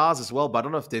on Stars as well, but I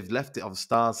don't know if they've left it on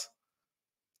Stars.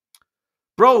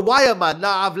 Bro, Wire, man.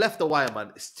 Nah, I've left the Wire,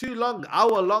 man. It's too long.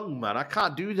 Hour long, man. I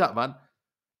can't do that, man.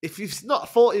 If it's not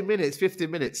 40 minutes, 50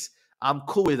 minutes, I'm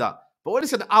cool with that. But when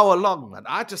it's an hour long, man,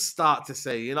 I just start to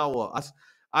say, you know what?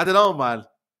 I don't know, man.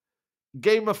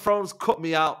 Game of Thrones cut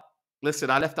me out. Listen,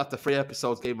 I left after 3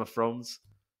 episodes, Game of Thrones.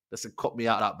 Listen, cut me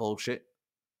out of that bullshit.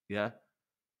 Yeah.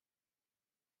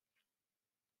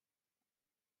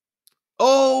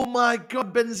 Oh my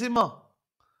God, Benzema.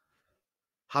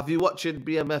 Have you watching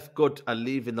BMF good and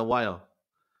leaving The Wire?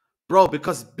 Bro,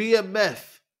 because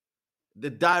BMF,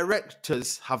 the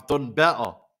directors have done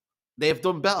better. They've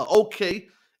done better. Okay,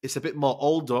 it's a bit more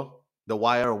older, The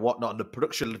Wire and whatnot, and the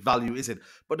production value isn't.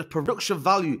 But the production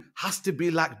value has to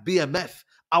be like BMF.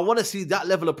 I want to see that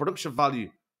level of production value.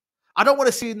 I don't want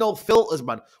to see no filters,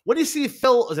 man. When you see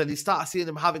filters and you start seeing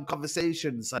them having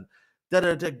conversations and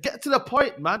get to the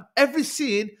point, man. Every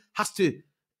scene has to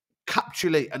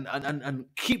capsulate and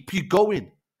keep you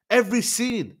going. Every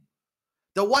scene.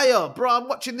 The Wire, bro. I'm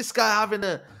watching this guy having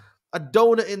a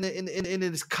donut in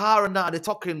his car and that, and they're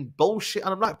talking bullshit.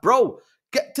 And I'm like, bro,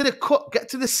 get to the cut, get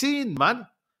to the scene, man.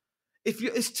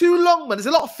 It's too long, man. There's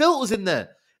a lot of filters in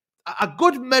there. A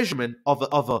good measurement of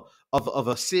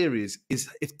a series is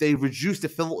if they reduce the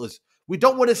filters. We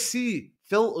don't want to see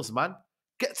filters, man.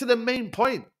 Get to the main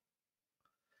point.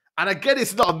 And I get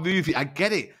it's not a movie. I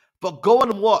get it. But go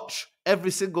and watch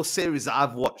every single series that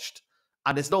I've watched.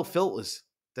 And there's no filters.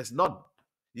 There's none.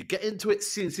 You get into it,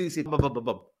 see, bum, bum, bum,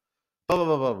 bum. Bum, bum,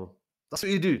 bum, bum. That's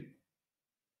what you do.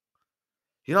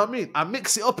 You know what I mean? I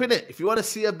mix it up in it. If you want to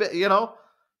see a bit,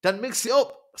 then mix it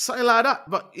up. Something like that.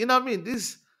 But you know what I mean?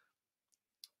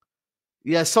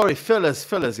 Yeah, sorry,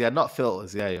 fillers. Yeah, not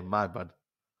filters. Yeah, my bad.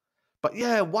 But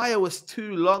yeah, Wire was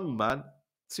too long, man.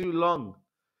 Too long.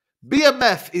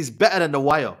 BMF is better than The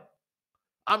Wire.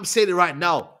 I'm saying it right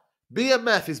now.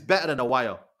 BMF is better than The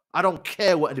Wire. I don't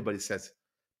care what anybody says.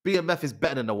 BMF is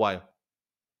better than The Wire.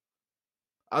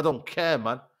 I don't care,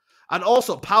 man. And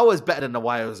also, Power is better than The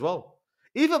Wire as well.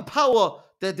 Even Power,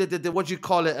 the what do you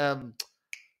call it?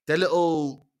 The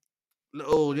little,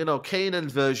 Kanan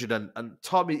version and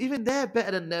Tommy, even they're better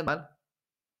than them, man.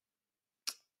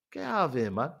 Get out of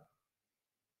here, man.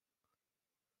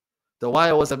 The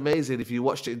Wire was amazing if you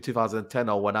watched it in 2010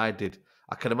 or when I did.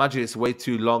 I can imagine it's way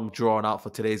too long, drawn out for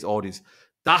today's audience.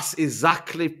 That's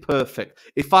exactly perfect.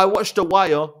 If I watched The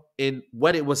Wire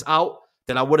when it was out,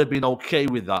 then I would have been okay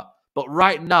with that. But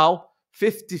right now,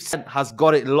 50 Cent has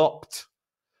got it locked.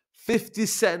 50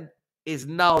 Cent is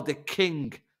now the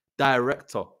king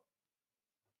director.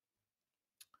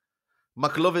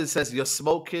 McLovin says, you're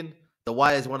smoking. The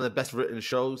Wire is one of the best written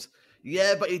shows.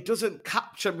 Yeah, but it doesn't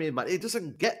capture me, man. It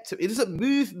doesn't it doesn't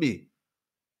move me.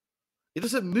 It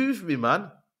doesn't move me,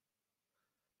 man.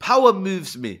 Power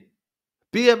moves me.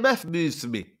 BMF moves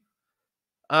me.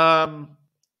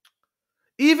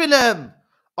 Even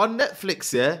on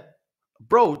Netflix, yeah?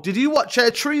 Bro, did you watch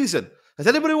Treason? Has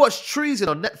anybody watched Treason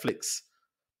on Netflix?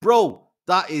 Bro,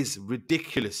 that is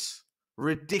ridiculous.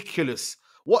 Ridiculous.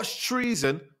 Watch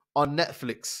Treason on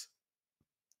Netflix.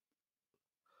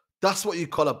 That's what you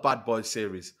call a bad boy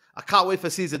series. I can't wait for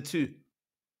season 2.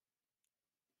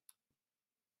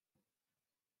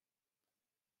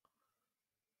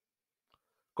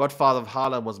 Godfather of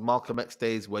Harlem was Malcolm X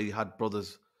days where you had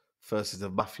brothers versus the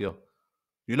mafia.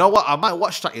 You know what? I might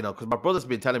watch that, because my brother's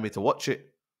been telling me to watch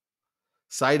it.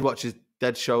 Side watches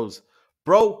dead shows.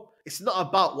 Bro, it's not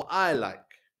about what I like.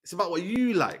 It's about what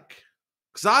you like.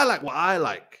 Because I like what I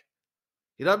like.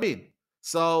 You know what I mean?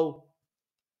 So,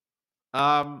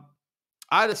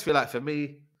 I just feel like for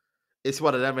me, it's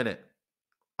one of them, innit?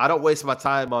 I don't waste my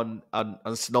time on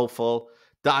Snowfall.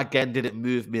 That again didn't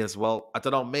move me as well. I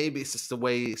don't know. Maybe it's just the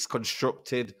way it's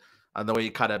constructed and the way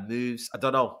it kind of moves. I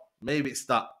don't know. Maybe it's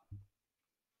that.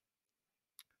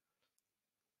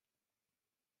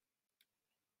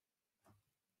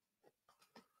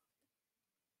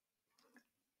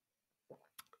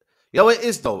 You know what it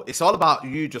is though? It's all about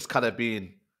you just kind of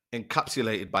being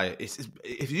encapsulated by it.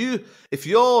 If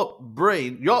your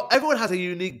brain, everyone has a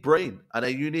unique brain and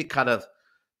a unique kind of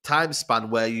time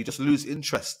span where you just lose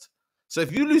interest. So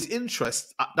if you lose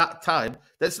interest at that time,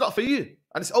 then it's not for you.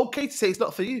 And it's okay to say it's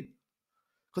not for you.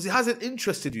 Because it hasn't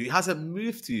interested you. It hasn't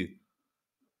moved to you.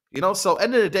 So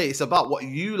end of the day, it's about what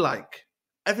you like.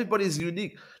 Everybody's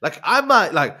unique. Like, I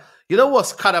might,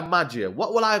 what's kind of mad here?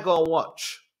 What will I go and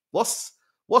watch? What's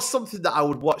something that I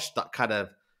would watch that kind of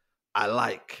I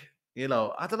like? I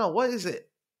don't know. What is it?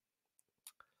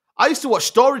 I used to watch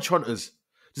Storage Hunters.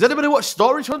 Does anybody watch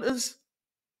Storage Hunters?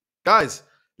 Guys,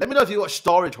 let me know if you watch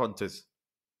Storage Hunters.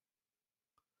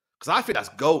 Because I think that's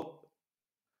GOAT.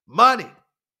 Money.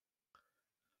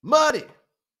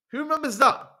 Who remembers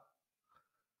that?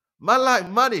 Man like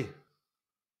Money.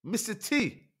 Mr.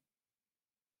 T.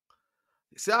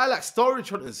 See, I like Storage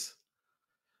Hunters.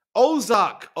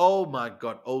 Ozark. Oh my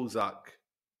God, Ozark.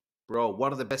 Bro,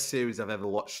 one of the best series I've ever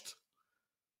watched.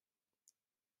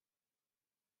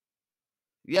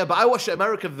 Yeah, but I watched the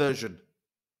American version.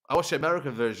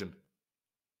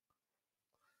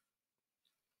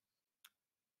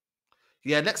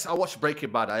 Yeah, next I'll watch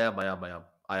Breaking Bad. I am.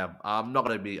 I'm not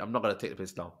gonna take the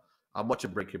piss now. I'm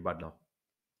watching Breaking Bad now.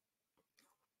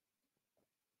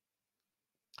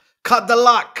 Cut the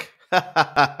luck.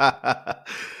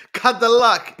 Cut the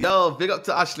luck. Yo, big up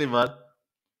to Ashley, man.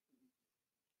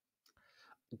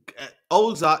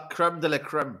 Ozark, creme de la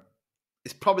creme.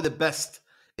 It's probably the best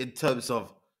in terms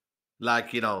of,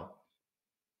 like,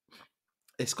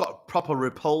 it's got proper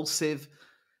repulsive,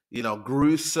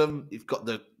 gruesome. You've got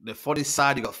the funny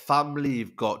side. You've got family.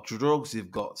 You've got drugs.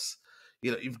 You've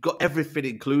got everything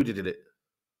included in it.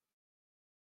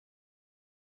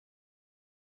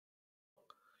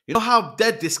 You know how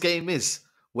dead this game is?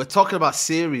 We're talking about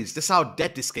series. This is how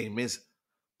dead this game is.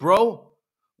 Bro,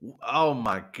 oh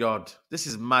my God. This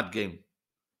is mad game.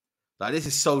 Like, this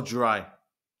is so dry.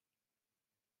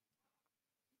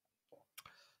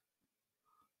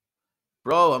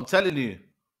 Bro, I'm telling you.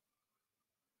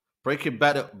 Breaking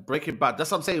Bad.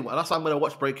 That's what I'm saying. That's why I'm going to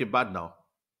watch Breaking Bad now.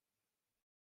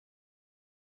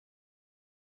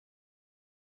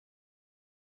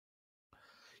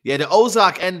 Yeah, the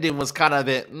Ozark ending was kind of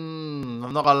it. I'm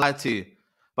not going to lie to you.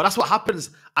 But that's what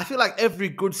happens. I feel like every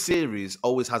good series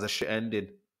always has a shit ending.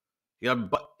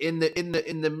 But in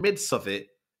the midst of it,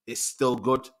 it's still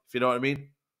good. If you know what I mean.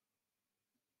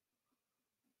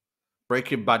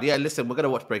 Breaking Bad. Yeah, listen, we're gonna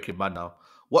watch Breaking Bad now.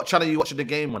 What channel are you watching the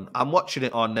game on? I'm watching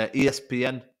it on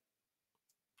ESPN.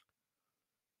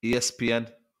 ESPN.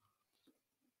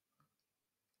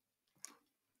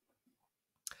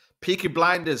 Peaky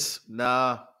Blinders.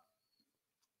 Nah.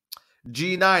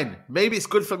 G9. Maybe it's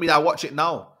good for me that I watch it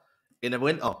now in the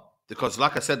winter because,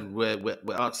 like I said, we're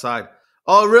outside.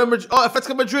 Oh, Real Madrid. Oh,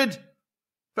 Atletico Madrid.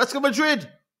 Atletico Madrid.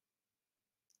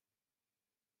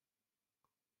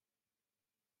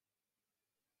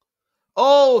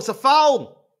 Oh, it's a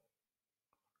foul.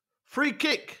 Free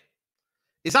kick.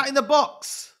 Is that in the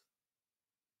box?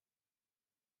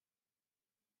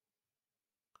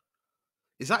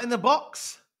 Is that in the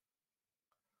box?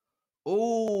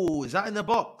 Oh, is that in the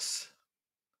box?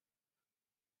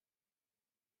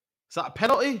 Is that a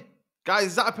penalty? Guys,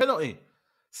 is that a penalty?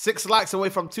 6 likes away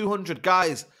from 200.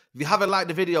 Guys, if you haven't liked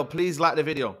the video, please like the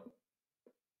video.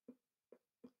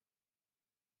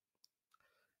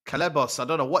 Calebos, I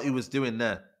don't know what he was doing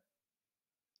there.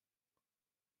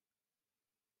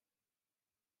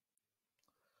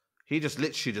 He just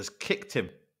literally just kicked him.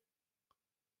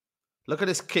 Look at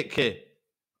this kick here.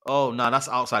 Oh, no, that's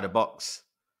outside the box.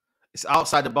 It's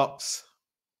outside the box.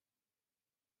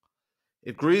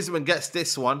 If Griezmann gets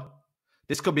this one,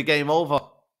 this could be game over.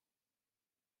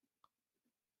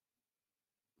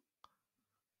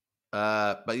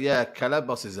 But yeah,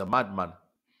 Calebos is a madman.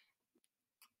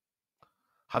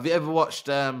 Have you ever watched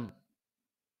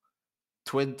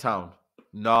Twin Town?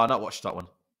 No, I've not watched that one.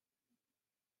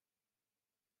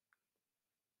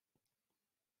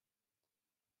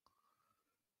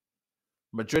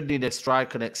 Madrid need a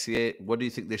striker next year. What do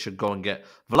you think they should go and get?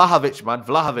 Vlahovic, man.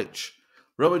 Vlahovic.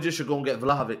 Real Madrid should go and get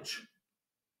Vlahovic.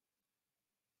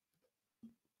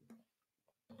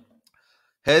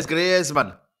 Here's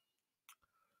Griezmann.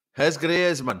 Here's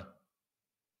Griezmann.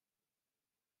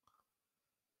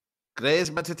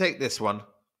 Griezmann to take this one.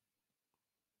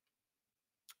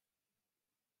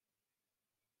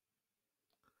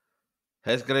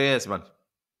 Here's Griezmann.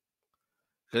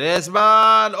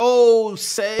 Griezmann. Oh,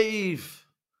 save.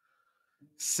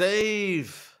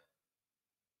 Save.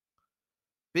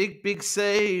 Big, big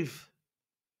save.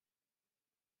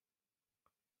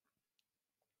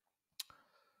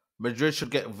 Madrid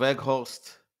should get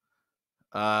Weghorst.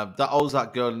 That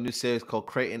Ozark girl in the new series called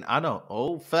Creating Anna.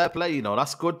 Oh, fair play.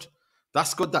 That's good.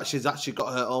 That's good that she's actually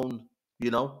got her own,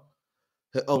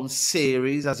 her own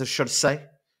series, as I should say.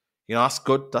 That's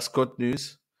good. That's good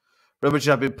news. Real Madrid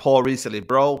have been poor recently,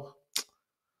 bro.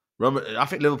 I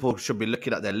think Liverpool should be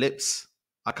looking at their lips.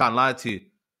 I can't lie to you.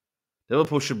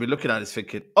 Liverpool should be looking at this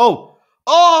thinking, oh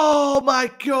my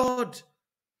God.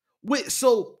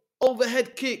 Witsel,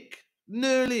 overhead kick,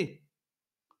 nearly.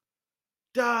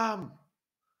 Damn.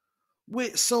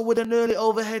 Witsel with an early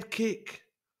overhead kick.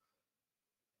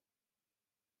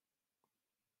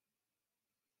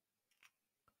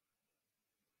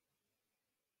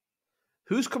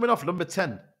 Who's coming off number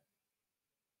 10?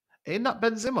 Ain't that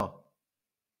Benzema?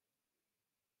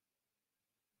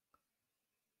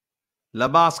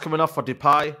 Lamar's coming off for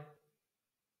Depay.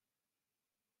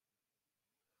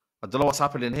 I don't know what's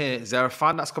happening here. Is there a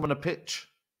fan that's coming to pitch?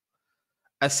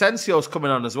 Asensio's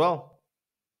coming on as well.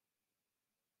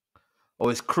 Oh,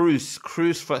 it's Cruz.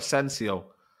 Cruz for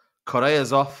Asensio.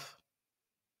 Correa's off.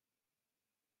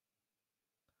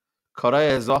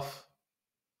 Correa's off.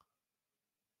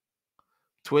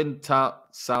 Twin Town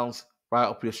sounds Right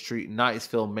up your street. 90s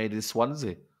film made in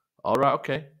Swansea. All right,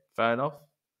 okay. Fair enough.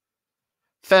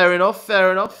 Fair enough.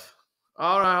 Fair enough.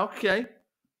 All right, okay.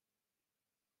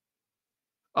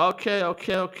 Okay,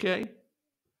 okay, okay.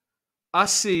 I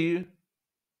see you.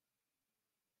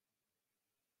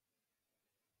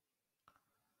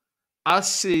 I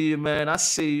see you, man. I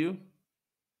see you.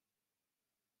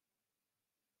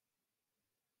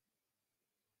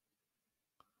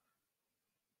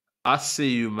 I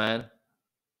see you, man.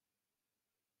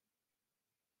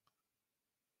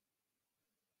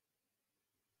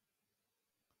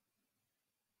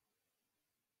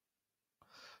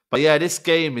 But yeah, this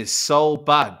game is so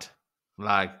bad.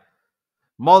 Like,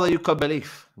 more than you can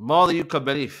believe. More than you can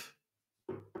believe.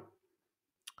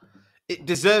 It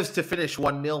deserves to finish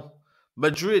 1-0.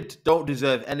 Madrid don't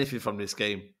deserve anything from this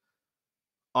game.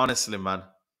 Honestly, man.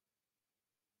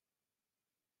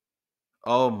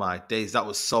 Oh my days, that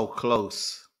was so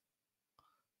close.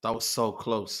 That was so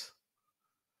close.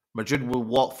 Madrid will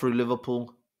walk through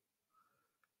Liverpool.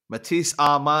 Matisse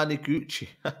Armani Gucci.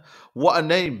 What a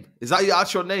name. Is that your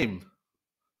actual name?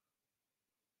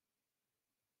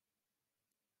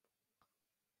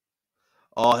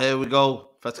 Oh, here we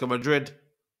go. Atletico Madrid.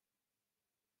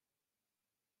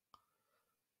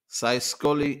 Sai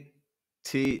Scully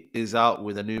T is out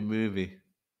with a new movie.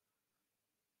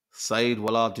 Saeed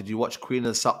Wallah, did you watch Queen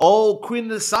of the South? Oh, Queen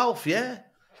of the South, yeah.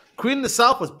 Queen of the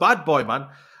South was bad boy, man.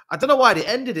 I don't know why they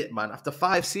ended it, man. After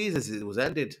 5 seasons, it was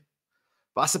ended.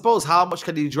 But I suppose how much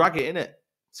can you drag it in it?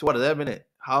 It's one of them, innit?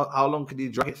 How long can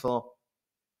you drag it for?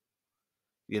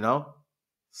 You know?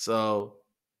 So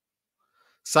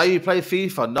say you play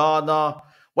FIFA. No.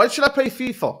 When should I play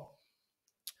FIFA?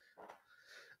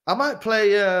 I might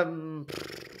play I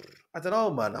don't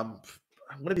know, man. I'm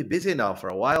gonna be busy now for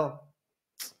a while.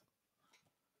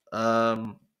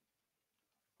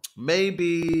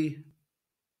 Maybe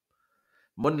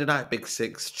Monday night Big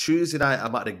Six. Tuesday night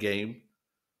I'm at the game.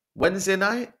 Wednesday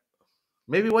night?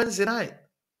 Maybe Wednesday night.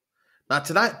 Now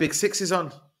tonight Big Six is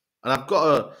on. And I've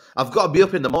got to be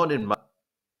up in the morning, man.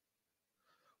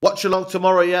 Watch along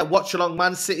tomorrow, yeah. Watch along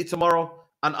Man City tomorrow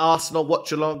and Arsenal.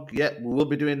 Watch along, yeah. We will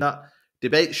be doing that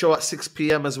debate show at 6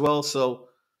 p.m. as well. So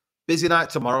busy night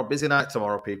tomorrow. Busy night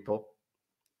tomorrow, people.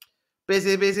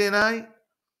 Busy night.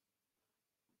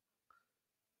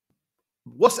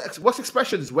 What's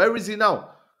Expressions? Where is he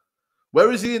now?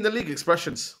 Where is he in the league?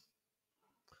 Expressions.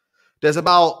 There's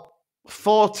about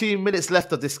 14 minutes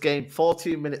left of this game.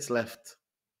 14 minutes left.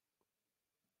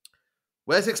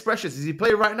 Where's Expressions? Is he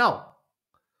playing right now?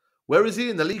 Where is he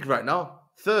in the league right now?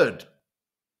 Third.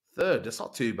 That's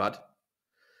not too bad.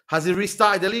 Has he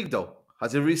restarted the league though?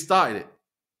 Has he restarted it?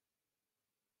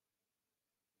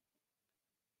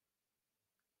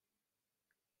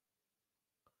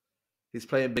 He's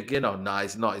playing beginner. Nah,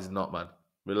 he's not. He's not, man.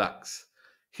 Relax.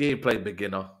 He ain't playing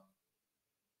beginner.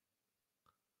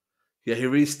 Yeah, he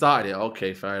restarted it.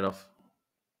 Okay, fair enough.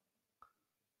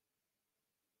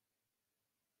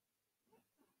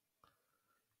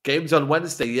 Games on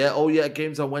Wednesday. Yeah. Oh, yeah.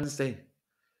 Games on Wednesday.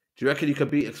 Do you reckon you can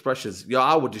beat Expressions? Yeah,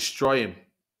 I would destroy him.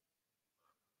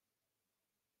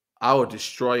 I would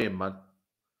destroy him, man.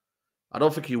 I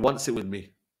don't think he wants it with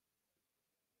me.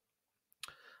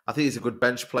 I think he's a good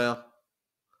bench player.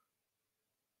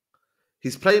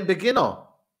 He's playing beginner.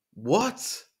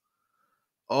 What?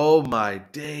 Oh, my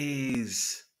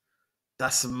days.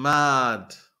 That's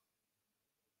mad.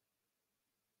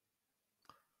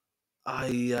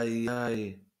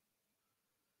 Ay.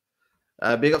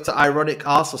 Big up to Ironic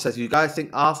Arsenal says, you guys think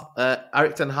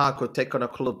Eric Ten Hag could take on a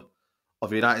club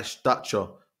of United stature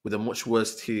with a much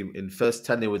worse team in first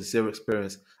tenure with zero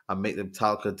experience and make them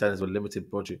title contenders with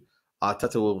limited budget?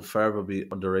 Arteta will forever be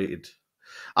underrated.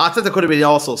 Arteta could have been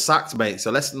also sacked, mate.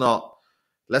 So let's not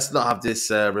have this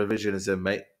revisionism,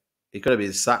 mate. He could have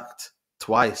been sacked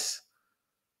twice,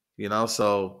 you know.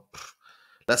 So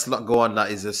let's not go on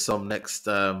that. Is just some next,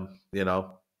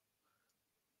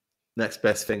 next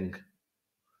best thing.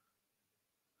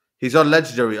 He's on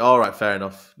legendary. All right, fair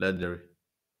enough. Legendary.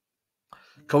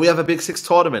 Can we have a Big Six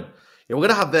tournament? Yeah, we're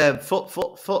gonna have the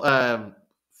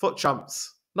foot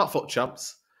champs, not foot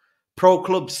champs, pro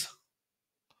clubs.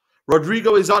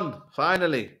 Rodrigo is on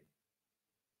finally.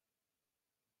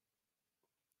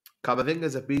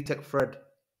 Camavinga's a BTEC Fred.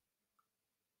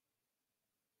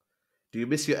 Do you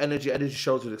miss your energy? Energy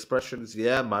shows with Expressions.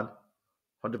 Yeah, man,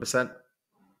 100%,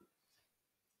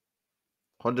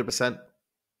 100%.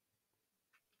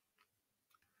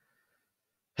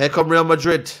 Here come Real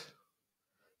Madrid.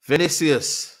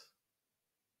 Vinicius.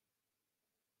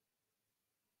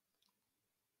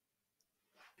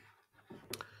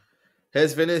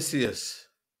 Here's Vinicius.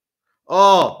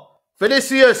 Oh,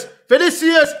 Vinicius!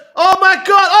 Vinicius! Oh my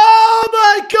God! Oh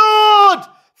my God!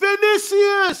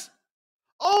 Vinicius!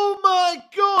 Oh my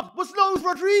God! What's known as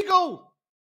Rodrigo?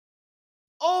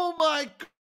 Oh my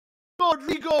God,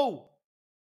 Rodrigo!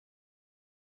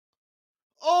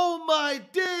 Oh my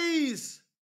days!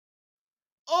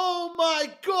 Oh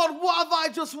my God, what have I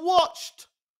just watched?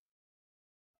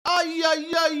 Ay,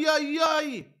 ay, ay, ay,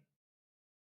 ay.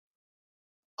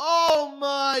 Oh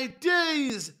my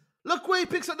days! Look where he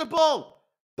picks up the ball.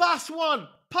 Pass one,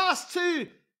 pass two.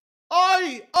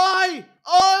 Ay, ay,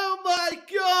 oh my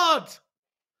God!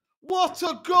 What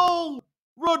a goal!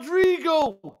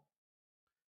 Rodrigo!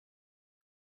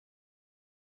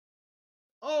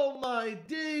 Oh my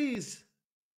days!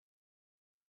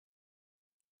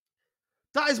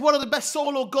 That is one of the best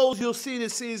solo goals you'll see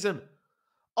this season.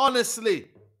 Honestly.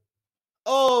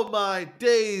 Oh my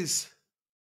days.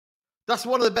 That's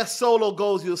one of the best solo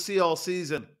goals you'll see all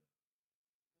season.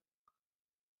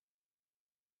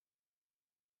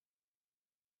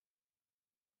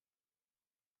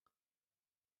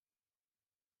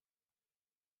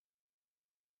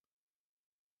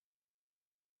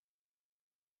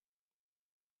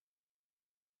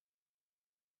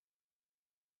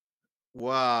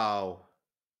 Wow.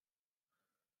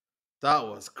 That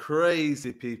was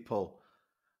crazy, people.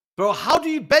 Bro, how do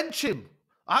you bench him?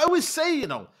 I always say, you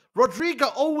know, Rodrigo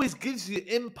always gives you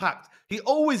impact. He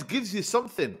always gives you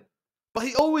something. But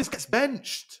he always gets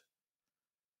benched.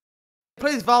 He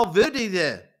plays Valverde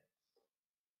there.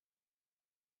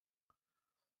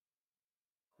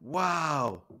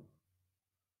 Wow.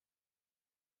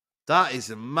 That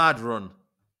is a mad run.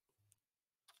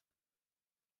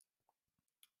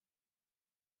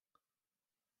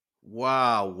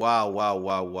 Wow, wow, wow,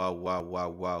 wow, wow, wow, wow,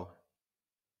 wow.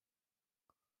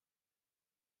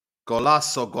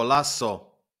 Golazo, golazo.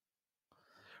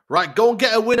 Right, go and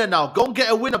get a winner now. Go and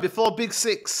get a winner before Big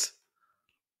Six.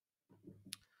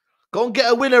 Go and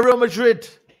get a winner, Real Madrid.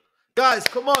 Guys,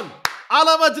 come on. A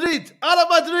la Madrid. A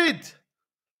la Madrid.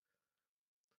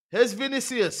 Here's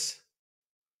Vinicius.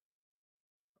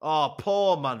 Oh,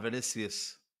 poor man,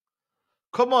 Vinicius.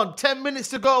 Come on, 10 minutes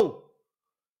to go.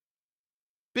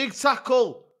 Big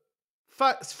tackle.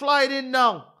 It's flying in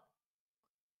now.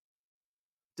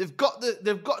 They've got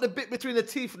the bit between the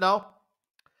teeth now.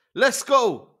 Let's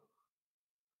go.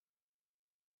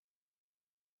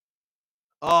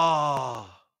 Oh.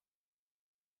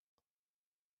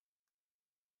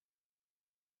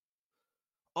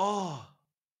 Oh.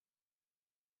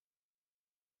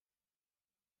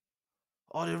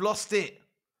 Oh, they've lost it.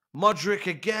 Modric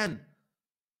again.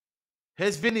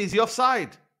 Here's Vinny. Is he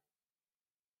offside?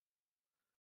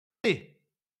 Hey.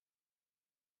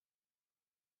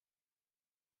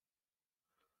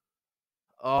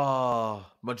 Oh,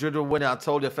 Madrid will win it. I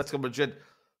told you, Atletico Madrid.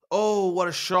 Oh, what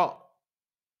a shot.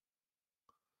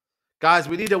 Guys,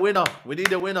 we need a winner. We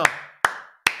need a winner.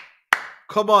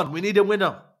 Come on, we need a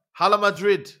winner. Hala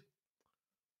Madrid.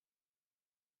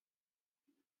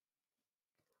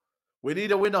 We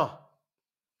need a winner.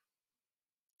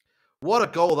 What a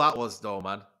goal that was, though,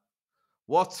 man.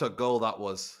 What a goal that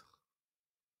was.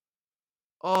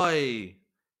 Oi.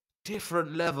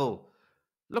 Different level.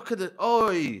 Look at it.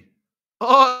 Oi.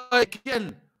 Oi,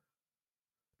 again.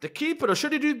 The keeper, though.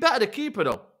 Should he do better, the keeper,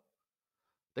 though?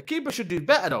 The keeper should do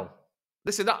better, though.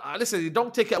 Listen, listen, you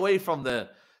don't take it away from the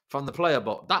player,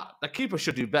 but the keeper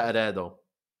should do better there, though.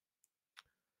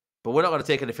 But we're not going to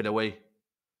take anything away.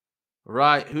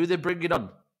 Right, who are they bringing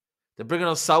on? They're bringing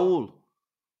on Saul.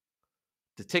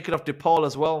 They're taking off DePaul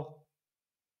as well.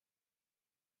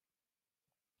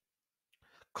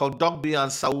 Kondogbia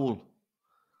and Saul.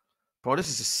 Bro, this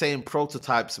is the same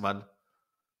prototypes, man.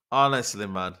 Honestly,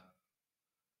 man.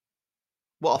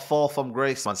 What a fall from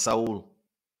grace, man, Saul.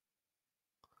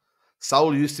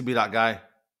 Saul used to be that guy.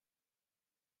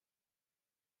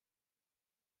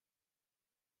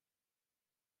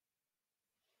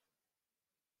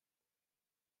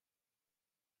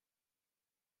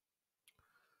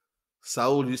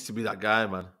 Saul used to be that guy,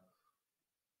 man.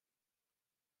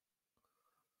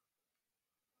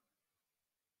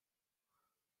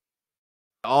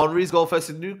 Henry's goal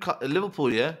versus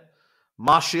Liverpool, yeah?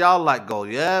 Martial-like goal,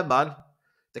 yeah, man.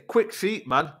 The quick feet,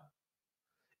 man.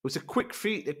 It was a quick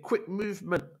feet, a quick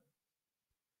movement.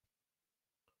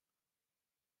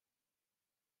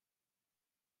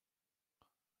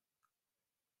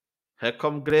 Here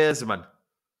come Griezmann.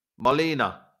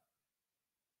 Molina.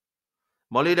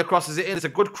 Molina crosses it in. It's a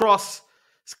good cross.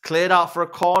 It's cleared out for a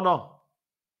corner.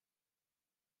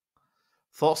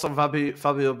 Thoughts on Fabio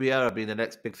Vieira being the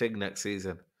next big thing next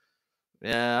season?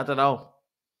 Yeah, I don't know.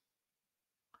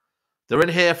 They're in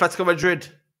here, Atletico Madrid.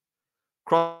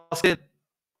 Cross in.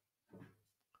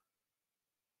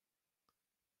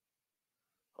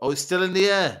 Oh, it's still in the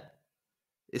air.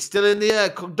 It's still in the air.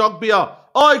 Dogbia.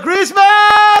 Oh, Griezmann!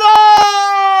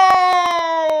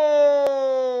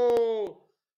 Oh!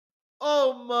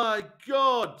 Oh my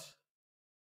God.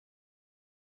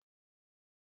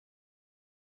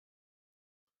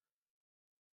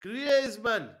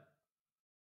 Griezmann.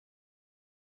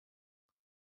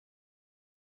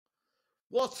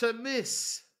 What a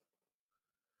miss.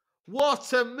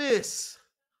 What a miss.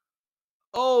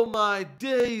 Oh my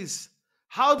days.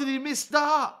 How did he miss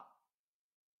that?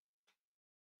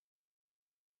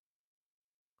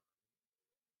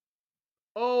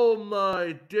 Oh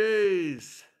my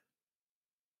days.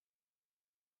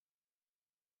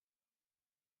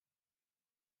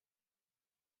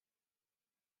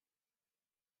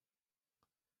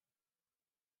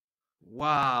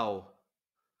 Wow.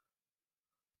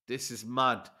 This is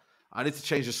mad. I need to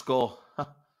change the score.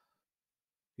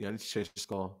 Yeah, I need to change the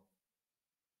score.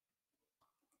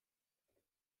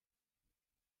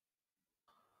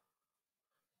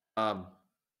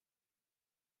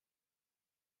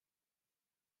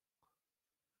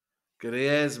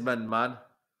 Griezmann, man.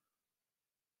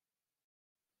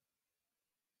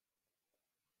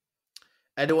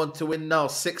 Anyone to win now?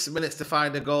 6 minutes to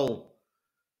find a goal.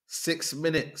 6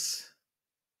 minutes.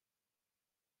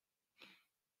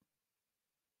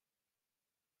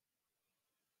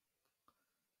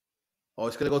 Oh,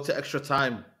 it's going to go to extra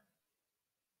time.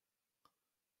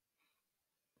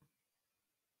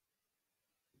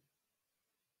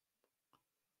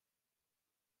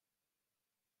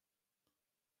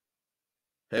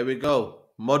 Here we go.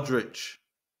 Modric.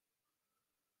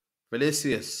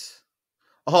 Vinicius.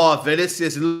 Oh,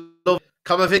 Vinicius. Love.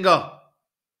 Camavinga.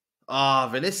 Ah,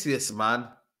 Vinicius, man.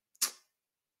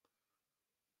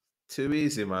 Too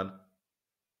easy, man.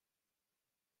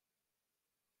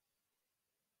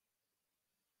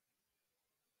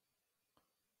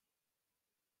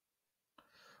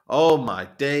 Oh, my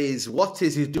days. What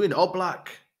is he doing? Oh, Black.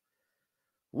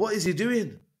 What is he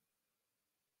doing?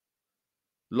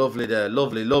 Lovely there.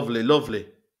 Lovely, lovely, lovely.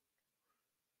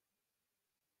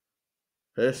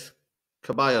 Here's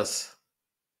Caballas.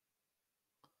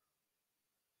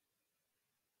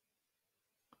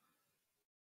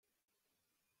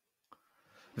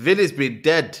 Vinny's been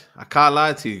dead. I can't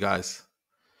lie to you guys.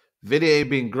 Vinny ain't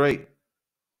been great.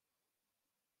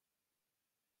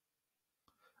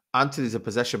 Anthony's a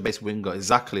possession-based winger.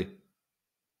 Exactly.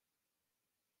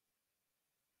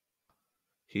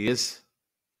 He is.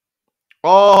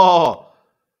 Oh!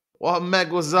 What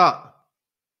meg was that?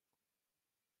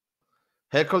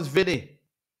 Here comes Vinny.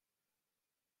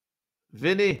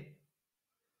 Vinny.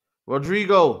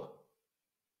 Rodrigo.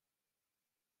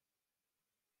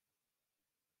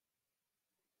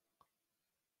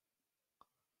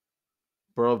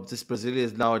 Bro, this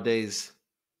Brazilians nowadays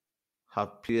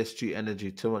have PSG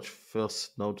energy. Too much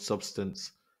fuss, no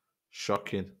substance.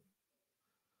 Shocking.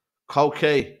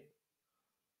 Koke.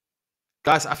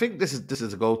 Guys, I think this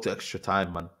is a goal to extra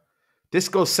time, man. This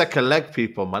goes second leg,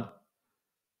 people, man.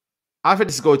 I think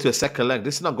this is going to a second leg.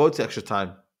 This is not going to extra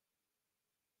time.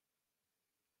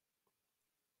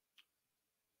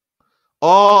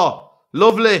 Oh,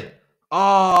 lovely.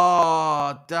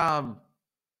 Oh, damn.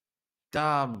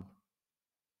 Damn.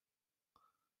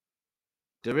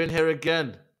 They're in here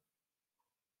again.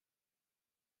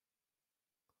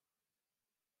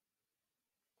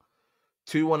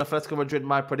 Two 2-1 Atletico Madrid.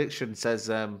 My prediction says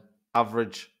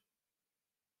average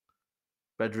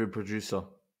bedroom producer.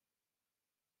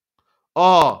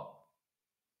 Oh.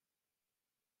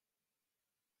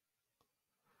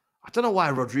 I don't know why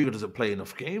Rodrigo doesn't play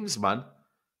enough games, man.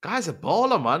 Guy's a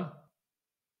baller, man.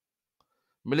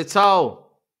 Militao.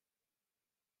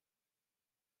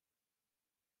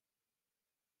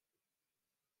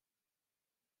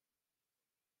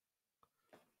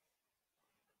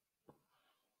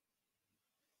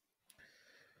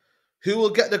 Who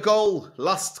will get the goal?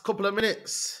 Last couple of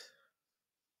minutes.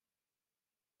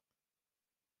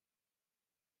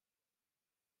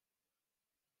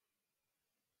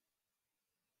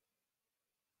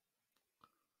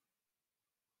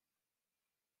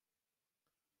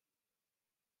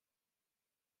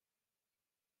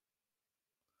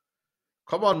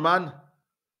 Come on, man.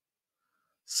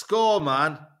 Score,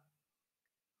 man.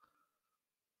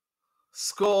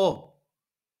 Score.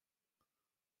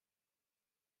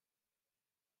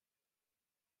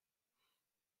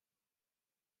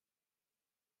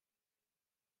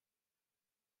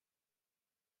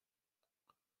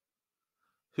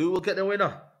 Who will get the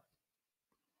winner?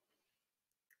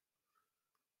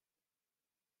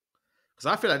 Because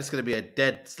I feel like it's going to be a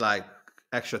dead, like,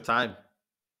 extra time.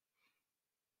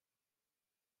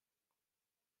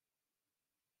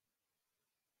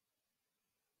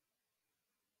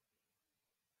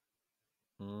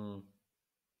 Mm.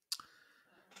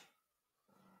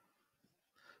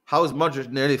 How is Modric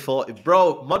nearly 40?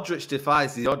 Bro, Modric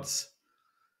defies the odds.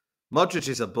 Modric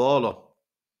is a baller.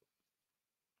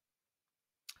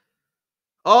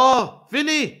 Oh,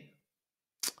 Vinny!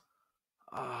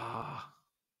 Ah,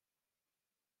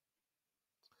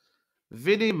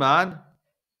 Vinny, man.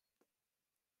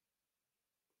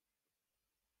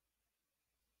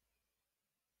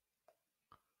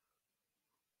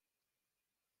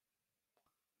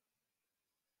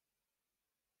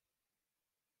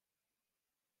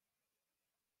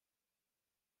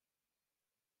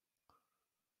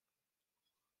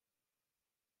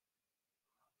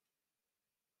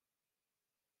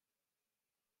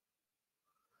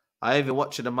 I even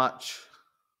watching the match.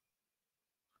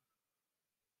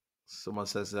 Someone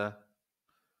says there. I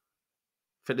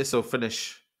think this will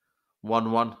finish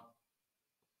 1-1.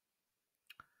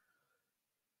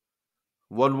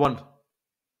 1-1.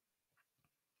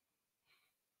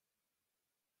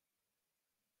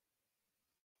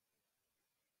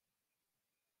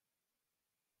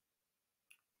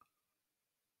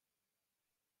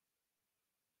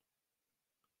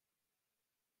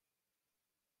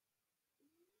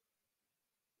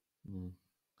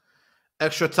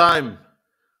 Extra time.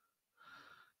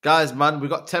 Guys, man, we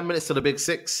got 10 minutes to the big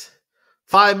six.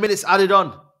 5 minutes added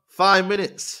on. 5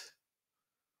 minutes.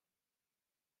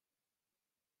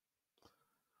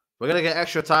 We're going to get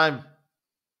extra time.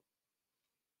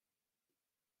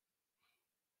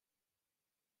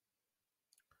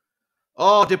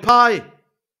 Oh, Depay.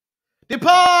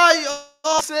 Depay!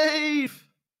 Oh, save!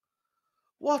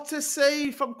 What a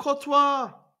save from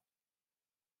Courtois.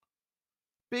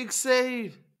 Big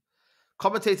save.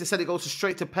 Commentator said it goes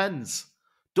straight to pens.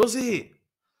 Does he?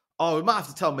 Oh, we might have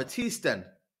to tell Matisse then.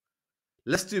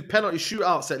 Let's do penalty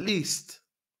shootouts at least.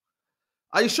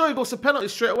 Are you sure he goes to penalty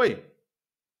straight away?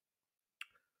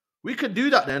 We can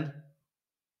do that then.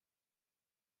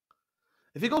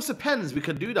 If he goes to pens, we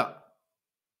can do that.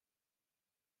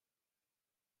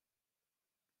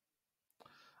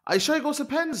 Are you sure he goes to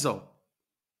pens though?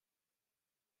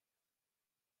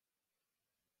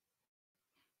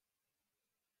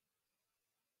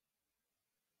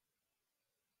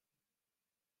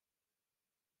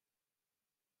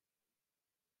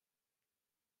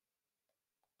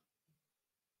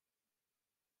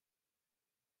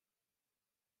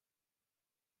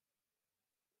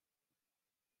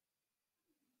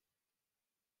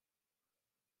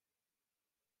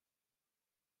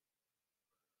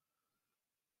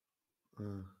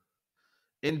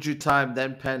 Injury time,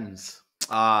 then pens.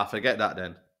 Ah, forget that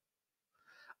then.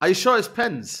 Are you sure it's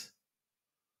pens?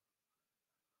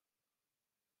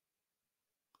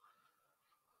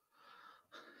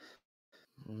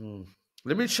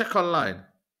 Let me check online.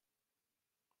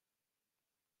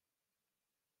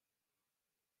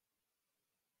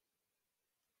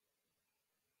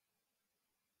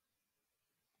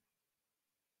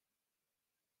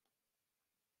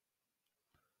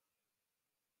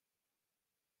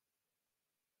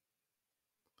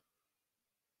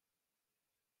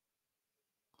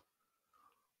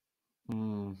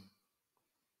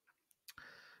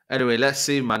 Anyway, let's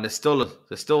see, man. There's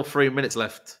still 3 minutes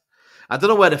left. I don't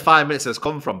know where the 5 minutes has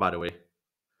come from, by the way.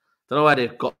 Don't know where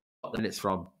they've got the minutes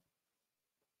from.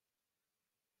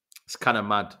 It's kind of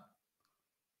mad.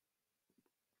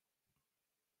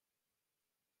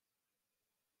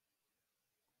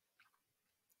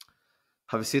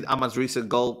 Have you seen Ahmad's recent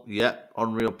goal? Yep,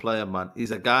 unreal player, man.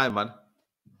 He's a guy, man.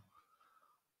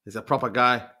 He's a proper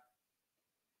guy.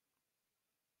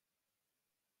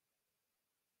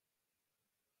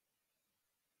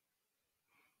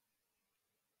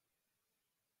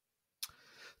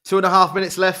 Two and a half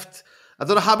minutes left. I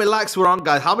don't know how many likes we're on,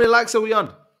 guys. How many likes are we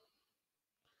on?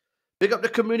 Big up the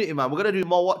community, man. We're going to do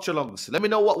more watch-alongs. Let me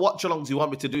know what watch-alongs you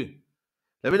want me to do.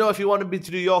 Let me know if you want me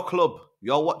to do your club,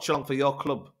 your watch-along for your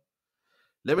club.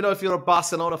 Let me know if you're a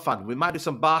Barcelona fan. We might do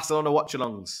some Barcelona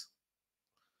watch-alongs.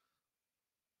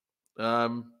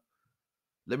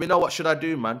 Let me know what should I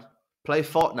do, man. Play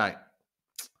Fortnite.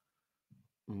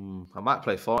 I might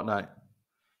play Fortnite.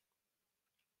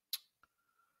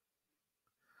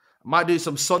 I might do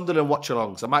some Sunderland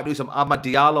watch-alongs. I might do some Amad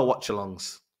Diallo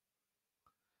watch-alongs.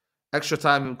 Extra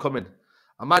time coming.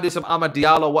 I might do some Amad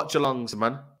Diallo watch-alongs,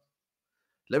 man.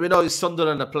 Let me know if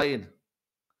Sunderland are playing.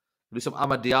 Do some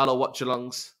Amad Diallo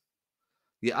watch-alongs.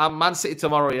 Yeah, I'm Man City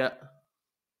tomorrow, yeah.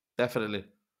 Definitely.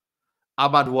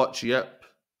 Amad watch, yep.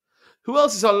 Who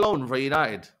else is on loan for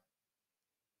United?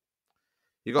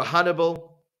 You got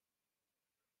Hannibal.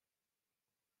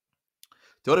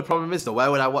 The only problem is, though, where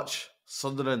would I watch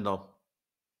Sunderland, though?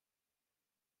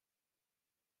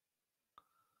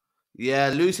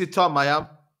 Yeah, Lucy Tom, I am.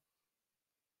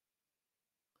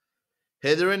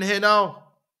 Heather in here now.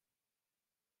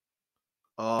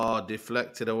 Oh,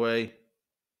 deflected away.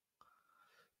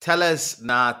 Tellez,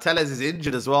 nah, Tellez is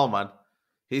injured as well, man.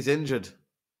 He's injured.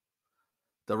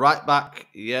 The right back,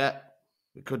 yeah,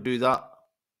 we could do that.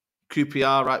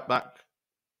 QPR right back.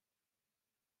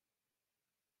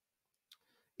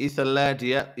 Ethan Laird,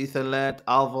 yeah. Ethan Laird,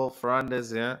 Alvo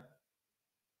Fernandez, yeah.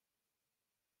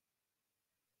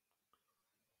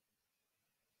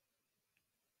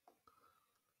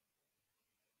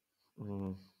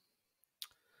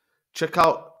 Check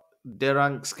out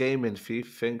Derank's gaming if you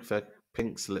think for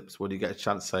pink slips when you get a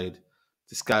chance, Said.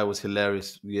 This guy was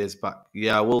hilarious years back.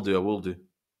 Yeah, I will do. I will do.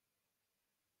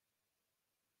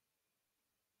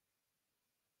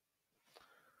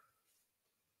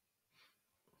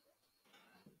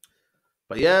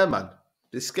 But yeah, man,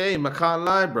 this game, I can't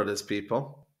lie, brothers,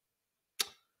 people.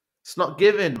 It's not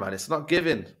giving, man. It's not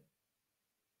giving.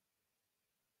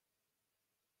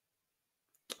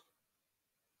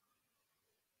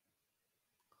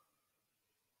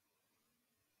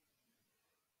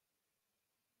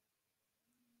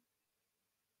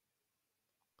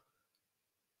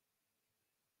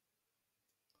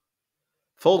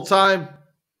 Full time.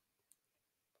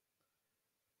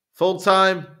 Full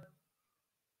time.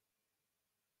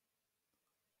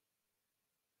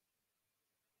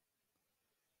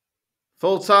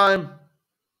 Full time.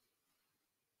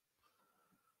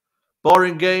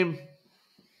 Boring game.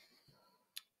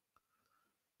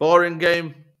 Boring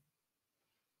game.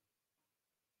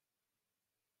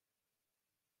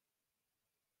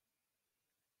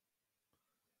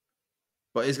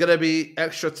 But it's going to be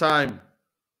extra time.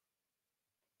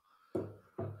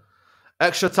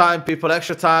 Extra time, people.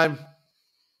 Extra time.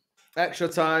 Extra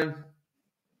time.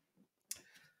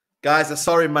 Guys, I'm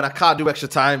sorry, man. I can't do extra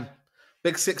time.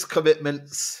 Big 6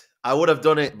 commitments. I would have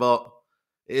done it, but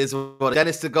it is what.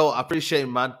 Dennis to go. I appreciate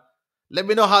him, man. Let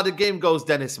me know how the game goes,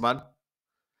 Dennis, man.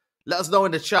 Let us know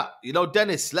in the chat. You know,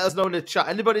 Dennis, let us know in the chat.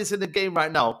 Anybody that's in the game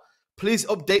right now, please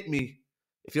update me.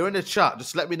 If you're in the chat,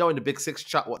 just let me know in the Big 6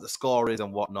 chat what the score is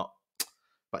and whatnot.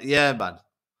 But yeah, man.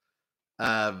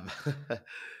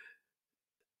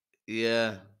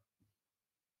 Yeah.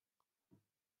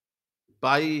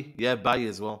 Bye. Yeah, bye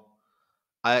as well.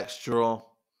 IX draw.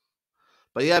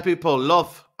 But yeah, people,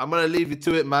 love. I'm going to leave you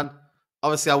to it, man.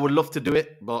 Obviously, I would love to do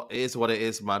it, but it is what it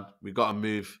is, man. We got to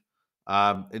move.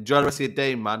 Enjoy the rest of your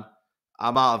day, man.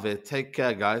 I'm out of here. Take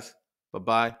care, guys.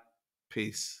 Bye-bye.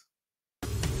 Peace.